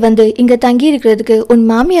வீட்டை விட்டு வந்து இங்க தங்கி இருக்கிறதுக்கு உன்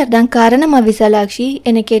மாமியார் தான் காரணமா விசாலாட்சி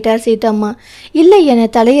என கேட்டார் சீதம்மா. இல்லை என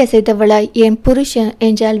தலையசைத்தவளாய் என் புருஷன்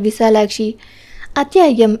என்றாள் விசாலாட்சி.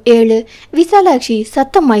 அத்தியாயம் 7. விசாலாட்சி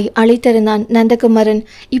சத்தமாய் அழைத்திருந்தான் நந்தகுமரன்.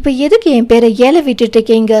 இப்ப எதுக்கு என் பேரை ஏல விட்டுட்டு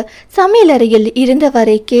இருக்கீங்க? சமையலறையில்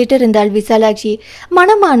இருந்தவரை கேட்டிருந்தாள் விசாலாட்சி.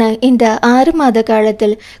 மனமான இந்த 6 மாத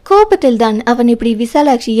காலத்தில் கோபத்தில் தான் அவன் இப்படி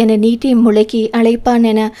விசாலாட்சி என நீட்டி முழக்கி அழைப்பான்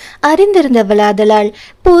என அறிந்திருந்தவளாதலால்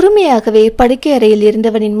பொறுமையாகவே படுக்கை அறையில்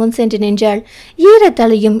இருந்தவனின் முன் சென்று நின்றாள்.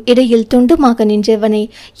 ஈரத்தலையும் இடையில் துண்டுமாக நின்றவனை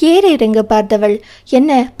ஏற இறங்க பார்த்தவள்,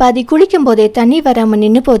 என்ன பாதி குளிக்கும் போதே தண்ணி வராம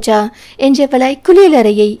நின்னு போச்சா என்றவளாய்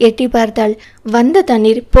குளியலறையை எட்டி பார்த்தாள். வந்த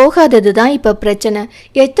தண்ணீர் போகாததுதான் இப்ப பிரச்சனை.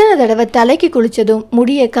 எத்தனை தடவை தலைக்கு குளிச்சதும்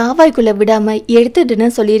முடிய காவாய்க்குள்ள விடாம எடுத்துடுன்னு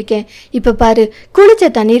சொல்லியிருக்கேன். இப்ப பாரு, குளிச்ச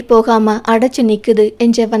தண்ணீர் போகாம அடைச்சு நிக்குது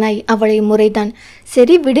என்றவனாய் அவளை முறைதான்.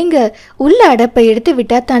 சரி விடுங்க, உள்ள அடப்பை எடுத்து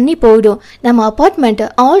விட்டா தண்ணி போயிடும். நம்ம அபார்ட்மெண்ட்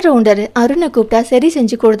ஆல்ரவுண்டர் அருணை கூப்பிட்டா சரி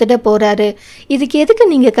செஞ்சு கொடுத்துட்டு போறாரு. இதுக்கு எதுக்கு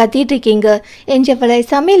நீங்க கத்திட்டு இருக்கீங்க என்றவளை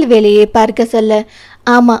சமையல் வேலையை பார்க்க சொல்ல,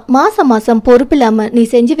 ஆமா, மாசம் மாசம் பொறுப்பில்லாம நீ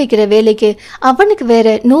செஞ்சு வைக்கிற வேலைக்கு அவனுக்கு வேற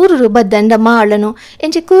 100 ரூபாய் தண்டமா அழணும்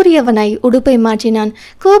என்று கூறியவனாய் உடுப்பை மாற்றினான்.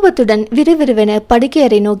 கோபத்துடன் விறுவிறுவென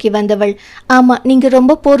படுக்கையறை நோக்கி வந்தவள், ஆமா, நீங்க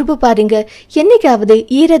ரொம்ப பொறுப்பு பாருங்க. என்னைக்காவது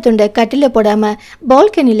ஈரத்துண்டை கட்டில போடாம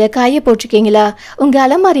பால்கனில காய போட்டிருக்கீங்களா? உங்க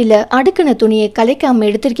அலமாரியில அடுக்கின துணியை கலைக்காம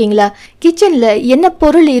எடுத்திருக்கீங்களா? கிச்சன்ல என்ன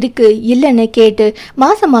பொருள் இருக்கு இல்லைன்னு கேட்டு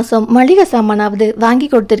மாசம் மாசம் மளிகை சாமானாவது வாங்கி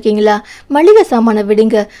கொடுத்துருக்கீங்களா? மளிகை சாமானை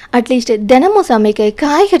விடுங்க, அட்லீஸ்ட் தினமும் சமைக்க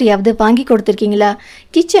காய்கறியாவது வாங்கி கொடுத்துருக்கீங்களா?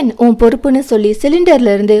 கிச்சன் உன் பொறுப்புன்னு சொல்லி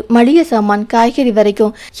சிலிண்டர்ல இருந்து மளிகை சாமான் காய்கறி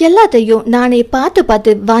வரைக்கும் எல்லாத்தையும் நானே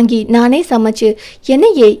பார்த்து வாங்கி நானே சமைச்சு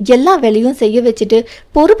என்னையே எல்லா வேலையும் செய்ய வச்சுட்டு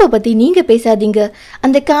பொறுப்பை பத்தி நீங்க பேசாதீங்க.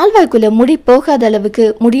 அந்த கால்வாய்க்குள்ள முடி போகாத அளவுக்கு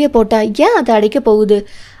முடிய போட்டா ஏன் அதை அடைக்க போகுது?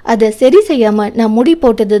 அதை சரி செய்யாம நான் முடி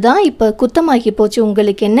போட்டது தான் இப்ப குத்தமாகி போச்சு.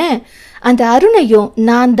 உங்களுக்கு என்ன? அந்த அருணையும்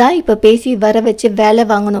நான் தான் இப்ப பேசி வர வச்சு வேலை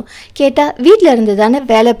வாங்கணும். கேட்டா வீட்டுல இருந்து தானே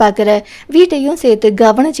வேலை பார்க்குற, வீட்டையும் சேர்த்து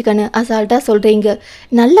கவனிச்சுக்கன்னு அசால்ட்டா சொல்றீங்க.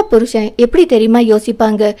 நல்ல புருஷன் எப்படி தெரியுமா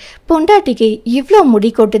யோசிப்பாங்க? பொண்டாட்டிக்கு இவ்வளோ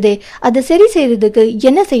முடி கொட்டுதே, அதை சரி செய்யறதுக்கு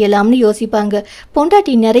என்ன செய்யலாம்னு யோசிப்பாங்க.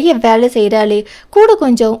 பொண்டாட்டி நிறைய வேலை செய்யறாளே, கூட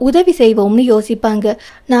கொஞ்சம் உதவி செய்வோம்னு யோசிப்பாங்க.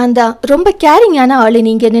 நான் தான் ரொம்ப கேரிங்கான ஆளு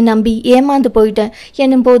நீங்கன்னு நம்பி ஏமாந்து போயிட்டேன்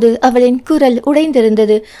என்னும் போது அவளின் குரல்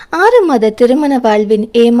உடைந்திருந்தது. 6 மாத திருமண வாழ்வின்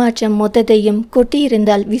ஏமாற்றம் மொத்தத்தையும்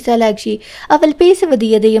கொட்டியிருந்தாள் விசாலாட்சி. அவள் பேசுவது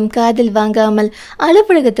எதையும் காதில் வாங்காமல்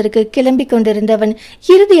அலுவலகத்திற்கு கிளம்பி கொண்டிருந்தவன்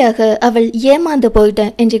இறுதியாக அவள் ஏமாந்து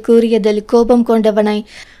போயிட்டேன் என்று கூறியதில் கோபம் கொண்டவனாய்,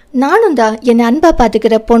 நானும் தான் என் அன்பா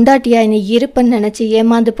பார்த்துக்கிற பொண்டாட்டியா என்னை இருப்பன்னு நினைச்சு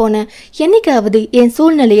ஏமாந்து போனேன். என்னைக்காவது என்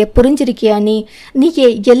சூழ்நிலையை புரிஞ்சிருக்கியா? நீயே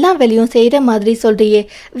எல்லா வேலையும் செய்யற மாதிரி சொல்றியே,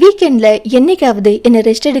 வீக்கெண்ட்ல என்னைக்காவது என்னை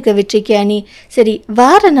ரெஸ்ட் எடுக்க விட்டுருக்கியா? சரி,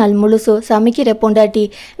 வார நாள் முழுசும் சமைக்கிற பொண்டாட்டி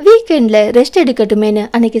வீக்கெண்ட்ல ரெஸ்ட் எடுக்கட்டுமேனு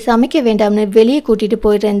அன்னைக்கு சமைக்க வேண்டாம்னு வெளியே கூட்டிட்டு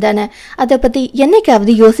போயிடுறேன் தானே. அதை பத்தி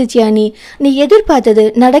என்னைக்காவது யோசிச்சியா? நீ எதிர்பார்த்தது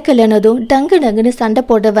நடக்கலன்னதும் டங்குன்னு சண்டை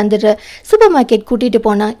போட வந்துடுற. சூப்பர் மார்க்கெட் கூட்டிட்டு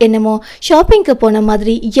போனா என்னமோ ஷாப்பிங்க்கு போன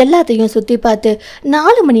மாதிரி எல்லாத்தையும் சுத்தி பார்த்து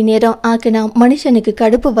 4 மணி நேரம் ஆக்கினா மனுஷனுக்கு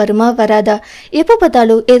கடுப்பு வருமா வராதா? எப்ப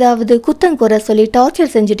பார்த்தாலும் ஏதாவது குத்தங்குறை சொல்லி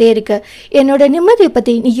டார்ச்சர் செஞ்சுட்டே இருக்க. என்னோட நிம்மதியை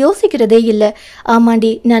பத்தி நீ யோசிக்கிறதே இல்லை.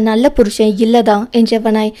 ஆமாண்டி, நான் நல்ல புருஷன் இல்லதான்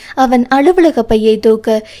என்றவனாய் அவன் அலுவலக பையை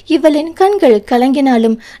தூக்க இவளின் கண்கள்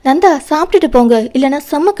கலங்கினாலும், நந்தா சாப்பிட்டுட்டு போங்க, இல்லைன்னா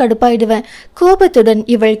செம்ம கடுப்பாயிடுவேன். கோபத்துடன்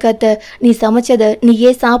இவள் கத்த, நீ சமைச்சத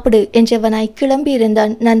நீயே சாப்பிடு என்றவனாய் கிளம்பி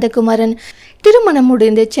இருந்தான் நந்தகுமரன். திருமணம்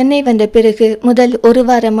முடிந்து சென்னை வந்த பிறகு முதல் 1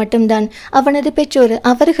 வாரம் மட்டும்தான் அவனது பெற்றோர்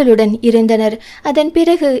அவர்களுடன் இருந்தனர். அதன்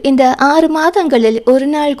பிறகு இந்த 6 மாதங்களில் ஒரு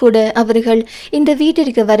நாள் கூட அவர்கள் இந்த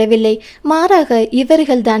வீட்டிற்கு வரவில்லை. மாறாக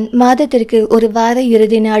இவர்கள்தான் மாதத்திற்கு ஒரு வார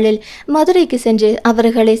இறுதி நாளில் மதுரைக்கு சென்று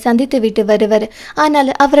அவர்களை சந்தித்துவிட்டு வருவர்.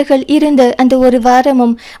 ஆனால் அவர்கள் இருந்த அந்த 1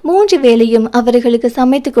 வாரமும் 3 வேளையும் அவர்களுக்கு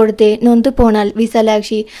சமைத்து கொடுத்தே நொந்து போனாள்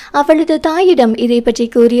விசாலாட்சி. அவளது தாயிடம் இதை பற்றி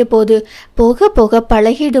கூறிய போது, போக போக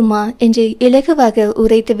பழகிடுமா என்று இலகுவாக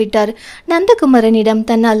உரைத்து விட்டார். நந்தகுமரனிடம்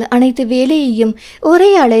தன்னால் அனைத்து வேலையையும் ஒரே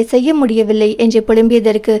ஆளை செய்ய முடியவில்லை என்று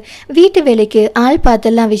புலம்பியதற்கு, வீட்டு வேலைக்கு ஆள்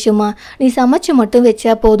பார்த்தெல்லாம் விஷயமா, நீ சமைச்சு மட்டும்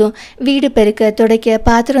வச்சா போதும். வீடு பெருக்க, துடைக்க,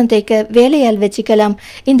 பாத்திரம் தேய்க்க வேலையால் வச்சுக்கலாம்.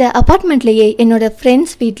 இந்த அபார்ட்மெண்ட்லேயே என்னோட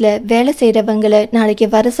ஃப்ரெண்ட்ஸ் வீட்டில் வேலை செய்கிறவங்களை நாளைக்கு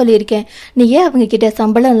வர சொல்லியிருக்கேன். நீயே அவங்க கிட்ட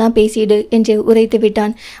சம்பளம்லாம் பேசிடு என்று உரைத்து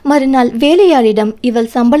விட்டான். மறுநாள் வேலையாளிடம்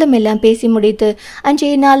இவள் சம்பளம் எல்லாம் பேசி முடித்து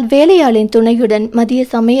அன்றைய நாள் வேலையாளின் துணையுடன் மதிய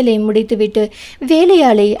சமையலை முடித்துவிட்டு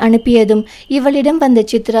வேலையாளை அனுப்பியதும் இவளிடம் வந்த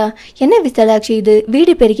சித்ரா. என்ன விசாலாட்சி இது,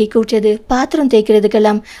 வீடு பெருக்கி கூட்டுறது, பாத்திரம்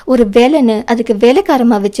தேய்க்கிறதுக்கெல்லாம் ஒரு வேலைன்னு அதுக்கு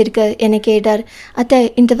வேலைக்காரமா வச்சிருக்க என கேட்டார். அத்தை,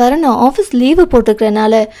 இந்த வாரம் நான் ஆஃபீஸ் லீவு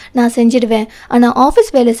போட்டுக்கிறனால நான் செஞ்சிடுவேன். ஆனால்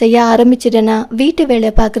ஆஃபீஸ் வேலை செய்ய ஆரம்பிச்சிட்டேன்னா வீட்டு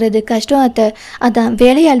வேலை பார்க்கறது கஷ்டம் அத்தை, அதான்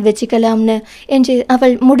வேலையால் வச்சுக்கலாம்னு என்று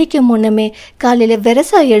அவள் முடிக்கும் முன்னமே காலையில்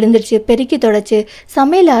வெரசா எழுந்திரிச்சு பெருக்கி தொடச்சு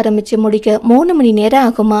சமையல் ஆரம்பிச்சு முடிக்க 3 மணி நேரம்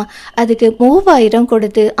ஆகுமா? அதுக்கு 3000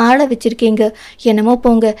 கொடுத்து ஆள வச்சிருக்கீங்க, என்னமோ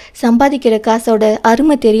போங்க, சம்பாதிக்கிற காசோட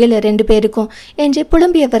அருமை தெரியல 2 பேருக்கும் என்று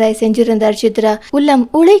புலம்பியவராய் செஞ்சிருந்தார் சித்ரா. உள்ளம்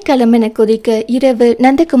உழைக்களமென கொதிக்க இரவு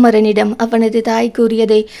நந்தகுமரனிடம் அவனது தாய்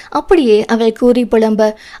கூறியதை அப்படியே அவள் கூறி புலம்ப,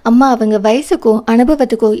 அம்மா அவங்க வயசுக்கும்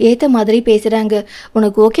அனுபவத்துக்கும் ஏத்த மாதிரி பேசுறாங்க,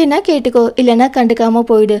 உனக்கு ஓகேனா கேட்டுக்கோ, இல்லைன்னா கண்டுக்காம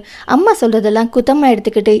போயிடு, அம்மா சொல்றதெல்லாம் குத்தமா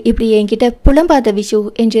எடுத்துக்கிட்டு இப்படி என்கிட்ட புலம்பாத விஷு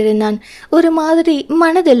என்றிருந்தான். ஒரு மாதிரி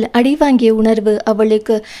மனதில் அடிவாங்கிய உணர்வு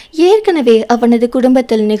அவளுக்கு. ஏற்கனவே அவனது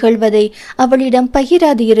குடும்பத்தில் நிகழ்வதை அவளிடம்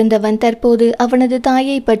பகிராது இருந்தவன் தற்போது அவனது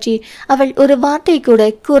தாயை பற்றி அவள் ஒரு வார்த்தை கூட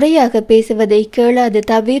குறையாக பேசுவதை கேளாது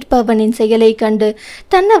தவிர்ப்பவனின் செயலை கண்டு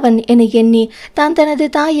தன்னவன் என எண்ணி தான் தனது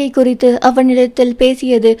தாயை குறித்து அவனிடத்தில்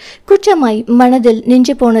பேசியது குற்றமாய் மனதில்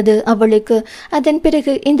நின்று போனது அவளுக்கு. அதன்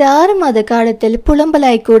பிறகு இந்த 6 மாத காலத்தில்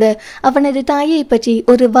புலம்பலாய் கூட அவனது தாயை பற்றி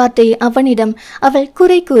ஒரு வார்த்தை அவனிடம் அவள்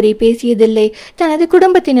குறை கூறி பேசியதில்லை. தனது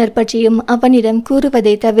குடும்பத்தினர் பற்றியும் அவனிடம்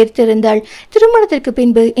கூறுவதை தவிர்த்திருந்தாள். திருமணத்திற்கு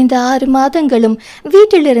பின்பு இந்த 6 மாதங்களும்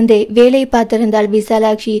வீட்டிலிருந்தே வேலை பார்த்திருந்தாள்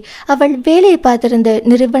விசாலாட்சி. அவள் வேலை பார்த்திருந்த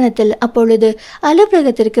நிறுவனத்தில் அப்பொழுது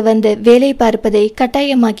அலுவலகத்திற்கு வந்து வேலை பார்ப்பதை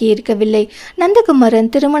கட்டாயமாக்கி இருக்கவில்லை.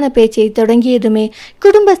 நந்தகுமரன் திருமண பேச்சை தொடங்கியதுமே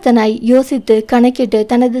குடும்பஸ்தனாய் யோசித்து கணக்கிட்டு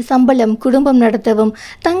தனது சம்பளம் குடும்பம் நடத்தவும்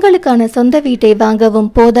தங்களுக்கான சொந்த வீட்டை வாங்கவும்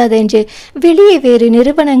போதாதென்று வெளியே வேறு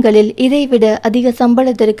நிறுவனங்களில் இதைவிட அதிக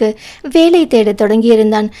சம்பளத்திற்கு வேலை தேட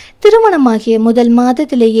தொடங்கியிருந்தான். திருமணமாகிய முதல்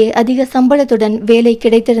மாதத்திலேயே அதிக சம்பளத்துடன் வேலை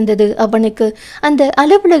கிடைத்திருந்தது அவனுக்கு. அந்த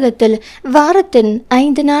அலுவலகத்தில் வாரத்தின்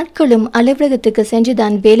 5 நாட்களும் அலுவலகத்துக்கு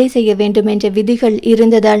சென்றுதான் வேலை செய்ய வேண்டும் என்ற விதிகள்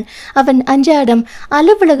இருந்ததால் அவன் அன்றாடம்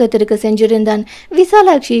அலுவலகத்திற்கு சென்றிருந்தான்.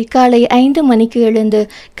 விசாலாட்சி காலை 5 மணிக்கு எழுந்து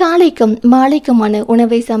காலைக்கும் மாலைக்குமான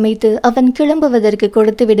உணவை சமைத்து அவன் கிளம்புவதற்கு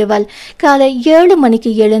கொடுத்து விடுவாள். காலை 7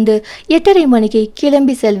 மணிக்கு எழுந்து 8:30 மணிக்கு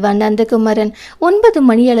கிளம்பி செல்வான் நந்தகுமரன். 9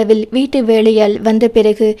 மணியளவில் வீட்டு வேலையால் வந்த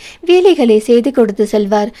பிறகு வேலைகளை செய்து கொடுத்து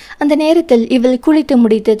செல்வார். அந்த நேரத்தில் இவள் குளித்து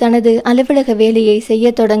முடித்து தனது அலுவலக வேலையை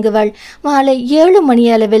செய்ய தொடங்குவாள். மாலை 7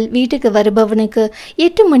 மணியளவில் வீட்டுக்கு வருபவனுக்கு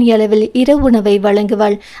 8 மணியளவில் இரவு உணவை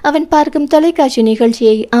வழங்குவாள். அவன் பார்க்கும் தொலைக்காட்சி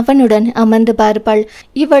நிகழ்ச்சியை அவனுடன் அமர்ந்து பார்ப்பாள்.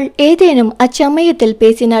 இவள் ஏதேனும் அச்சமயத்தில்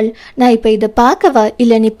பேசினாள், நான் இப்ப இதை பார்க்கவா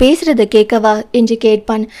இல்ல நீ பேசுறத கேட்கவா என்று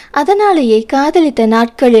கேட்பான். அதனாலேயே காதலித்த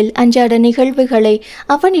நாட்களில் அன்றாட நிகழ்வுகளை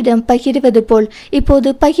அவனிடம் பகிர்வது போல் இப்போது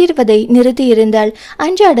பகிர்வதை நிறுத்தியிருந்தாள்.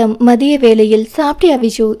 அன்றாடம் மதிய வேளையில் சாப்பிட்டியா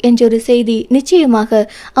விஷு என்றொரு செய்தி நிச்சயமாக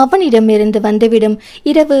அவனிடம் இருந்து வந்துவிடும்.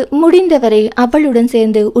 இரவு முடிந்தவரை அவளுடன்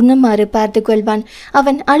சேர்ந்து உண்ணுமாறு பார்த்து கொள்வான்.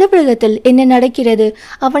 அவன் அலுவலகத்தில் என்ன நடக்கிறது,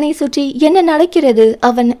 அவனை சுற்றி என்ன நடக்கிறது,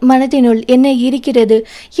 அவன் மனதினுள் என்ன இருக்கிறது,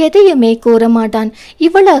 எதையுமே கூற மாட்டான்.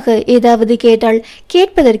 இவளாக ஏதாவது கேட்டால்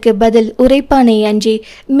கேட்பதற்கு பதில் உரைப்பானே அன்றி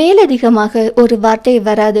மேலதிகமாக ஒரு வார்த்தை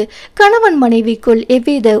வராது. கணவன் மனைவிக்குள்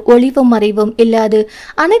எவ்வித ஒளிவு மறைவும் இல்லாது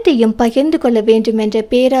அனைத்தையும் பகிர்ந்து கொள்ள வேண்டும் என்ற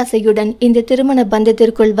பேராசையுடன் இந்த திருமண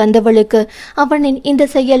பந்தத்திற்குள் வந்தவளுக்கு அவனின் இந்த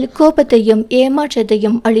செயல் கோபத்தையும்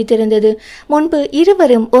ஏமாற்றத்தையும் அளித்திருந்தது. முன்பு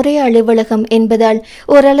இருவரும் ஒரே அலுவலகம் என்பதால்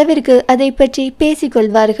ஓரளவிற்கு அதை பற்றி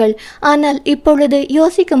பேசிக்கொள்வார்கள். ஆனால் இப்பொழுது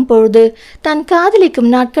யோசிக்கும் பொழுது தான் காதலிக்கும்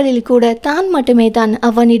நாட்களில் கூட தான் மட்டுமே தான்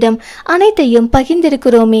அவனிடம் அனைத்தையும்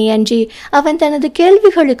பகிர்ந்திருக்கிறோமே அன்றி அவன் தனது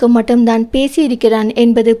கேள்விகளுக்கு மட்டும்தான் பேசியிருக்கிறான்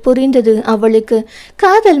என்பது புரிந்தது அவளுக்கு.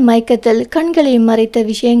 காதல் மயக்கத்தில் கண்களை மறைத்த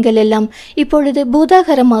விஷயங்கள் எல்லாம் இப்பொழுது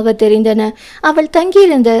பூதாகரமாக தெரிந்தன. அவள்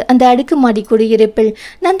தங்கியிருந்த அந்த அடுக்குமாடி குடியிருப்பில்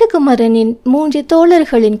நந்தகுமரனின் 3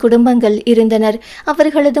 தோழர்களின் குடும்பங்கள் இருந்தனர்.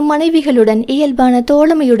 அவர்களது மனைவிகளுடன் இயல்பான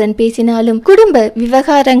தோழமையுடன் பேசினாலும் குடும்ப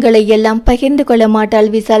விவகாரங்களை எல்லாம் பகிர்ந்து கொள்ள மாட்டாள்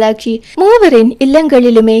விசாலாட்சி. மூவரின்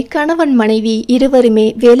இல்லங்களிலுமே கணவன் மனைவி இருவருமே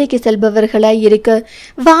வேலைக்கு செல்பவர்களாய் இருக்க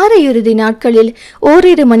வார இறுதி நாட்களில்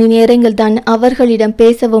ஓரிரு மணி நேரங்கள் தான் அவர்களிடம்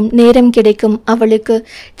பேசவும் நேரம் கிடைக்கும் அவளுக்கு.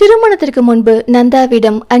 திருமணத்திற்கு முன்பு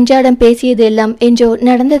நந்தாவிடம் அன்றாடம் பேசியது எல்லாம் என்றோ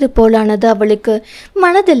நடந்தது போலானது அவளுக்கு.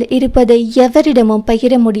 மனதில் இருப்பதை எவரிடமும்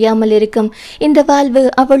பகிர முடியாமல் இருக்கும் இந்த வாழ்வு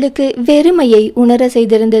அவளுக்கு வெறுமையை உணர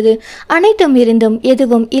செய்திருந்தது. அனைத்தும் இருந்தும்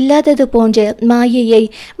எதுவும் இல்லாதது போன்ற மாயையை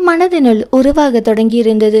மனதினுள் உருவாக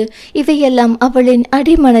தொடங்கியிருந்தது. இவையெல்லாம் அவளின்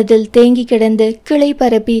அடிமனதில் தேங்கி கிடந்து கிளை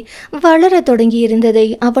பரப்பி வளர தொடங்கியிருந்ததை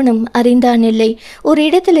அவனும் அறிந்தானில்லை. ஒரு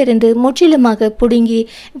இடத்திலிருந்து முற்றிலுமாக புடுங்கி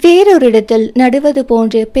வேறொரு இடத்தில் நடுவது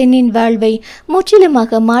போன்ற பெண்ணின் வாழ்வை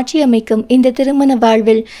முற்றிலுமாக மாற்றியமைக்கும் இந்த திருமண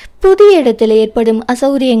வாழ்வில் புதிய இடத்தில் ஏற்படும்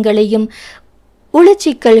அசௌரியங்களையும்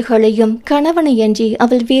உளச்சிக்கல்களையும் கணவனையன்றி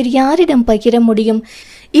அவள் வேறு யாரிடம் பகிர முடியும்?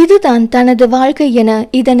 இதுதான் தனது வாழ்க்கை என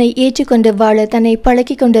இதனை ஏற்றுக்கொண்டு வாழ தன்னை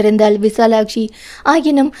பழக்கி கொண்டிருந்தாள் விசாலாட்சி.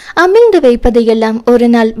 ஆயினும் அமிழ்ந்து வைப்பதையெல்லாம் ஒரு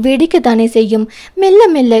நாள் வெடிக்கத்தானே செய்யும். மெல்ல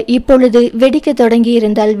மெல்ல இப்பொழுது வெடிக்க தொடங்கி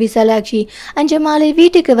இருந்தாள் விசாலாட்சி. அன்று மாலை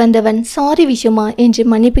வீட்டுக்கு வந்தவன் சாரி விஷயமா என்று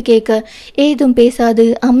மன்னிப்பு கேட்க ஏதும் பேசாது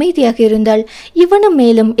அமைதியாக இருந்தாள். இவனும்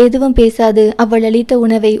மேலும் எதுவும் பேசாது அவள் அளித்த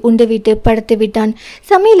உணவை உண்டுவிட்டு படுத்து விட்டான்.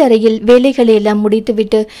 சமையலறையில் வேலைகளை எல்லாம்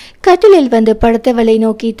முடித்துவிட்டு கட்டிலில் வந்து படுத்தவளை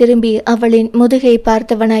நோக்கி திரும்பி அவளின் முதுகை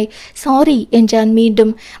பார்த்தவனாய் சாரி என்றான்.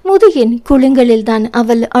 மீண்டும் முதுகின் குலுங்கலில் தான்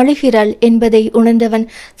அவள் அழுகிறாள் என்பதை உணர்ந்தவன்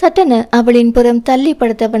சட்டென அவளின் புறம் தள்ளி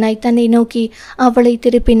படுத்தவனாய் தன்னை நோக்கி அவளை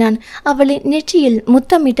திருப்பினான். அவளின் நெற்றியில்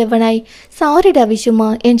முத்தமிட்டவனாய் சாரிடா விஷுமா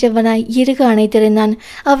என்றவனாய் இறுக அணைத்திருந்தான்.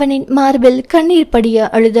 அவனின் மார்பில் கண்ணீர் படிய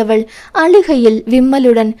அழுதவள் அழுகையில்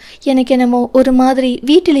விம்மலுடன், எனக்கு என்னமோ ஒரு மாதிரி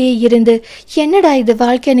வீட்டிலேயே இருந்து என்னடா இது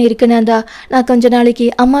வாழ்க்கைன்னு இருக்குனாந்தா, நான் கொஞ்ச நாளைக்கு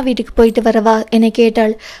அம்மா வீட்டுக்கு போயிட்டு வரவா என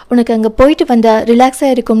கேட்டாள். உனக்கு அங்கே போயிட்டு வந்தா ரிலாக்ஸாக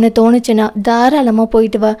இருக்கும்னு தோணுச்சுன்னா தாராளமாக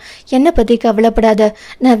போயிட்டு வா, என்னை பற்றி கவலைப்படாத,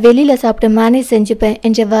 நான் வெளியில் சாப்பிட்டு மேனேஜ் செஞ்சுப்பேன்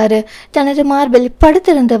என்றவாறு தனது மார்பில்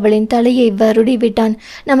படுத்திருந்தவளின் தலையை வருடி விட்டான்.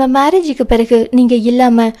 நம்ம மேரேஜுக்கு பிறகு நீங்கள்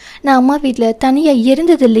இல்லாமல் நான் அம்மா வீட்டில் தனியாக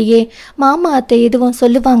இருந்ததில்லையே, மாமா அத்தை எதுவும்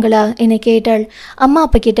சொல்லுவாங்களா என கேட்டாள். அம்மா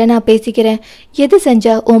அப்பா கிட்ட நான் பேசிக்கிறேன், எது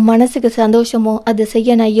செஞ்சா உன் மனசுக்கு சந்தோஷமோ அதை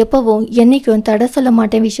செய்ய நான் எப்பவும் என்னைக்கும் தடை சொல்ல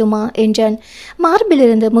மாட்டேன் விஷயமா என்றான்.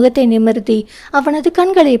 மார்பிலிருந்து முகத்தை நிமிர்த்தி அவனது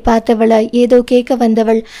கண்களை பார்த்தவளாய் ஏதோ கேட்க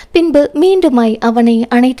வந்தவள் பின்பு மீண்டுமாய் அவனை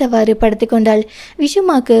அணைத்தவாறு படுத்து கொண்டாள்.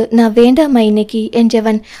 விஷுமாக்கு நான் வேண்டாமா இன்னைக்கு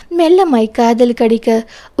என்றவன் மெல்லமாய் காதல் கடிக்க,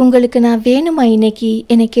 உங்களுக்கு நான் வேணுமா இன்னைக்கு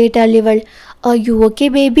என கேட்டாள் இவள். ஐயோ ஓகே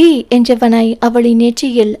பேபி என்றவனாய் அவளின்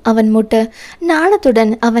நெற்றியில் அவன் முட்ட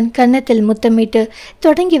நாணத்துடன் அவன் கன்னத்தில் முத்தமிட்டு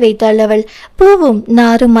தொடங்கி வைத்தாள் அவள். பூவும்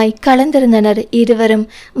நாருமாய் கலந்திருந்தனர் இருவரும்.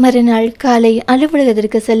 மறுநாள் காலை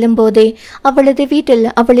அலுவலகத்திற்கு செல்லும் போதே அவளது வீட்டில்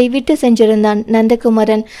அவளை விட்டு சென்றிருந்தான்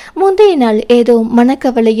நந்தகுமாரன். முந்தைய நாள் ஏதோ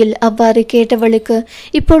மனக்கவலையில் அவ்வாறு கேட்டவளுக்கு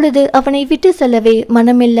இப்பொழுது அவனை விட்டு செல்லவே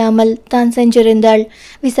மனமில்லாமல் தான் சென்றிருந்தாள்.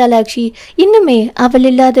 விசாலாட்சி இன்னுமே அவள்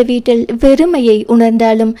இல்லாத வீட்டில் வெறுமையை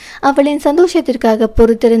உணர்ந்தாலும் அவளின் சந்தோஷத்திற்காக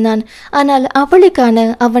பொறுத்திருந்தான். ஆனால் அவளுக்கான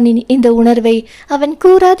அவனின் இந்த உணர்வை அவன்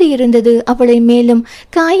கூறாது இருந்தது அவளை மேலும்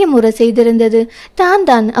காயமுற செய்திருந்தது.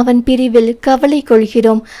 தான் அவன் பிரிவில் கவலை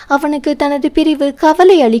கொள்கிறோம், அவனுக்கு தனது பிரிவு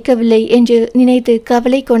கவலை அளிக்கவில்லை என்று நினைத்து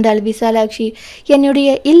கவலை கொண்டாள் விசாலாட்சி. என்னுடைய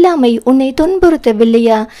இல்லாமை உன்னை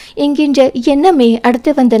துன்புறுத்தவில்லையா என்கின்ற எண்ணமே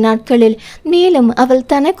அடுத்து வந்த நாட்களில் மேலும் அவள்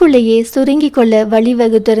தனக்குள்ளேயே சுருங்கி கொள்ள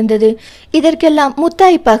வழிவகுத்திருந்தது. இதற்கெல்லாம்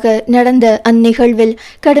முத்தாய்ப்பாக நடந்த அந்நிகழ்வில்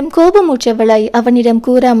கடும் கோபமுற்றவளாய் அவனிடம்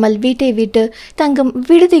கூறாமல் வீட்டை விட்டு தங்கும்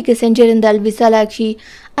விடுதிக்கு சென்றிருந்தாள் விசாலாட்சி.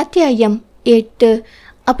 அத்தியாயம் 8.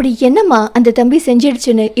 அப்படி என்னம்மா அந்த தம்பி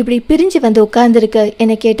செஞ்சிடுச்சுன்னு இப்படி பிரிஞ்சு வந்து உட்கார்ந்துருக்க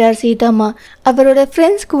என கேட்டார் சீதாம்மா. அவரோட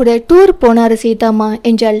ஃப்ரெண்ட்ஸ் கூட டூர் போனாரு சீதாம்மா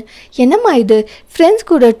என்றாள். என்னம்மா இது, ஃப்ரெண்ட்ஸ்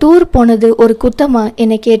கூட டூர் போனது ஒரு குத்தமா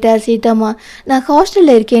என கேட்டார் சீதாம்மா. நான்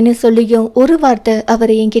ஹாஸ்டலில் இருக்கேன்னு சொல்லியும் ஒரு வார்த்தை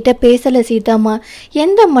அவரை என்கிட்ட பேசலை சீதாம்மா.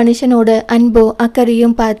 எந்த மனுஷனோட அன்போ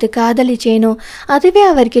அக்கறையும் பார்த்து காதலிச்சேனோ அதுவே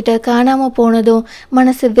அவர்கிட்ட காணாமல் போனதும்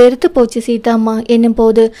மனசு வெறுத்து போச்சு சீதாம்மா என்னும்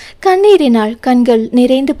போது கண்ணீரினால் கண்கள்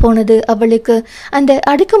நிறைந்து போனது அவளுக்கு. அந்த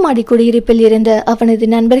அடுக்குமாடி குடியிருப்பில் இருந்த அவனது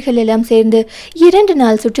நண்பர்கள் எல்லாம் சேர்ந்து 2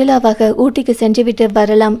 நாள் சுற்றுலாவாக ஊட்டிக்கு சென்றுவிட்டு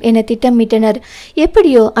வரலாம் என திட்டமிட்டனர்.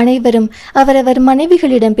 எப்படியோ அனைவரும் அவரவர்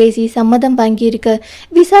மனைவிகளிடம் பேசி சம்மதம் வாங்கியிருக்க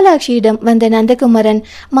விசாலாட்சியிடம் வந்த நந்தகுமாரன்,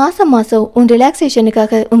 மாசம் உன்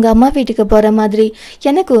ரிலாக்ஸேஷனுக்காக உங்க அம்மா வீட்டுக்கு போற மாதிரி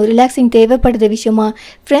எனக்கும் ரிலாக்ஸிங் தேவைப்படுது விஷயமா,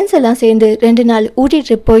 ஃப்ரெண்ட்ஸ் எல்லாம் சேர்ந்து 2 நாள் ஊட்டி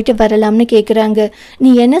ட்ரிப் போயிட்டு வரலாம்னு கேட்குறாங்க,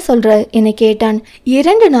 நீ என்ன சொல்ற என கேட்டான்.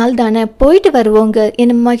 2 நாள் தானே போயிட்டு வருவோங்க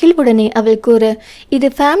என மகிழ்வுடனே அவள் கூற, இது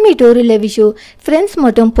ஃபேமிலி டூர் இல்லை விஷு, ஃப்ரெண்ட்ஸ்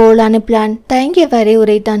மட்டும் போலான்னு பிளான் தயங்கியவாறே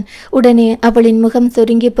உரைத்தான். உடனே அவளின் முகம்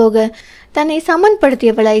சுருங்கி போக தன்னை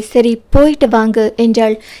சமன்படுத்தியவளாய் சரி போயிட்டு வாங்க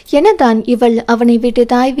என்றாள். எனதான் இவள் அவனை விட்டு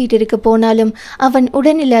தாய் வீட்டிற்கு போனாலும் அவன்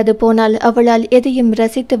உடனில்லாது போனால் அவளால் எதையும்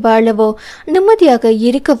ரசித்து வாழவோ நிம்மதியாக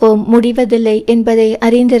இருக்கவோ முடிவதில்லை என்பதை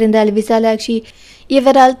அறிந்திருந்தாள் விசாலாட்சி.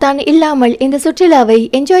 இவரால் தான் இல்லாமல் இந்த சுற்றுலாவை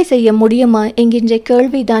என்ஜாய் செய்ய முடியுமா என்கின்ற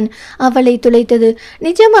கேள்விதான் அவளை துளைத்தது.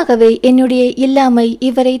 நிஜமாகவே என்னுடைய இல்லாமை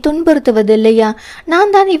இவரை துன்புறுத்துவதில்லையா,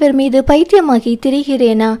 நான் தான் இவர் மீது பைத்தியமாகி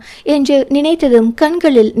திரிகிறேனா என்று நினைத்ததும்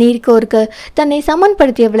கண்களில் நீர் கோர்க்க தன்னை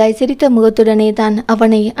சமன்படுத்தியவளாய் சிரித்த முகத்துடனே தான்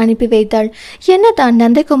அவனை அனுப்பி வைத்தாள். என்னதான்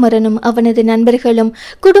நந்தகுமாரனும் அவனது நண்பர்களும்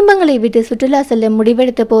குடும்பங்களை விட்டு சுற்றுலா செல்ல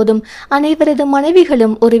முடிவெடுத்த போதும் அனைவரது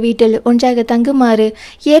மனைவிகளும் ஒரு வீட்டில் ஒன்றாக தங்குமாறு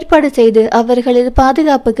ஏற்பாடு செய்து அவர்களது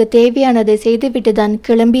பாதுகாப்புக்கு தேவையானதை செய்துவிட்டுதான்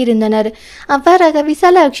கிளம்பியிருந்தனர். அவ்வாறாக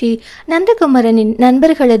விசாலாட்சி நந்தகுமரனின்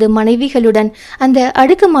நண்பர்களது மனைவிகளுடன் அந்த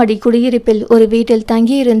அடுக்குமாடி குடியிருப்பில் ஒரு வீட்டில்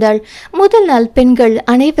தங்கியிருந்தாள். முதல் நாள் பெண்கள்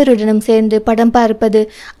அனைவருடனும் சேர்ந்து படம் பார்ப்பது,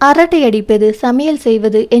 அரட்டை அடிப்பது, சமையல்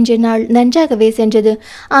செய்வது என்ற நாள் நன்றாகவே சென்றது.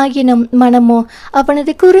 ஆயினும் மனமோ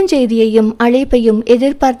அவனது குறுஞ்செய்தியையும் அழைப்பையும்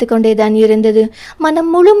எதிர்பார்த்து கொண்டேதான் இருந்தது. மனம்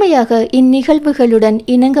முழுமையாக இந்நிகழ்வுகளுடன்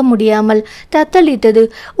இணங்க முடியாமல் தத்தளித்தது.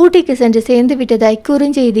 ஊட்டிக்கு சென்று சேர்ந்து விட்டதாய்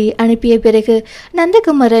குறுஞ்செய்தி அனுப்பிய பிறகு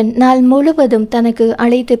நந்தகுமரன் நாள் முழுவதும் தனக்கு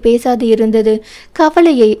அழைத்து பேசாது இருந்தது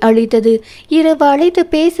கவலையை அளித்தது. இரவு அழைத்து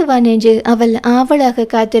பேசுவான் என்று அவள் ஆவலாக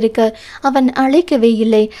காத்திருக்க அவன் அழைக்கவே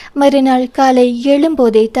இல்லை. மறுநாள் காலை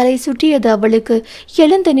எழும்போதே தலை சுற்றியது அவளுக்கு.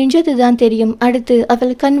 எழுந்து நின்றதுதான் தெரியும். அடுத்து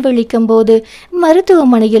அவள் கண் விழிக்கும் போது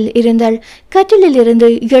மருத்துவமனையில் இருந்தாள். கட்டிலில் இருந்து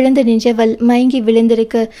எழுந்து நின்றவள் மயங்கி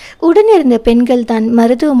விழுந்திருக்க உடனிருந்த பெண்கள் தான்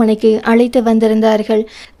மருத்துவமனைக்கு அழைத்து வந்திருந்தார்கள்.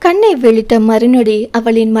 கண்ணை விழித்த மறுநொடி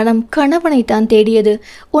அவளின் மனம் கணவனை தான் தேடியது.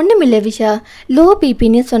 ஒண்ணுமில்ல விஷா, லோ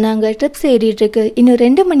பிபின்னு சொன்னாங்க, ட்ரிப்ஸ் ஏறிட்டு இருக்கு, இன்னும்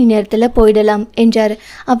 2 மணி நேரத்துல போயிடலாம் என்றார்.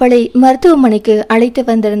 அவளை மருத்துவமனைக்கு அழைத்து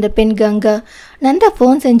வந்திருந்த பெண் கங்கா. நந்தா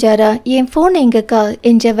ஃபோன் செஞ்சாரா? என் ஃபோன் எங்கக்கா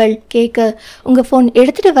என்றவள் கேட்க, உங்க ஃபோன்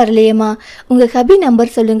எடுத்துட்டு வரலையேம்மா, உங்க ஹபி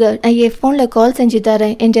நம்பர் சொல்லுங்க, நான் என் ஃபோன்ல கால் செஞ்சு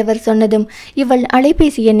தரேன் என்றவர் சொன்னதும் இவள்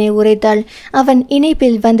அலைபேசி எண்ணை உரைத்தாள். அவன்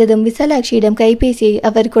இணைப்பில் வந்ததும் விசாலாட்சியிடம் கைபேசியை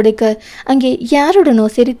அவர் கொடுக்க அங்கே யாருடனோ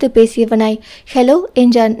சிரித்து பேசியவனாய் ஹலோ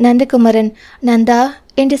என்றான் நந்தகுமரன். நந்தா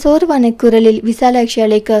என்று சோர்வான குரலில் விசாலாட்சி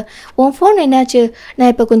அழைக்க, உன் ஃபோன் என்னாச்சு?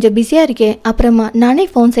 நான் இப்போ கொஞ்சம் பிஸியாக இருக்கேன், அப்புறமா நானே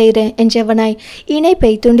ஃபோன் செய்கிறேன் என்றவனாய்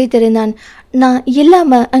இணைப்பை துண்டித்திருந்தான். நான்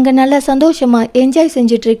இல்லாமல் அங்கே நல்லா சந்தோஷமாக என்ஜாய்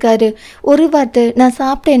செஞ்சிட்ருக்காரு. ஒரு வார்த்தை நான்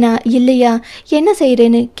சாப்பிட்டேனா இல்லையா என்ன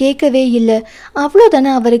செய்கிறேன்னு கேட்கவே இல்லை.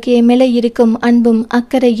 அவ்வளோதானே அவருக்கு என் மேலே இருக்கும் அன்பும்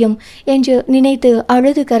அக்கறையும் என்று நினைத்து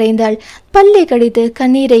அழுது கரைந்தாள். பல்லை கடித்து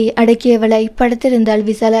கண்ணீரை அடக்கியவளாய் படுத்திருந்தாள்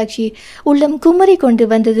விசாலாட்சி. உள்ளம் குமரி கொண்டு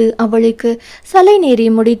வந்தது அவளுக்கு. சலை நேரி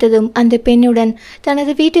முடித்ததும் அந்த பெண்ணுடன்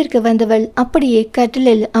தனது வீட்டிற்கு வந்தவள் அப்படியே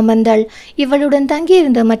கட்டிலில் அமர்ந்தாள். இவளுடன்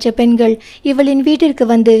தங்கியிருந்த மற்ற பெண்கள் இவளின் வீட்டிற்கு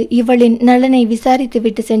வந்து இவளின் நலனை விசாரித்து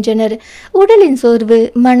விட்டு சென்றனர். உடலின் சோர்வு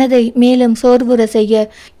மனதை மேலும் சோர்வுற செய்ய,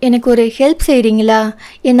 எனக்கு ஒரு ஹெல்ப் செய்கிறீங்களா?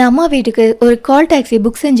 என் அம்மா வீட்டுக்கு ஒரு கால் டாக்ஸி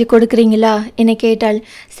புக் செஞ்சு கொடுக்குறீங்களா என கேட்டாள்.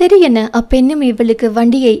 சரி என அப்பெண்ணும் இவளுக்கு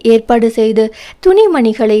வண்டியை ஏற்பாடு செய்து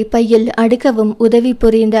துணிமணிகளை பையில் அடுக்கவும் உதவி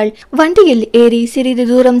புரிந்தாள். வண்டியில் ஏறி சிறிது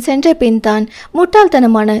தூரம் சென்ற பின் தான்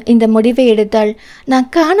முட்டாள்தனமான இந்த முடிவை எடுத்தாள். நான்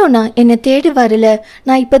காணோனா என்னை தேடுவாருல,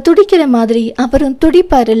 நான் இப்ப துடிக்கிற மாதிரி அவரும்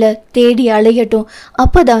துடிப்பாருல, தேடி அலையட்டும்,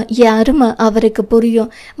 அப்பதான் யாரும் அவருக்கு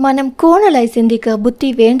புரியும். மனம் கோணலாய் சிந்திக்க புத்தி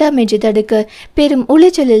வேண்டாம் என்று தடுக்க பெரும்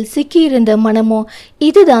உளைச்சலில் சிக்கியிருந்த மனமோ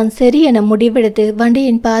இதுதான் சரியென முடிவெடுத்து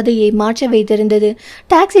வண்டியின் பாதையை மாற்ற வைத்திருந்தது.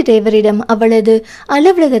 டாக்ஸி டிரைவரிடம் அவளது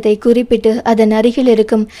அலுவலகத்தை குறிப்பிட்டு அதன் அருகில்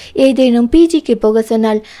இருக்கும் ஏதேனும் பிஜிக்கு போக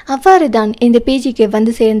சொன்னாள். அவ்வாறுதான் இந்த பிஜிக்கு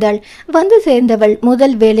வந்து சேர்ந்தாள். வந்து சேர்ந்தவள்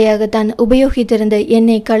முதல் வேலையாகத்தான் உபயோகித்திருந்த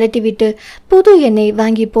எண்ணெய் கழட்டிவிட்டு புது எண்ணெய்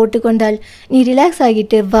வாங்கி போட்டுக்கொண்டாள். நீ ரிலாக்ஸ்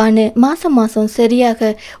ஆகிட்டு வான்னு மாசம் மாசம் சரியாக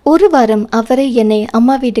 1 வாரம் அவரே என்னை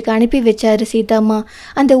அம்மா வீட்டுக்கு அனுப்பி வச்சாரு சீதாம்மா.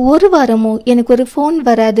 அந்த 1 வாரமும் எனக்கு ஒரு ஃபோன்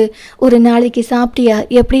வராது. ஒரு நாளைக்கு சாப்பிட்டியா,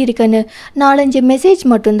 எப்படி இருக்குன்னு 4-5 மெசேஜ்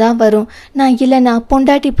மட்டும்தான் வரும். நான் இல்லைனா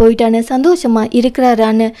பொண்டாட்டி போயிட்டான்னு சந்தோஷமா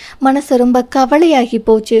இருக்கிறாரான்னு மனசு ரொம்ப கவலையாகி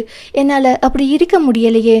போச்சு. என்னால் அப்படி இருக்க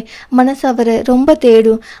முடியலையே. மனசு அவரை ரொம்ப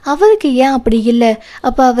தேடும். அவருக்கு ஏன் அப்படி இல்லை?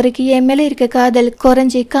 அப்போ அவருக்கு என் மேலே இருக்க காதல்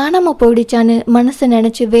குறைஞ்சி காணாமல் போயிடுச்சான்னு மனசை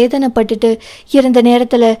நினச்சி வேதனைப்பட்டுட்டு இருந்த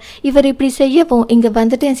நேரத்தில் இவர் இப்படி செய்யவும் இங்கே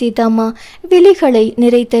வந்துட்டேன் சீதாம்மா. விழிகளை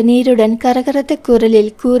நிறைத்த நீருடன் கரகரத்த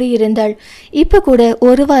குரலில் கூறியிருந்தாள். இப்போ கூட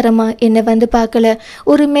 1 வாரமா என்னை வந்து பார்க்கல.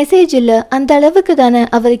 ஒரு மெசேஜ் இல்லை. அந்த அளவுக்கு தானே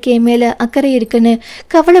அவருக்கு என் மேலே அக்கறை இருக்குன்னு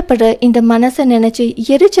கவலைப்படுற இந்த மனசை நினச்சி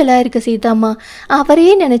எரிச்சலா இருக்கு சீதாம்மா.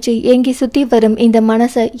 அவரையே நினச்சி எங்கி சுற்றி வரும் இந்த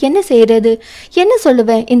மனசை என்ன செய்யறது? என்ன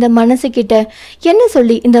சொல்லுவேன் இந்த மனசு கிட்ட? என்ன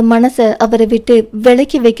சொல்லி இந்த மனசை அவரை விட்டு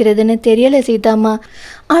விலக்கி வைக்கிறதுன்னு தெரியல சீதாம்மா.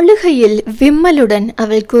 அழுகையில் விம்மலுடன்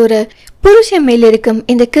அவள் கூற, புருஷன் மேல் இருக்கும்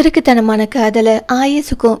இந்த கிறுக்குத்தனமான காதலை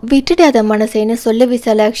ஆயசுக்கும் விட்டுடாத மனசேன்னு சொல்ல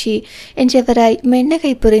விசாலாட்சி என்றவராய்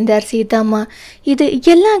மென்னகை புரிந்தார் சீதாம்மா. இது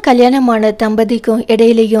எல்லா கல்யாணமான தம்பதிக்கும்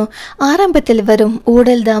இடையிலையும் ஆரம்பத்தில் வரும்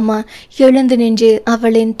ஊடல்தாமா. எழுந்து நின்று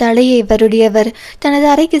அவளின் தலையை வருடியவர் தனது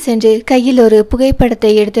அறைக்கு சென்று கையில் ஒரு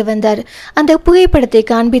புகைப்படத்தை எடுத்து வந்தார். அந்த புகைப்படத்தை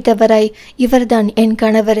காண்பித்தவராய், இவர்தான் என்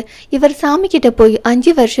கணவர். இவர் சாமி கிட்ட போய்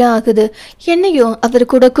 5 வருஷம் ஆகுது. என்னையும் அவர்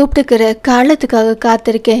கூட கூப்பிட்டுக்கிற காலத்துக்காக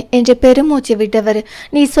காத்திருக்கேன் என்று பெருமூச்சு விட்டவர்.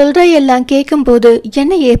 நீ சொல்ற எல்லாம் கேட்கும்போது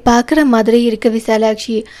என்னையே பார்க்குற மாதிரி இருக்கு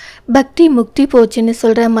விசாலாட்சி. பக்தி முக்தி போச்சுன்னு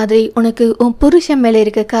சொல்ற மாதிரி உனக்கு உன் புருஷன் மேல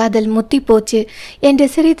இருக்க காதல் முத்தி போச்சு என்று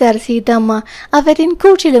சிரித்தார் சீதாம்மா. அவரின்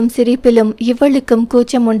கூற்றிலும் சிரிப்பிலும் இவளுக்கும்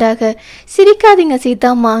கூச்சம் உண்டாக, சிரிக்காதீங்க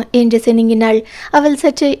சீதாம்மா என்று சினுங்கினாள். அவள்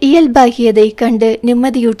சற்று இயல்பாகியதை கண்டு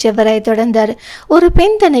நிம்மதியுற்றவராய் தொடர்ந்தார். ஒரு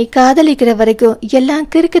பெண் தன்னை காதலிக்கிற வரைக்கும் எல்லாம்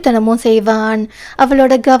கிறுக்குத்தனமும் செய்வான். அவளோட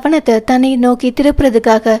கவனத்தை தன்னை நோக்கி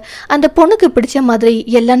திருப்புறதுக்காக அந்த பொண்ணுக்கு பிடிச்ச மாதிரி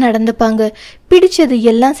எல்லாம் நடந்துப்பாங்க, பிடிச்சது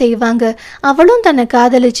எல்லாம் செய்வாங்க. அவளும் தன்னை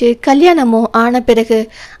காதலிச்சு கல்யாணமும் ஆன பிறகு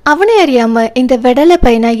அவனை அறியாம இந்த வெடலை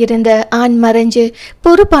பையனா இருந்த ஆண் மறைஞ்சு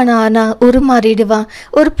பொறுப்பான ஆனா உருமாறிடுவான்.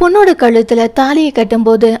 ஒரு பொண்ணோட கழுத்துல தாலியை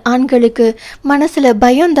கட்டும்போது ஆண்களுக்கு மனசுல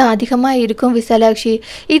பயம்தான் அதிகமா இருக்கும் விசாலாட்சி.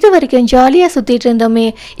 இது வரைக்கும் ஜாலியா சுத்திட்டு இருந்தோமே,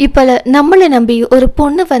 இப்ப நம்மளை நம்பி ஒரு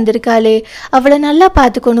பொண்ணு வந்திருக்காளே, அவளை நல்லா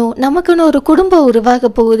பார்த்துக்கணும், நமக்குன்னு ஒரு குடும்பம் உருவாக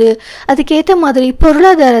போகுது, அதுக்கேற்ற மாதிரி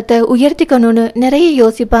பொருளாதாரத்தை உயர்த்திக்கணும்னு நிறைய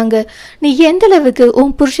யோசிப்பாங்க. நீ எந்த அளவுக்கு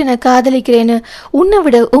உன் புருஷனை காதலிக்கிறேன்னு உன்னை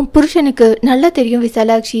விட உன் புருஷனுக்கு நல்லா தெரியும்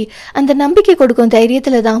விசாலாட்சி. அந்த நம்பிக்கை கொடுக்கும்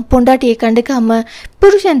தைரியத்துல தான் பொண்டாட்டியை கண்டுக்காம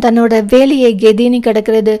புருஷன் தன்னோட வேலையை கெதின்னு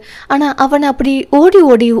கிடக்கிறது. ஆனா அவன் அப்படி ஓடி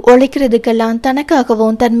ஓடி உழைக்கிறதுக்கெல்லாம்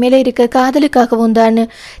தனக்காகவும் தன் மேல இருக்க காதலுக்காகவும் தான்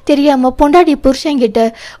தெரியாம பொண்டாட்டி புருஷன்கிட்ட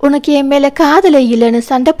உனக்கு என் மேல காதலை இல்லைன்னு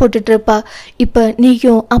சண்டை போட்டுட்டு இருப்பா. இப்ப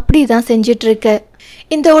நீயும் அப்படிதான் செஞ்சிட்டு இருக்க.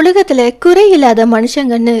 இந்த உலகத்துல குறை இல்லாத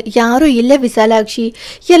மனுஷங்கன்னு யாரும் இல்லை விசாலாட்சி.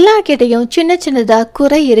 எல்லார்கிட்டையும் சின்ன சின்னதா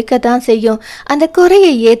குறை இருக்கத்தான் செய்யும். அந்த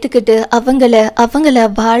குறையை ஏத்துக்கிட்டு அவங்கள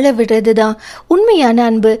வாழ விடுறதுதான் உண்மையான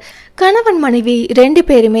அன்பு. கணவன் மனைவி 2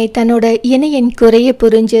 பேருமே தன்னோட இணையின் குறையை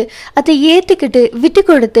புரிஞ்சு அதை ஏத்துக்கிட்டு விட்டு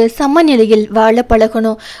கொடுத்து சமநிலையில் வாழ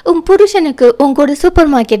பழகணும். உன் புருஷனுக்கு உன் கூட சூப்பர்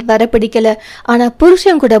மார்க்கெட் வர பிடிக்கல, ஆனா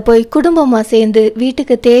புருஷன் கூட போய் குடும்பமா சேர்ந்து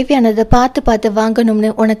வீட்டுக்கு தேவையானதை பார்த்து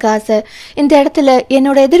வாங்கணும்னு உனக்கு ஆசை. இந்த இடத்துல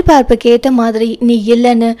என்னோட எதிர்பார்ப்புக்கு ஏற்ற மாதிரி நீ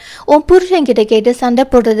இல்லைன்னு உன் புருஷன் கிட்ட கேட்டு சண்டை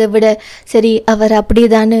போடுறதை விட, சரி அவர்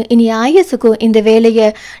அப்படிதான்னு இனி ஆயுசுக்கும் இந்த வேலையை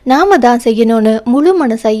நாம தான் செய்யணும்னு முழு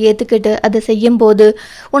மனசாய் ஏத்துக்கிட்டு அதை செய்யும் போது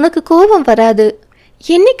உனக்கு கோபம் வராது.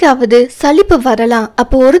 என்னைக்காவது சலிப்பு வரலாம்.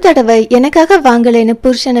 அப்போ ஒரு தடவை எனக்காக வாங்கலைன்னு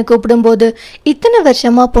புருஷனை கூப்பிடும்போது, இத்தனை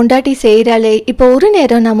வருஷமா பொண்டாட்டி செய்கிறாளே, இப்போ ஒரு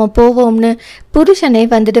நேரம் நாம போவோம்னு புருஷனை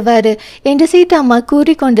வந்துடுவாரு என்று சீதாம்மா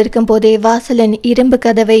கூறிக்கொண்டிருக்கும் போதே வாசலின் இரும்பு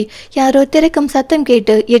கதவை யாரோ திறக்கும் சத்தம்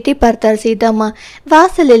கேட்டு எட்டி பார்த்தார் சீதாம்மா.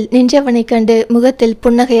 வாசலில் நின்றவனை கண்டு முகத்தில்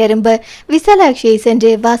புன்னகை அரும்ப விசாலாட்சியை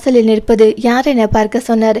சென்று வாசலில் நிற்பது யார் என பார்க்க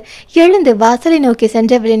சொன்னார். எழுந்து வாசலை நோக்கி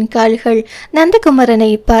சென்றவளின் கால்கள்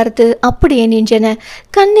நந்தகுமரனை பார்த்து அப்படியே நின்றன.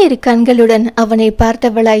 கண்ணீர் கண்களுடன் அவனை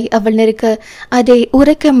பார்த்தவளாய் அவள் நிற்க, அதை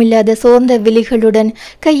உறக்கமில்லாத சோர்ந்த விழிகளுடன்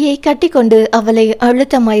கையை கட்டிக்கொண்டு அவளை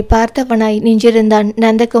அழுத்தமாய் பார்த்தவனாய் நின்றிருந்தான்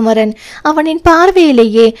நந்தகுமரன். அவனின்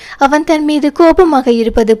பார்வையிலேயே அவன் தன் மீது கோபமாக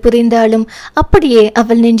இருப்பது புரிந்தாலும் அப்படியே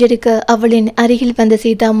அவள் நின்றிருக்க அவளின் அருகில் வந்த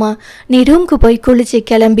சீதாம்மா, நீ ரூம்க்கு போய் குளிச்சு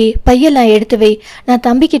கிளம்பி பையெல்லாம் எடுத்து வை, நான்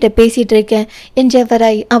தம்பி கிட்ட பேசிட்டு இருக்கேன்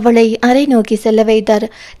என்றவராய் அவளை அறை நோக்கி செல்ல வைத்தார்.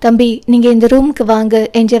 தம்பி, நீங்க இந்த ரூமுக்கு வாங்க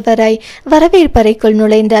என்றவராய் வரவேற்பறைக்குள்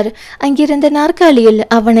நுழைந்தார். அங்கிருந்த நாற்காலியில்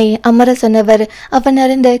அவனை அமர சொன்னவர் அவன்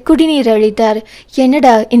அருந்த குடிநீர் அளித்தார்.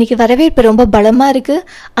 என்னடா இன்னைக்கு வரவேற்பு ரொம்ப பலமா இருக்கு,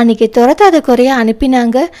 அன்னைக்கு துரத்தாத குறையா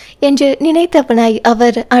அனுப்பினாங்க என்று நினைத்தவனாய்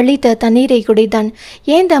அவர் அளித்த தண்ணீரை குடித்தான்.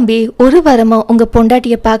 ஏன் தம்பி ஒரு வாரமா உங்க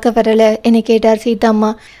பொண்டாட்டிய பார்க்க வரல என கேட்டார்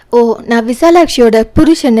சீதாம்மா. ஓ, நான் விசாலாட்சியோட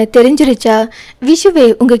புருஷன்னு தெரிஞ்சிருச்சா? விஷுவே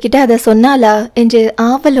உங்ககிட்ட அதை சொன்னாளா என்று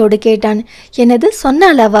ஆவலோடு கேட்டான். என்னது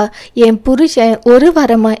சொன்னாலாவா? என் புருஷன் ஒரு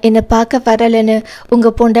வாரமா என்னை பார்க்க வரலன்னு உங்க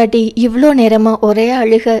பொண்டாட்டி இவ்வளோ நேரமா ஒரே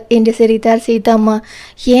அழுக என்று சிரித்தார் சீதாம்மா.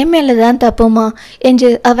 ஏன் மேலதான் தப்புமா என்று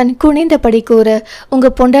அவன் குனிந்தபடி கூற,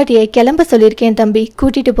 உங்க பொண்டாட்டியை கிளம்ப சொல்லியிருக்கேன் தம்பி,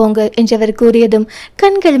 கூட்டிட்டு போங்க என்றவர் கூறியதும்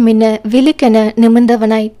கண்கள் மின்ன விழுக்கென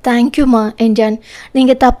நிமிர்ந்தவனாய் தேங்க்யூமா என்றான்.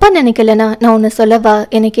 நீங்க தப்பா நினைக்கலனா நான் ஒன்னு சொல்லவா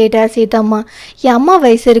என கேட்டார் சீதாம்மா. என் அம்மா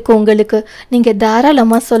வயசு இருக்கு உங்களுக்கு, நீங்க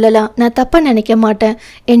தாராளமா சொல்லலாம், நான் தப்பா நினைக்க மாட்டேன்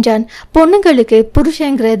என்றான். பொண்ணுங்களுக்கு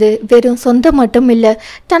புருஷங்கிறது வெறும் சொந்தம் மட்டும் இல்ல,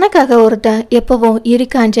 தனக்காக ஒருத்தன் எப்பவும்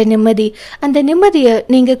இருக்கான்ற நிம்மதி. அந்த நிம்மதியை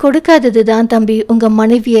நீங்க கொடுக்காதது தான் தம்பி உங்க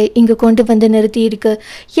மனைவியை இங்க கொண்டு வந்து நிறுத்தி இருக்கு.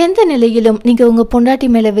 எந்த நிலையிலும் நீங்க உங்க பொண்டாட்டி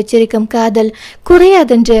மேல வச்சிருக்கும் காதல்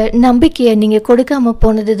குறையாதுன்ற நம்பிக்கையை நீங்க கொடுக்காம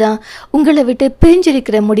போனதுதான் உங்களை விட்டு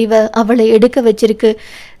பிரிஞ்சிருக்கிற முடிவை அவளை எடுக்க வச்சிருக்கு.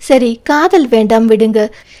 சரி, காதல் வேண்டாம் விடுங்க,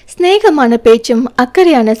 ஸ்நேகமான பேச்சும்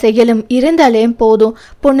அக்கறையான செயலும் இருந்தாலே போதும்,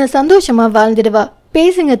 பொண்ணு சந்தோஷமா வாழ்ந்துடுவா.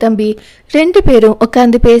 பேசுங்க தம்பி, 2 பேரும்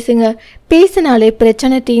உட்காந்து பேசுங்க. பேசினாலே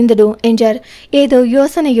பிரச்சனை தீர்ந்துடும் என்றார். ஏதோ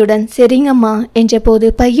யோசனையுடன் சரிங்கம்மா என்ற போது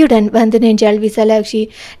பையுடன் வந்து நின்றாள் விசாலாட்சி.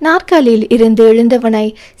 நாற்காலியில் இருந்து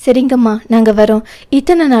எழுந்தவனாய், சரிங்கம்மா நாங்க வரோம்,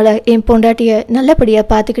 இத்தனை நாளா என் பொண்டாட்டிய நல்லபடியா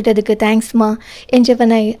பார்த்துக்கிட்டதுக்கு தேங்க்ஸ்மா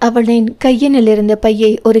என்றவனாய் அவளின் கையினில் இருந்த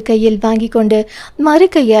பையை ஒரு கையில் வாங்கி கொண்டு மறு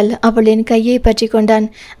கையால் அவளின் கையை பற்றி கொண்டான்.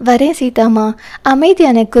 வரேன் சீதாமா,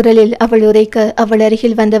 அமைதியான குரலில் அவள் உரைக்க அவள்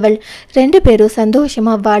அருகில் வந்தவள், 2 பேரும்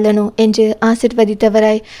சந்தோஷமா வாழணும் என்று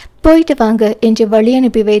ஆசிர்வதித்தவராய், போயிட்டு வாங்க என்று வழி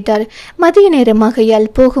அனுப்பி வைத்தார். மதிய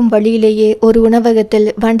நேரமாகையால் போகும் வழியிலேயே ஒரு உணவகத்தில்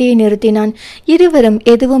வண்டியை நிறுத்தினான். இருவரும்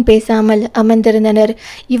எதுவும் பேசாமல் அமர்ந்திருந்தனர்.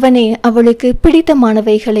 இவனே அவளுக்கு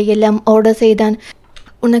பிடித்தமானவைகளை எல்லாம் ஆர்டர் செய்தான்.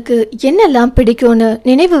 உனக்கு என்னெல்லாம் பிடிக்கும்னு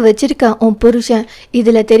நினைவு வச்சிருக்கான் உன் புருஷன்,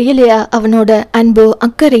 இதுல தெரியலையா அவனோட அன்போ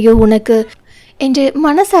அக்கறையோ உனக்கு என்று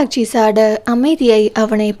மனசாட்சி சாட அமைதியை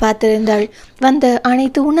அவனை பார்த்திருந்தாள். வந்த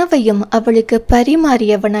அனைத்து உணவையும் அவளுக்கு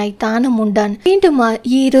பரிமாறியவனாய் தானும் உண்டான். மீண்டுமா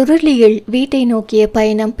ஈருருளியில் வீட்டை நோக்கிய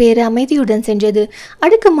பயணம் பேர அமைதியுடன் சென்றது.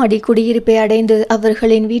 அடுக்குமாடி குடியிருப்பை அடைந்து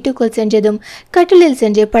அவர்களின் வீட்டுக்குள் சென்றதும் கட்டிலில்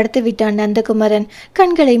சென்று படுத்து விட்டான் நந்தகுமரன்.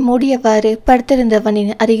 கண்களை மூடியவாறு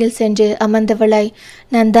படுத்திருந்தவனின் அருகில் சென்று அமர்ந்தவளாய்,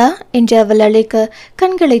 நந்தா என்று அவள் அழைக்க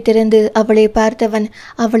கண்களை திறந்து அவளை பார்த்தவன்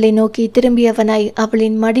அவளை நோக்கி திரும்பியவனாய்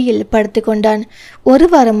அவளின் மடியில் படுத்து கொண்டான். 1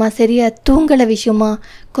 வாரமா சரியா தூங்கல விஷயமா,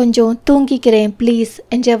 கொஞ்சம் தூங்கிக்கிறேன் ப்ளீஸ்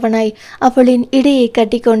என்றவனாய் அவளின் இடையை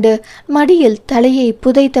கட்டிக்கொண்டு மடியில் தலையை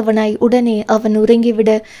புதைத்தவனாய் உடனே அவன்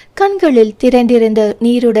உறங்கிவிட கண்களில் திரண்டிருந்த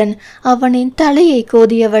நீருடன் அவனின் தலையை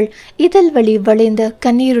கோதியவள் இதழ் வழி வளைந்த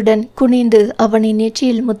கண்ணீருடன் குனிந்து அவனின்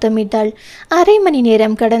நெற்றியில் முத்தமிட்டாள். 1/2 மணி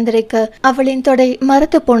நேரம் கடந்திருக்க அவளின் தொடை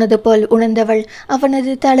மரத்து போனது போல் உணர்ந்தவள்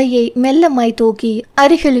அவனது தலையை மெல்லமாய் தூக்கி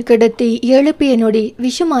அருகில் கிடத்தி எழுப்பிய நொடி,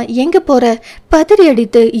 விஷமா எங்க போற, பதறி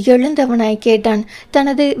அடித்து எழுந்தவனாய் கேட்டான்.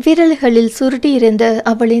 தனது விரல்களில் சுருட்டியிருந்த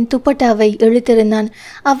அவளின் துப்பட்டாவை இழுத்திருந்தான்.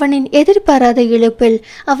 அவனின் எதிர்பாராத இழுப்பில்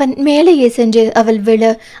அவன் மேலேயே சென்று அவள் விழ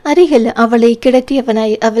அருகில் அவளை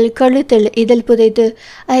கிடத்தியவனாய் அவள் கழுத்தில் இதழ் புதைத்து,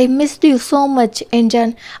 I missed you so much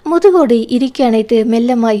என்றான். முதுகோடு இறுக்கி அணைத்து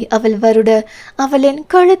மெல்லமாய் அவள் வருட அவளின்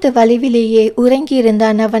கழுத்து வளைவிலேயே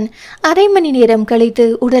உறங்கியிருந்தான் அவன். 1/2 மணி நேரம் கழித்து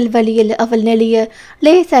உடல் வலியில் அவள் நெளிய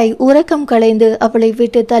லேசாய் உறக்கம் களைந்து அவளை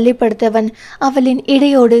விட்டு தள்ளிப்படுத்தவன் அவளின்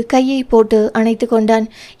இடையோடு கையை போட்டு அணைத்து கொண்டான்.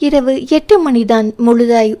 இரவு 8 மணிதான்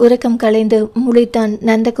முழுதாய் உறக்கம் களைந்து முழித்தான்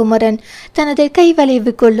நந்தகுமரன். தனது கை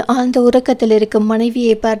வளைவுக்குள் ஆழ்ந்த உறக்கத்தில் இருக்கும்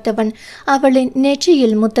மனைவியை பார்த்தவன் அவளின்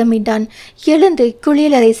நெற்றியில் முத்தமிட்டான். எழுந்து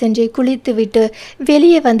குளியலறை சென்று குளித்துவிட்டு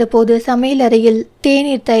வெளியே வந்தபோது சமையல் அறையில்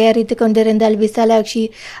தேநீர் தயாரித்து கொண்டிருந்தாள் விசாலாட்சி.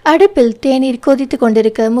 அடுப்பில் தேநீர் கொதித்து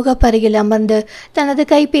கொண்டிருக்க முகப்பறையில் அமர்ந்து தனது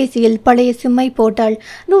கைபேசியில் பழைய சிம்மை போட்டாள்.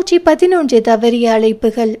 111 தவறிய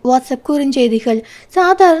அழைப்புகள், வாட்ஸ்அப் குறுஞ்செய்திகள்,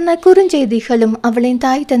 சாதாரண குறுஞ்செய்திகளும் அவளின்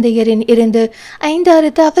தாய் தந்தையரின் இருந்து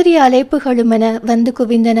 5-6 தவறிய அழைப்புகளும் என வந்து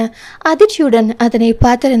குவிந்தன. அதிர்ச்சியுடன் அதனை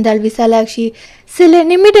பார்த்திருந்தாள் விசாலாட்சி. சில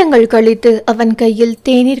நிமிடங்கள் கழித்து அவன் கையில்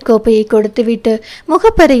தேநீர் கோப்பையை கொடுத்துவிட்டு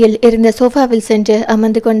முகப்பறையில் இருந்த சோஃபாவில் சென்று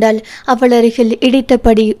அமர்ந்து கொண்டாள். அவள் அருகில்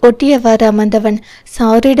இடித்தபடி ஒட்டியவாறு அமர்ந்தவன்,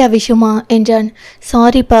 சாரிடா விஷயமா என்றான்.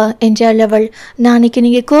 சாரிப்பா என்றாள் அவள். நாளைக்கு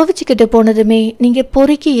நீங்க கோவிச்சுக்கிட்டு போனதுமே நீங்க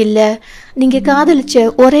பொறுக்கி இல்லை, நீங்க காதலிச்ச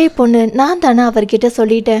ஒரே பொண்ணு நான் தானே அவர்கிட்ட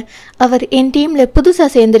சொல்லிட்டேன். அவர் என் டீம்ல புதுசா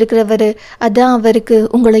சேர்ந்திருக்கிறவரு, அதான் அவருக்கு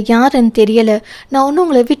உங்களை யாருன்னு தெரியல, நான் ஒன்னும்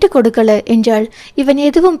உங்களை விட்டு கொடுக்கல என்றாள். இவன்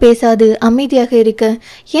எதுவும் பேசாது அமைதியாக இருக்க,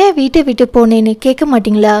 ஏன் வீட்டை விட்டு போனேன்னு கேட்க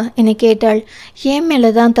மாட்டீங்களா என கேட்டாள். ஏன்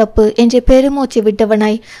மேலதான் தப்பு என்று பெருமூச்சு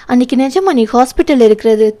விட்டவனாய், அன்னைக்கு நிஜமா நீ ஹாஸ்பிட்டல்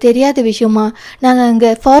இருக்கிறது தெரியாத விஷயமா, நாங்க அங்க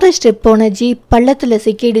ஃபாரஸ்ட் ட்ரிப் போன ஜீப் பள்ளத்துல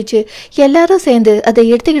சிக்கிடுச்சு, எல்லாரும் சேர்ந்து அதை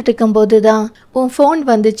எடுத்துக்கிட்டு இருக்கும் போதுதான் உன் ஃபோன்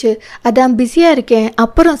வந்துச்சு, அதான் பிஸியா இருக்கேன்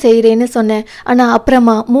அப்புறம் செய்யறேன்னு சொன்னேன். ஆனா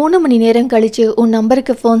அப்புறமா 3 மணி நேரம் கழிச்சு உன்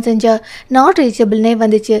நம்பருக்கு ஃபோன் செஞ்சா நாட் ரீச்சபிள்னே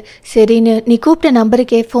வந்துச்சு. சரின்னு நீ கூப்பிட்ட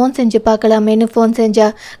நம்பருக்கே ஃபோன் செஞ்சு பார்க்கலாமேன்னு ஃபோன் செஞ்சா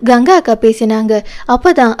கங்கா அக்கா பேசினாங்க.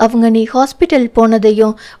 அப்பதான் அவங்க நீ ஹாஸ்பிட்டல்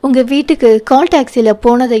போனதையும் உங்க வீட்டுக்கு கால் டாக்ஸில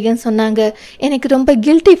போனதையும் சொன்னாங்க. எனக்கு ரொம்ப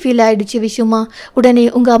கில்ட்டி ஃபீல் ஆயிடுச்சு விஷயமா. உடனே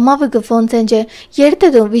உங்க அம்மாவுக்கு ஃபோன் செஞ்சேன்.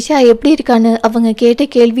 எடுத்ததும் விஷா எப்படி இருக்கான்னு அவங்க கேட்ட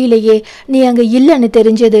கேள்வியிலேயே நீ அங்க இல்லைன்னு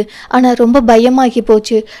தெரிஞ்சது. ஆனா ரொம்ப பயமாகி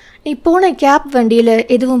போச்சு. நீ போன கேப் வண்டியில்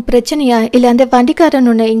எதுவும் பிரச்சனையா, இல்லை அந்த வண்டிக்காரன்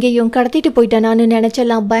உன்னை எங்கேயும் கடத்திட்டு போயிட்டானான்னு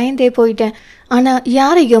நினச்செல்லாம் பயந்தே போயிட்டேன். ஆனால்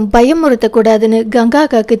யாரையும் பயமுறுத்தக்கூடாதுன்னு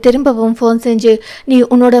கங்காக்காக்கு திரும்பவும் ஃபோன் செஞ்சு நீ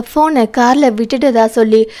உன்னோட ஃபோனை காரில் விட்டுட்டதா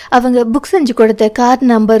சொல்லி அவங்க புக் செஞ்சு கொடுத்த கார்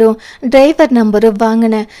நம்பரும் டிரைவர் நம்பரும்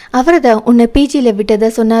வாங்கினேன். அவரை தான் உன்னை பிஜியில்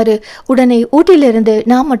விட்டதா சொன்னார். உடனே ஊட்டியிலிருந்து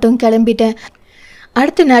நான் மட்டும் கிளம்பிட்டேன்.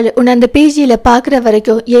 அடுத்த நாள் உன்னை அந்த பேஜியில் பார்க்குற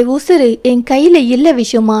வரைக்கும் என் உசுறு என் கையில் இல்லை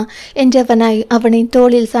விஷயமா என்றவனாய் அவனின்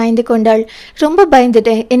தோளில் சாய்ந்து கொண்டாள். ரொம்ப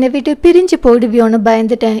பயந்துட்டேன், என்னை விட்டு பிரிஞ்சு போயிடுவியோன்னு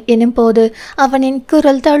பயந்துட்டேன் எனும் போது அவனின்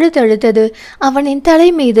குரல் தழுதழுத்தது. அவனின் தலை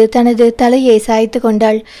மீது தனது தலையை சாய்த்து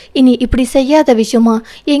கொண்டாள். இனி இப்படி செய்யாத விஷயமா,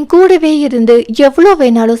 என் கூடவே இருந்து எவ்வளோ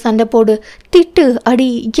வேணாலும் சண்டை போடு, திட்டு அடி,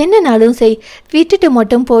 என்னனாலும் செய், விட்டுட்டு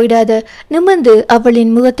மட்டும் போயிடாத. நிமிர்ந்து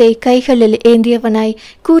அவளின் முகத்தை கைகளில் ஏந்தியவனாய்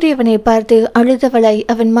கூறியவனை பார்த்து அழுதவளாய்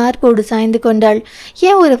அவன் மார்போடு சாய்ந்து கொண்டாள்.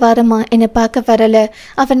 ஏன் ஒரு வாரமா என்னை பார்க்க வரல?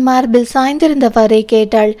 அவன் மார்பில் சாய்ந்திருந்தவாறே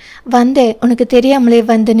கேட்டாள். வந்தேன், உனக்கு தெரியாமலே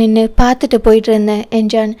வந்து நின்று பார்த்துட்டு போயிட்டு இருந்தேன்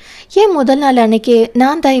என்றான். ஏன் முதல் நாள் அன்னைக்கு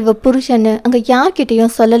நான் தான் இவ புருஷன்னு அங்கே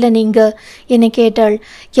யார்கிட்டையும் சொல்லலை நீங்க என்னை கேட்டாள்.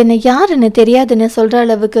 என்னை யாருன்னு தெரியாதுன்னு சொல்கிற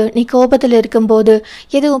அளவுக்கு நீ கோபத்தில் இருக்கும்போது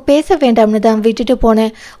எதுவும் பேச வேண்டாம்னு தான் விட்டுட்டு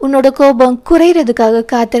போனேன். உன்னோட கோபம் குறையிறதுக்காக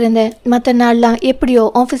காத்திருந்தேன். மற்ற நாள்லாம் எப்படியோ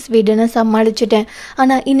ஆஃபீஸ் வீடுன்னு சமாளிச்சுட்டேன்.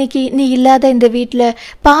 ஆனால் இன்னைக்கு நீ இல்லாத இந்த வீட்டில்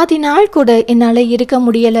பாதி நாள் கூட என்னால் இருக்க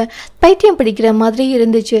முடியலை. பைத்தியம் பிடிக்கிற மாதிரி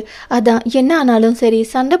இருந்துச்சு. அதான் என்ன ஆனாலும் சரி,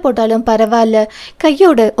 சண்டை போட்டாலும் பரவாயில்ல,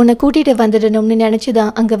 கையோட உன்னை கூட்டிட்டு வந்துடணும்னு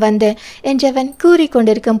நினச்சிதான் அங்கே வந்தேன் என்றவன்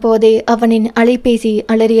கூறிக்கொண்டிருக்கும் போதே அவனின் அலைபேசி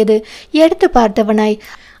அலறியது. எடுத்து பார்த்தவனாய்,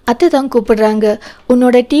 அத்தை தான் கூப்பிடுறாங்க.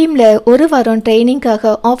 உன்னோட டீமில் ஒரு வாரம்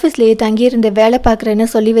ட்ரைனிங்காக ஆஃபீஸ்லேயே தங்கியிருந்து வேலை பார்க்குறேன்னு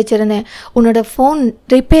சொல்லி வச்சுருந்தேன். உன்னோட ஃபோன்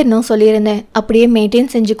ரிப்பேர்னும் சொல்லியிருந்தேன், அப்படியே மெயின்டைன்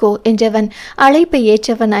செஞ்சுக்கோ என்றவன் அழைப்பை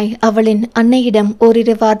ஏற்றவனாய் அவளின் அன்னையிடம்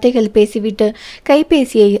ஓரிரு வார்த்தைகள் பேசிவிட்டு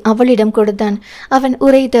கைபேசியை அவளிடம் கொடுத்தான். அவன்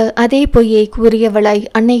உரைத்த அதே பொய்யை கூறியவளாய்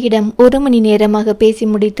அன்னையிடம் 1 மணி நேரமாக பேசி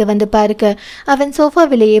முடித்து வந்து பார்க்க அவன்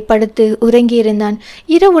சோஃபாவிலேயே படுத்து உறங்கியிருந்தான்.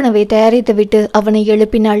 இரவு உணவை தயாரித்து விட்டு அவனை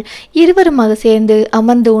எழுப்பினாள். இருவருமாக சேர்ந்து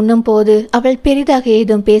அமர்ந்து உண்ணும் போது அவள் பெரிதாக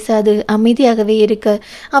ஏதும் பேசாது அமைதியாகவே இருக்க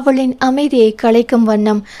அவளின் அமைதியை கலைக்கும்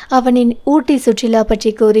வண்ணம் அவனின் ஊட்டி சுற்றுலா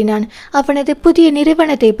பற்றி கூறினான். அவனது புதிய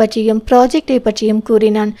நிறுவனத்தை பற்றியும் ப்ராஜெக்டை பற்றியும்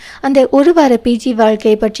கூறினான். அந்த ஒரு வார பிஜி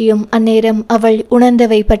வாழ்க்கை பற்றியும் அந்நேரம் அவள்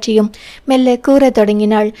உணர்ந்தவை பற்றியும் மெல்ல கூற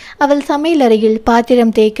தொடங்கினாள். அவள் சமையல் அறையில்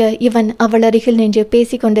பாத்திரம் தேய்க்க இவன் அவள் அருகில் நின்று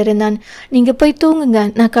பேசி கொண்டிருந்தான். நீங்க போய் தூங்குங்க,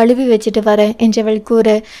 நான் கழுவி வச்சுட்டு வரேன் என்றவள் கூற,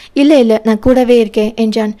 இல்லை இல்லை நான் கூடவே இருக்கேன்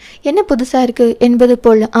என்றான். என்ன புதுசா இருக்கு என்பது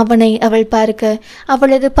போல் அவனை அவள் பார்க்க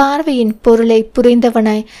அவளது பார்வையின் பொருளை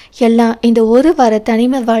புரிந்தவனாய், எல்லாம் இந்த ஒரு வார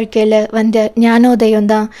தனிமை வாழ்க்கையில வந்த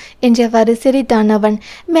ஞானோதயம்தான் என்றவாறு சிரித்தான் அவன்.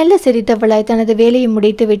 மெல்ல சிரித்தவளாய் தனது வேலையை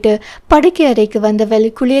முடித்துவிட்டு படுக்கை அறைக்கு வந்தவள்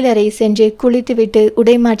குளியலறை சென்று குளித்துவிட்டு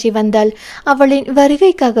உடைமாற்றி வந்தாள். அவளின்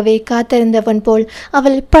வருகைக்காகவே காத்திருந்தவன் போல்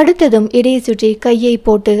அவள் படுத்ததும் இடையை சுற்றி கையை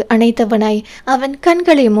போட்டு அணைத்தவனாய் அவன்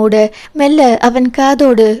கண்களை மூட மெல்ல அவன்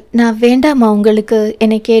காதோடு, நான் வேண்டாமா உங்களுக்கு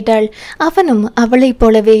என கேட்டாள். அவனும் அவளை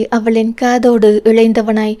போலவே அவளின் காதோடு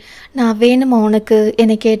இழைந்தவனாய், நான் வேணுமா உனக்கு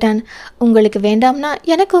என கேட்டான். உங்களுக்கு வேண்டாம்னா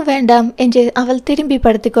எனக்கும் வேண்டாம் என்று அவள் திரும்பி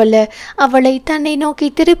படுத்துக்கொள்ள அவளை தன்னை நோக்கி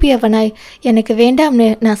திருப்பியவனாய், எனக்கு வேண்டாம்னு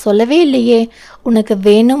நான் சொல்லவே இல்லையே, உனக்கு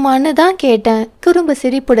வேணுமான்னு தான் கேட்டேன். குறும்பு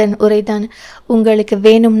சிரிப்புடன் உரைத்தான். உங்களுக்கு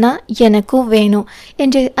வேணும்னா எனக்கும் வேணும்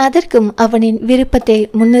என்று அதற்கும் அவனின் விருப்பத்தை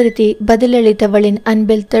முன்னிறுத்தி பதிலளித்தவளின்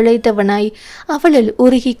அன்பில் திளைத்தவனாய் அவளில்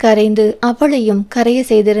உருகி கரைந்து அவளையும் கரைய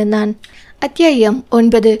செய்திருந்தான். அத்தியாயம்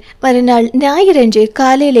 9. மறுநாள் ஞாயிறன்று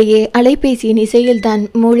காலையிலேயே அலைபேசியின் இசையில்தான்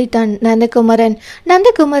மூழித்தான் நந்தகுமரன்.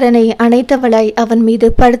 நந்தகுமரனை அணைத்தவளாய் அவன் மீது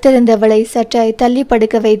படுத்திருந்தவளை சற்றாய் தள்ளி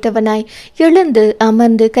படுக்க வைத்தவனாய் எழுந்து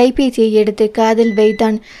அமர்ந்து கைபேசியை எடுத்து காதில்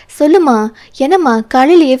வைத்தான். சொல்லுமா, என்னம்மா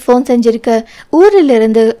காலையிலேயே ஃபோன் செஞ்சிருக்க?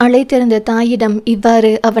 ஊரிலிருந்து அழைத்திருந்த தாயிடம்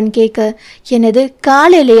இவ்வாறு அவன் கேட்க, எனது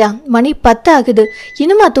காலையிலையா? மணி 10 ஆகுது,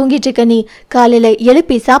 இன்னுமா தூங்கிட்டு இருக்க நீ? காலையில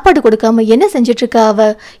எழுப்பி சாப்பாடு கொடுக்காம என்ன செஞ்சிட்டு இருக்கா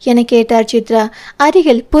அவ என கேட்டார் சித்ரா.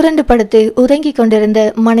 அருகில் புரண்டு படுத்து உறங்கி கொண்டிருந்த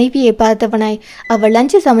மனைவியை பார்த்தவனாய், அவள்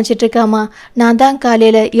லஞ்சு சமைச்சிட்டு இருக்காமா, நான் தான்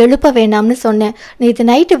காலையில எழுப்ப வேண்டாம்னு சொன்னேன், நேற்று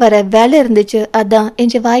நைட்டு வர வேலை இருந்துச்சு அதான்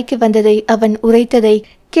என்று வாய்க்கு வந்ததை அவன் உரைத்ததை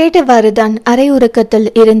கேட்டவாறுதான் அரை உறக்கத்தில்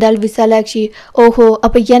இருந்தாள் விசாலாட்சி. ஓஹோ,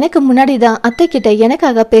 அப்ப எனக்கு முன்னாடி தான் அத்தை கிட்ட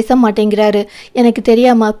எனக்காக பேச மாட்டேங்கிறாரு, எனக்கு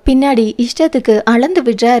தெரியாம பின்னாடி இஷ்டத்துக்கு அளந்து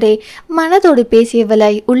விடுறாரே. மனதோடு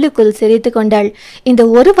பேசியவளாய் உள்ளுக்குள் சிரித்து கொண்டாள். இந்த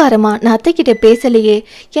ஒரு வாரமா நான் அத்தை கிட்ட பேசலையே,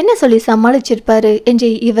 என்ன சொல்லி சமாளிச்சிருப்பாரு என்று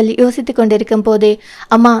இவள் யோசித்து கொண்டிருக்கும் போதே,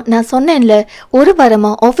 அம்மா நான் சொன்னேன்ல, ஒரு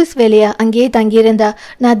வாரமா ஆஃபீஸ் வேலையா அங்கேயே தங்கியிருந்தா,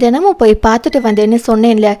 நான் தினமும் போய் பார்த்துட்டு வந்தேன்னு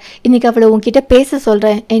சொன்னேன்ல, இன்னைக்கு அவளை உன்கிட்ட பேச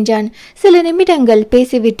சொல்றேன் என்றான். சில நிமிடங்கள்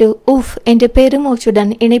பேசி விட்டு ஊஃப் என்று பெருமூச்சுடன்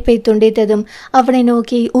இணைப்பை துண்டித்ததும் அவனை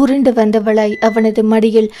நோக்கி உருண்டு வந்தவளாய் அவனது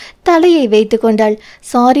மடியில் தலையை வைத்து கொண்டாள்.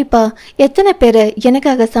 சாரிப்பா, எத்தனை பேரை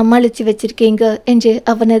எனக்காக சமாளிச்சு வச்சிருக்கீங்க என்று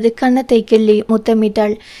அவனது கன்னத்தை கிள்ளி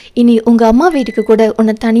முத்தமிட்டாள். இனி உங்க அம்மா வீட்டுக்கு கூட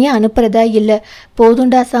உன்னை தனியா அனுப்புறதா இல்லை,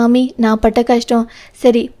 போதுண்டா சாமி நான் பட்ட கஷ்டம்.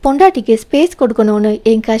 சரி, பொண்டாட்டிக்கு ஸ்பேஸ் கொடுக்கணும்னு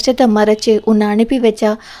என் கஷ்டத்தை மறைச்சு உன்னை அனுப்பி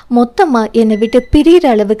வச்சா மொத்தமா என்னை விட்டு பிரியிற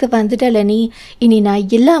அளவுக்கு வந்துட்டல நீ. இனி நான்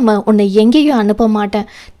இல்லாம உன்னை எங்கேயும் அனுப்ப மாட்டேன்.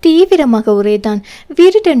 தீவிரமாக உரைத்தான்.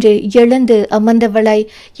 வீரிட்டென்று எழுந்து அமர்ந்தவளாய்,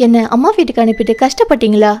 என்ன அம்மா வீட்டுக்கு அனுப்பிட்டு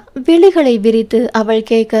கஷ்டப்பட்டீங்களா? விழிகளை விரித்து அவள்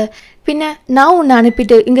கேட்க, பின்ன நான் உன்னை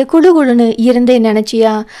அனுப்பிட்டு இங்கே குழுன்னு இருந்தேன்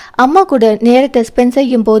நினச்சியா? அம்மா கூட நேரத்தை ஸ்பெண்ட்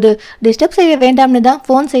செய்யும் போது டிஸ்டர்ப் செய்ய வேண்டாம்னு தான்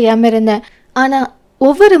ஃபோன் செய்யாமல் இருந்தேன். ஆனால்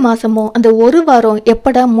ஒவ்வொரு மாதமும் அந்த ஒரு வாரம்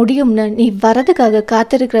எப்படா முடியும்னு நீ வரதுக்காக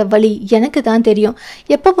காத்திருக்கிற வழி எனக்கு தான் தெரியும்.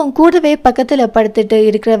 எப்பவும் கூடவே பக்கத்தில் படுத்துட்டு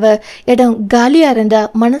இருக்கிறவ இடம் காலியாக இருந்தால்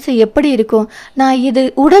மனசு எப்படி இருக்கும்? நான் இது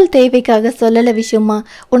உடல் தேவைக்காக சொல்லலை விஷயமா,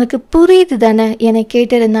 உனக்கு புரியுது தானே என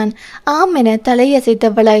கேட்டிருந்தான். ஆம் என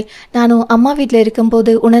தலையசைத்தவளாய், நானும் அம்மா வீட்டில்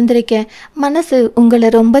இருக்கும்போது உணர்ந்திருக்கேன், மனசு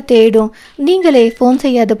உங்களை ரொம்ப தேடும். நீங்களே ஃபோன்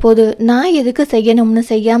செய்யாத போது நான் எதுக்கு செய்யணும்னு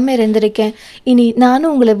செய்யாமல் இருந்திருக்கேன். இனி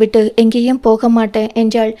நானும் உங்களை விட்டு எங்கேயும் போக மாட்டேன்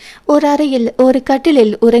என்றாள். ஒரு அறையில் ஒரு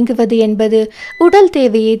கட்டிலில் உறங்குவது என்பது உடல்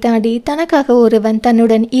தேவையை தாண்டி தனக்காக ஒருவன்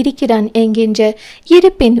தன்னுடன் இருக்கிறான் என்கின்ற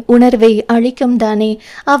இருப்பின் உணர்வை அளிக்கும் தானே.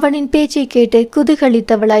 அவனின் பேச்சை கேட்டு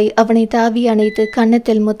குதூகலித்தவளாய் அவனை தாவி அணைத்து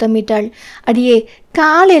கன்னத்தில் முத்தமிட்டாள். அடியே,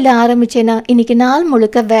 காலையில் ஆரம்பிச்சேனா இன்னைக்கு நாள்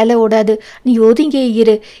முழுக்க வேலை ஓடாது, நீ ஒதுங்கே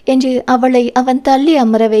இரு என்று அவளை அவன் தள்ளி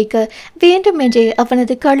அமர வைக்க வேண்டுமென்றே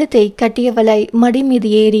அவனது கழுத்தை கட்டியவளாய் மடி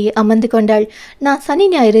மீது ஏறி அமர்ந்து கொண்டாள். நான் சனி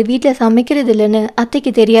ஞாயிறு வீட்டில் சமைக்கிறது இல்லைன்னு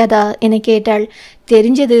அத்தைக்கு தெரியாதா என கேட்டாள்.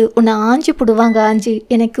 தெரிஞ்சது உன்னை ஆஞ்சு புடுவாங்க ஆஞ்சு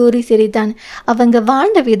என கூறி சிரித்தான். அவங்க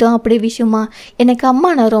வாழ்ந்த விதம் அப்படி விஷயமா? எனக்கு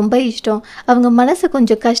அம்மானா ரொம்ப இஷ்டம். அவங்க மனசு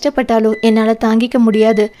கொஞ்சம் கஷ்டப்பட்டாலும் என்னால் தாங்கிக்க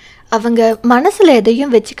முடியாது. அவங்க மனசில்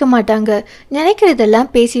எதையும் வச்சுக்க மாட்டாங்க, நினைக்கிறதெல்லாம்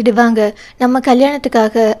பேசிடுவாங்க. நம்ம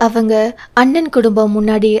கல்யாணத்துக்காக அவங்க அண்ணன் குடும்பம்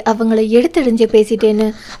முன்னாடி அவங்கள எடுத்தெறிஞ்சு பேசிட்டேன்னு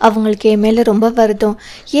அவங்களுக்கு என் மேலே ரொம்ப வருத்தம்.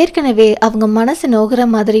 ஏற்கனவே அவங்க மனசு நோகிற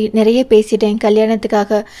மாதிரி நிறைய பேசிட்டேன்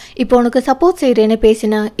கல்யாணத்துக்காக. இப்போ உனக்கு சப்போர்ட் செய்கிறேன்னு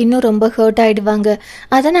பேசினா இன்னும் ரொம்ப ஹர்ட் ஆகிடுவாங்க.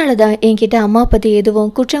 அதனால தான் என்கிட்ட அம்மா பற்றி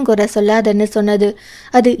எதுவும் குற்றம் குறை சொல்லாதன்னு சொன்னது.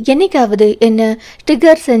 அது என்னைக்காவது என்ன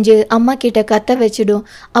ட்ரிகர் செஞ்சு அம்மா கிட்ட கத்த வச்சிடும்.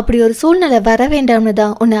 அப்படி ஒரு சூழ்நிலை வர வேண்டாம்னு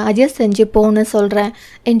தான் உன்னை செஞ்சு போன்னு சொல்றேன்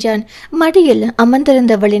என்றான். மடியில்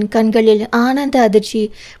அமர்ந்திருந்தவளின் கண்களில் ஆனந்த அதிர்ச்சி.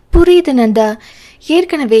 புரியுது நந்தா,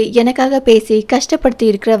 ஏற்கனவே எனக்காக பேசி கஷ்டப்படுத்தி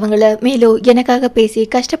இருக்கிறவங்கள மேலும் எனக்காக பேசி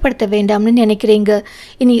கஷ்டப்படுத்த வேண்டாம்னு நினைக்கிறீங்க.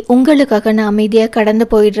 இனி உங்களுக்காக நான் அமைதியாக கடந்து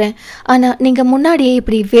போயிடுறேன். ஆனால் நீங்கள் முன்னாடியே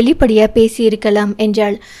இப்படி வெளிப்படையாக பேசி இருக்கலாம்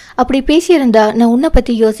என்றாள். அப்படி பேசியிருந்தா நான் உன்னை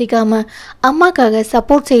பற்றி யோசிக்காம அம்மாக்காக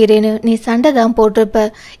சப்போர்ட் செய்கிறேன்னு நீ சண்டை தான் போட்டிருப்ப.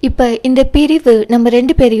 இப்போ இந்த பிரிவு நம்ம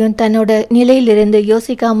ரெண்டு பேரையும் தன்னோட நிலையிலிருந்து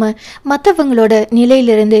யோசிக்காம மற்றவங்களோட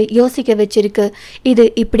நிலையிலிருந்து யோசிக்க வச்சிருக்கு. இது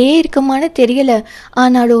இப்படியே இருக்குமான்னு தெரியல.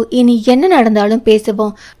 ஆனாலும் இனி என்ன நடந்தாலும்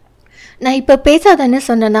பேசுவோம். நான் இப்போ பேசாதன்னு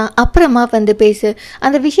சொன்னேன்னா அப்புறமா வந்து பேசு.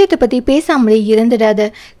 அந்த விஷயத்தை பற்றி பேசாமலே இருந்துடாத.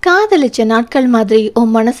 காதலிச்ச நாட்கள் மாதிரி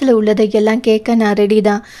உன் மனசில் உள்ளதை எல்லாம் கேட்க நான் ரெடி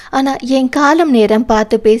தான். ஆனால் என் காலம் நேரம்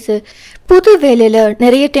பார்த்து பேசு. புது வேலையில்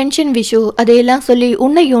நிறைய டென்ஷன் விஷயம் அதையெல்லாம் சொல்லி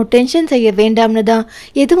உன்னையும் டென்ஷன் செய்ய வேண்டாம்னு தான்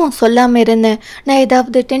எதுவும் சொல்லாமல் இருந்தேன். நான்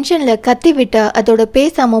ஏதாவது டென்ஷனில் கத்தி விட்டா அதோட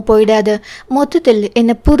பேசாமல் போயிடாத. மொத்தத்தில்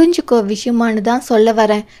என்னை புரிஞ்சுக்கோ விஷயமானு தான் சொல்ல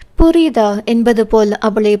வரேன். புரியுதா என்பது போல்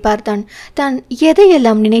அவளை பார்த்தான். தான்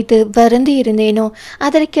எதையெல்லாம் நினைத்து வருந்தி இருந்தேனோ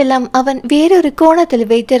அதற்கெல்லாம் அவன் வேறொரு கோணத்தில்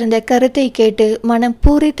வைத்திருந்த கருத்தை கேட்டு மனம்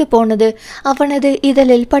பூரித்து போனது. அவனது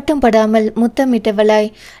இதழில் பட்டும் படாமல்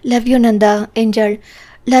முத்தமிட்டவளாய், லவ் யூ நந்தா என்றாள்.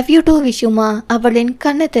 லவ் யூ டூ விஷயமா அவளின்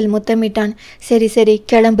கன்னத்தில் முத்தமிட்டான். சரி சரி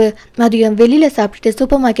கிளம்பு, மதியம் வெளியில் சாப்பிட்டுட்டு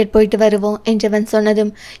சூப்பர் மார்க்கெட் போயிட்டு வருவோம் என்றவன்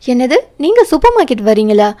சொன்னதும், என்னது நீங்கள் சூப்பர் மார்க்கெட்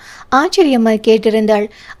வரீங்களா? ஆச்சரியமாய் கேட்டிருந்தாள்.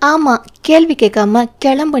 ஆமாம், கேள்வி கேட்காம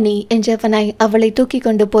கிளம்பு நீ என்றவனாய் அவளை தூக்கி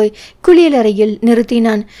கொண்டு போய் குளியலறையில்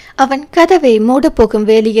நிறுத்தினான். அவன் கதவை மூடப்போக்கும்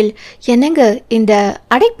வேளையில், என்னங்க இந்த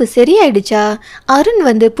அடைப்பு சரியாயிடுச்சா? அருண்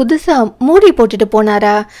வந்து புதுசாக மூடி போட்டுட்டு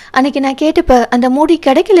போனாரா? அன்னைக்கு நான் கேட்டப்ப அந்த மூடி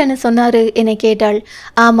கிடைக்கலன்னு சொன்னாரு என கேட்டாள்.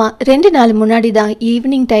 ஆமாம், 2 நாள் முன்னாடி தான்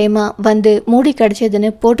ஈவினிங் டைமாக வந்து மூடி கிடச்சதுன்னு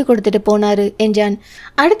போட்டு கொடுத்துட்டு போனாரு என்றான்.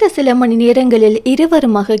 அடுத்த சில மணி நேரங்களில்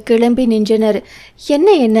இருவருமாக கிளம்பி நின்றனர்.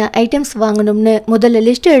 என்ன ஐட்டம்ஸ் வாங்கணும்னு முதல்ல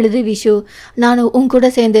லிஸ்ட் எழுதி விஷு. நானும் உன் கூட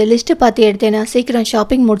சேர்ந்து லிஸ்ட்டு பார்த்து எடுத்தேன்னா சீக்கிரம்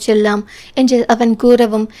ஷாப்பிங் முடிச்சிடலாம் என்று அவன்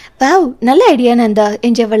கூறவும், வாவ் நல்ல ஐடியா நந்தா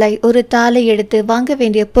என்றவளை ஒரு தாளை எடுத்து வாங்க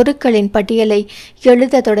வேண்டிய பொருட்களின் பட்டியலை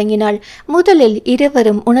எழுத தொடங்கினாள். முதலில்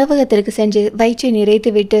இருவரும் உணவகத்திற்கு சென்று வயிற்றை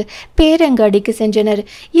நிறைத்துவிட்டு பேரங்காடிக்கு சென்றனர்.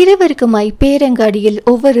 இருவருக்குமாய் பேரங்காடியில்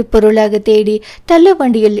ஒவ்வொரு பொருளாக தேடி தள்ளு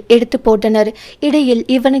வண்டியில் எடுத்து போட்டனர். இடையில்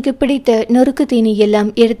இவனுக்கு பிடித்த நொறுக்கு தீனி எல்லாம்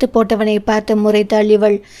எடுத்து போட்டவனை பார்த்து முறைத்தாள்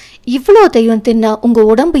இவள். இவ்வளோதையும் தின்னா உங்க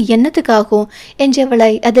உடம்பு என்னத்துக்காகும்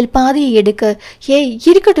என்றவளை அதில் பாதியை எடுக்க, ஏய்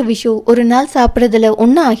இருக்கட்டும் விஷு, ஒரு நாள் சாப்பிட்றதுல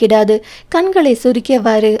ஒன்றும் ஆகிடாது. கண்களை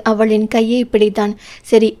சுருக்கியவாறு அவளின் கையை பிடித்தான்.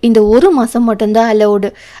 சரி, இந்த ஒரு மாசம் மட்டும்தான் அலோடு.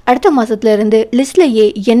 அடுத்த மாசத்துல இருந்து லிஸ்ட்லயே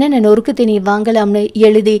என்னென்ன நொறுக்கு தீனி வாங்கலாம்னு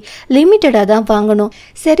எழுதி லிமிட்டடா தான் வாங்கணும்.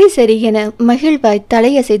 சரி சரி என மகிழ்வாய்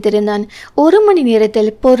தலையசைத்திருந்தான். 1 மணி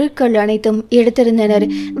நேரத்தில் பொருட்கள் அனைத்தும் எடுத்திருந்தனர்.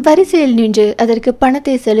 வரிசையில் நின்று அதற்கு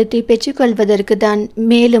பணத்தை செலுத்தி பெற்றுக்கொள்வதற்கு தான்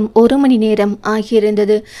மேலும் 1 மணி நேரம்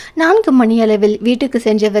ஆகியிருந்தது. 4 மணி அளவில் வீட்டுக்கு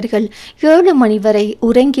சென்றவர்கள் 7 மணி வரை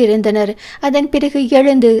உறங்கியிருந்தனர். அதன் பிறகு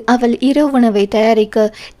எழுந்து அவள் இரவு உணவை தயாரிக்க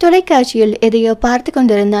தொலைக்காட்சியில் எதையோ பார்த்து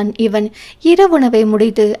கொண்டிருந்தான் இவன். இரவு உணவை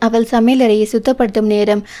முடித்து அவள் சமையலறையை சுத்தப்படுத்தும்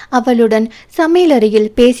நேரம் அவளுடன் சமையலறையில்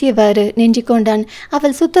பேசியவாறு நின்று கொண்டான்.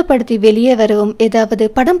 அவள் சுத்தப்படுத்தி வெளியே வரவும், ஏதாவது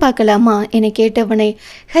படம் பார்க்கலாமா என கேட்டவனை,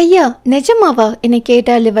 ஐயா நிஜமாவா என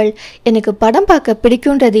கேட்டாள் இவள். எனக்கு படம் பார்க்க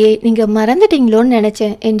பிடிக்கும்ன்றதையே நீங்க மறந்துட்டீங்களோன்னு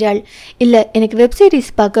நினைச்சேன் என்றாள். இல்ல, எனக்கு வெப்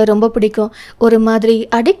சீரிஸ் பார்க்க ரொம்ப பிடிக்கும். ஒரு மாதிரி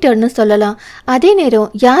அடிக்டட்னு சொல்லலாம். அதே நேரம்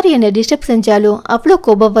யார் என்னை டிஸ்டர்ப் செஞ்சாலும் அவ்வளோ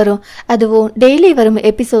கோபம் வரும். அதுவும் டெய்லி வரும்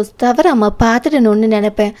எபிசோட்ஸ் தவறாம பார்த்துடணும்னு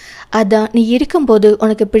நினைப்பேன். அதான் நீ இருக்கும்போது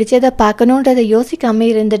உனக்கு பிடிச்சதை பார்க்கணுன்றதை யோசிக்காம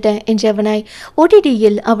இருந்துட்டேன் என்றவனாய்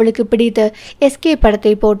ஓடிடியில் அவளுக்கு பிடித்த எஸ்கே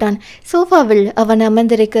படத்தை போட்டான். சோஃபாவில் அவன்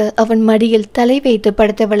அமர்ந்திருக்க அவன் மடியில் தலை வைத்து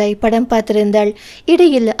படுத்தவளை படம் பார்த்திருந்தாள்.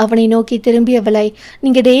 இடையில் அவனை நோக்கி திரும்பியவளாய்,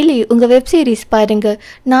 நீங்க டெய்லி உங்க வெப் சீரிஸ் பாருங்க,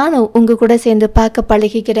 நானும் உங்க கூட சேர்ந்து பார்க்க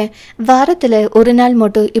பழகிக்கிறேன். வாரத்துல ஒரு நாள்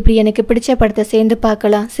மட்டும் இப்படி எனக்கு பிடிச்ச படத்தை சேர்ந்து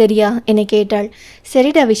பார்க்கலாம், சரியா என கேட்டாள்.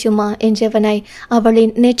 சரிடா விஷுமா என்றவனாய்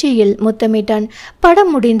அவளின் நெற்றியில் முத்தமிட்டான்.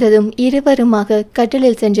 படம் முடிந்ததும் இருவருமாக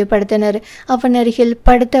கட்டிலில் சென்று படுத்தனர். அவன் அருகில்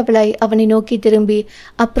படுத்தவளாய் அவனை நோக்கி திரும்பி,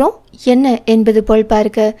 அப்புறம் என்ன என்பது போல்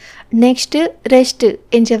பார்க்க, நெக்ஸ்ட் ரெஸ்ட்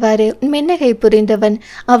என்றவாறு மென்னகை புரிந்தவன்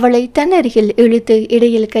அவளை தன் அருகில் இழுத்து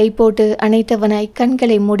இடையில் கை போட்டு அணைத்தவனாய்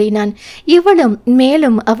கண்களை மூடினான். இவளும்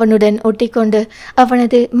மேலும் அவனுடன் ஒட்டிக்கொண்டு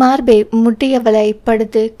அவனது மார்பை முட்டியவளை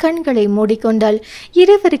படுத்து கண்களை மூடிக்கொண்டாள்.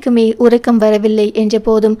 இருவருக்குமே உறக்கம் வரவில்லை என்ற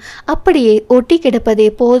போதும் அப்படியே ஒட்டி கிடப்பதே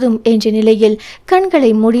போதும் என்ற நிலையில்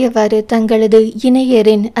கண்களை மூடியவாறு தங்களது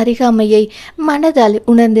இணையரின் அருகாமையை மனதால்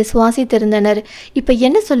உணர்ந்து சுவாசித்திருந்தனர். இப்ப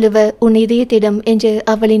என்ன சொல்லுவ உன் இதயத்திடம் என்று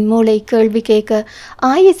அவளின் மூளை கேள்வி கேட்க,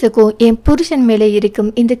 ஆயுசுக்கும் என் புருஷன் மேலே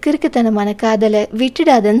இருக்கும் இந்த கிறுக்குத்தனமான காதலை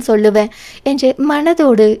விட்டுடாதன்னு சொல்லுவேன் என்று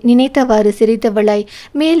மனதோடு நினைத்தவாறு சிரித்தவளாய்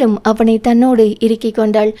மேலும் அவனை தன்னோடு இறுக்கிக்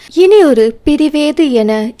கொண்டாள். இனி ஒரு பிரிவேது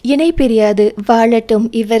என இணை பிரியாது வாழட்டும்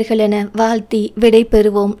இவர்கள் என வாழ்த்தி விடை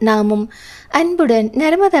பெறுவோம் நாமும். அன்புடன்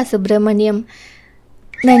நர்மதா சுப்பிரமணியம்.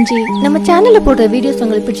 நன்றி. நம்ம சேனல்ல போடுற வீடியோஸ்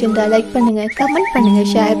உங்களுக்கு பிடிச்சிருந்தா லைக் பண்ணுங்க, கமெண்ட் பண்ணுங்க,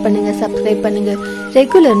 ஷேர் பண்ணுங்க, சப்ஸ்கிரைப் பண்ணுங்க.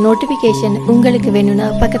 ரெகுலர் நோட்டிபிகேஷன் உங்களுக்கு வேணும்னா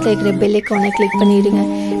பக்கத்துல இருக்கிற பெல் ஐகானை கிளிக் பண்ணிடுங்க.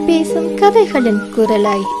 பேசும் கதைகளின்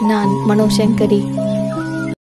குரலாய் நான் மனோசங்கரி.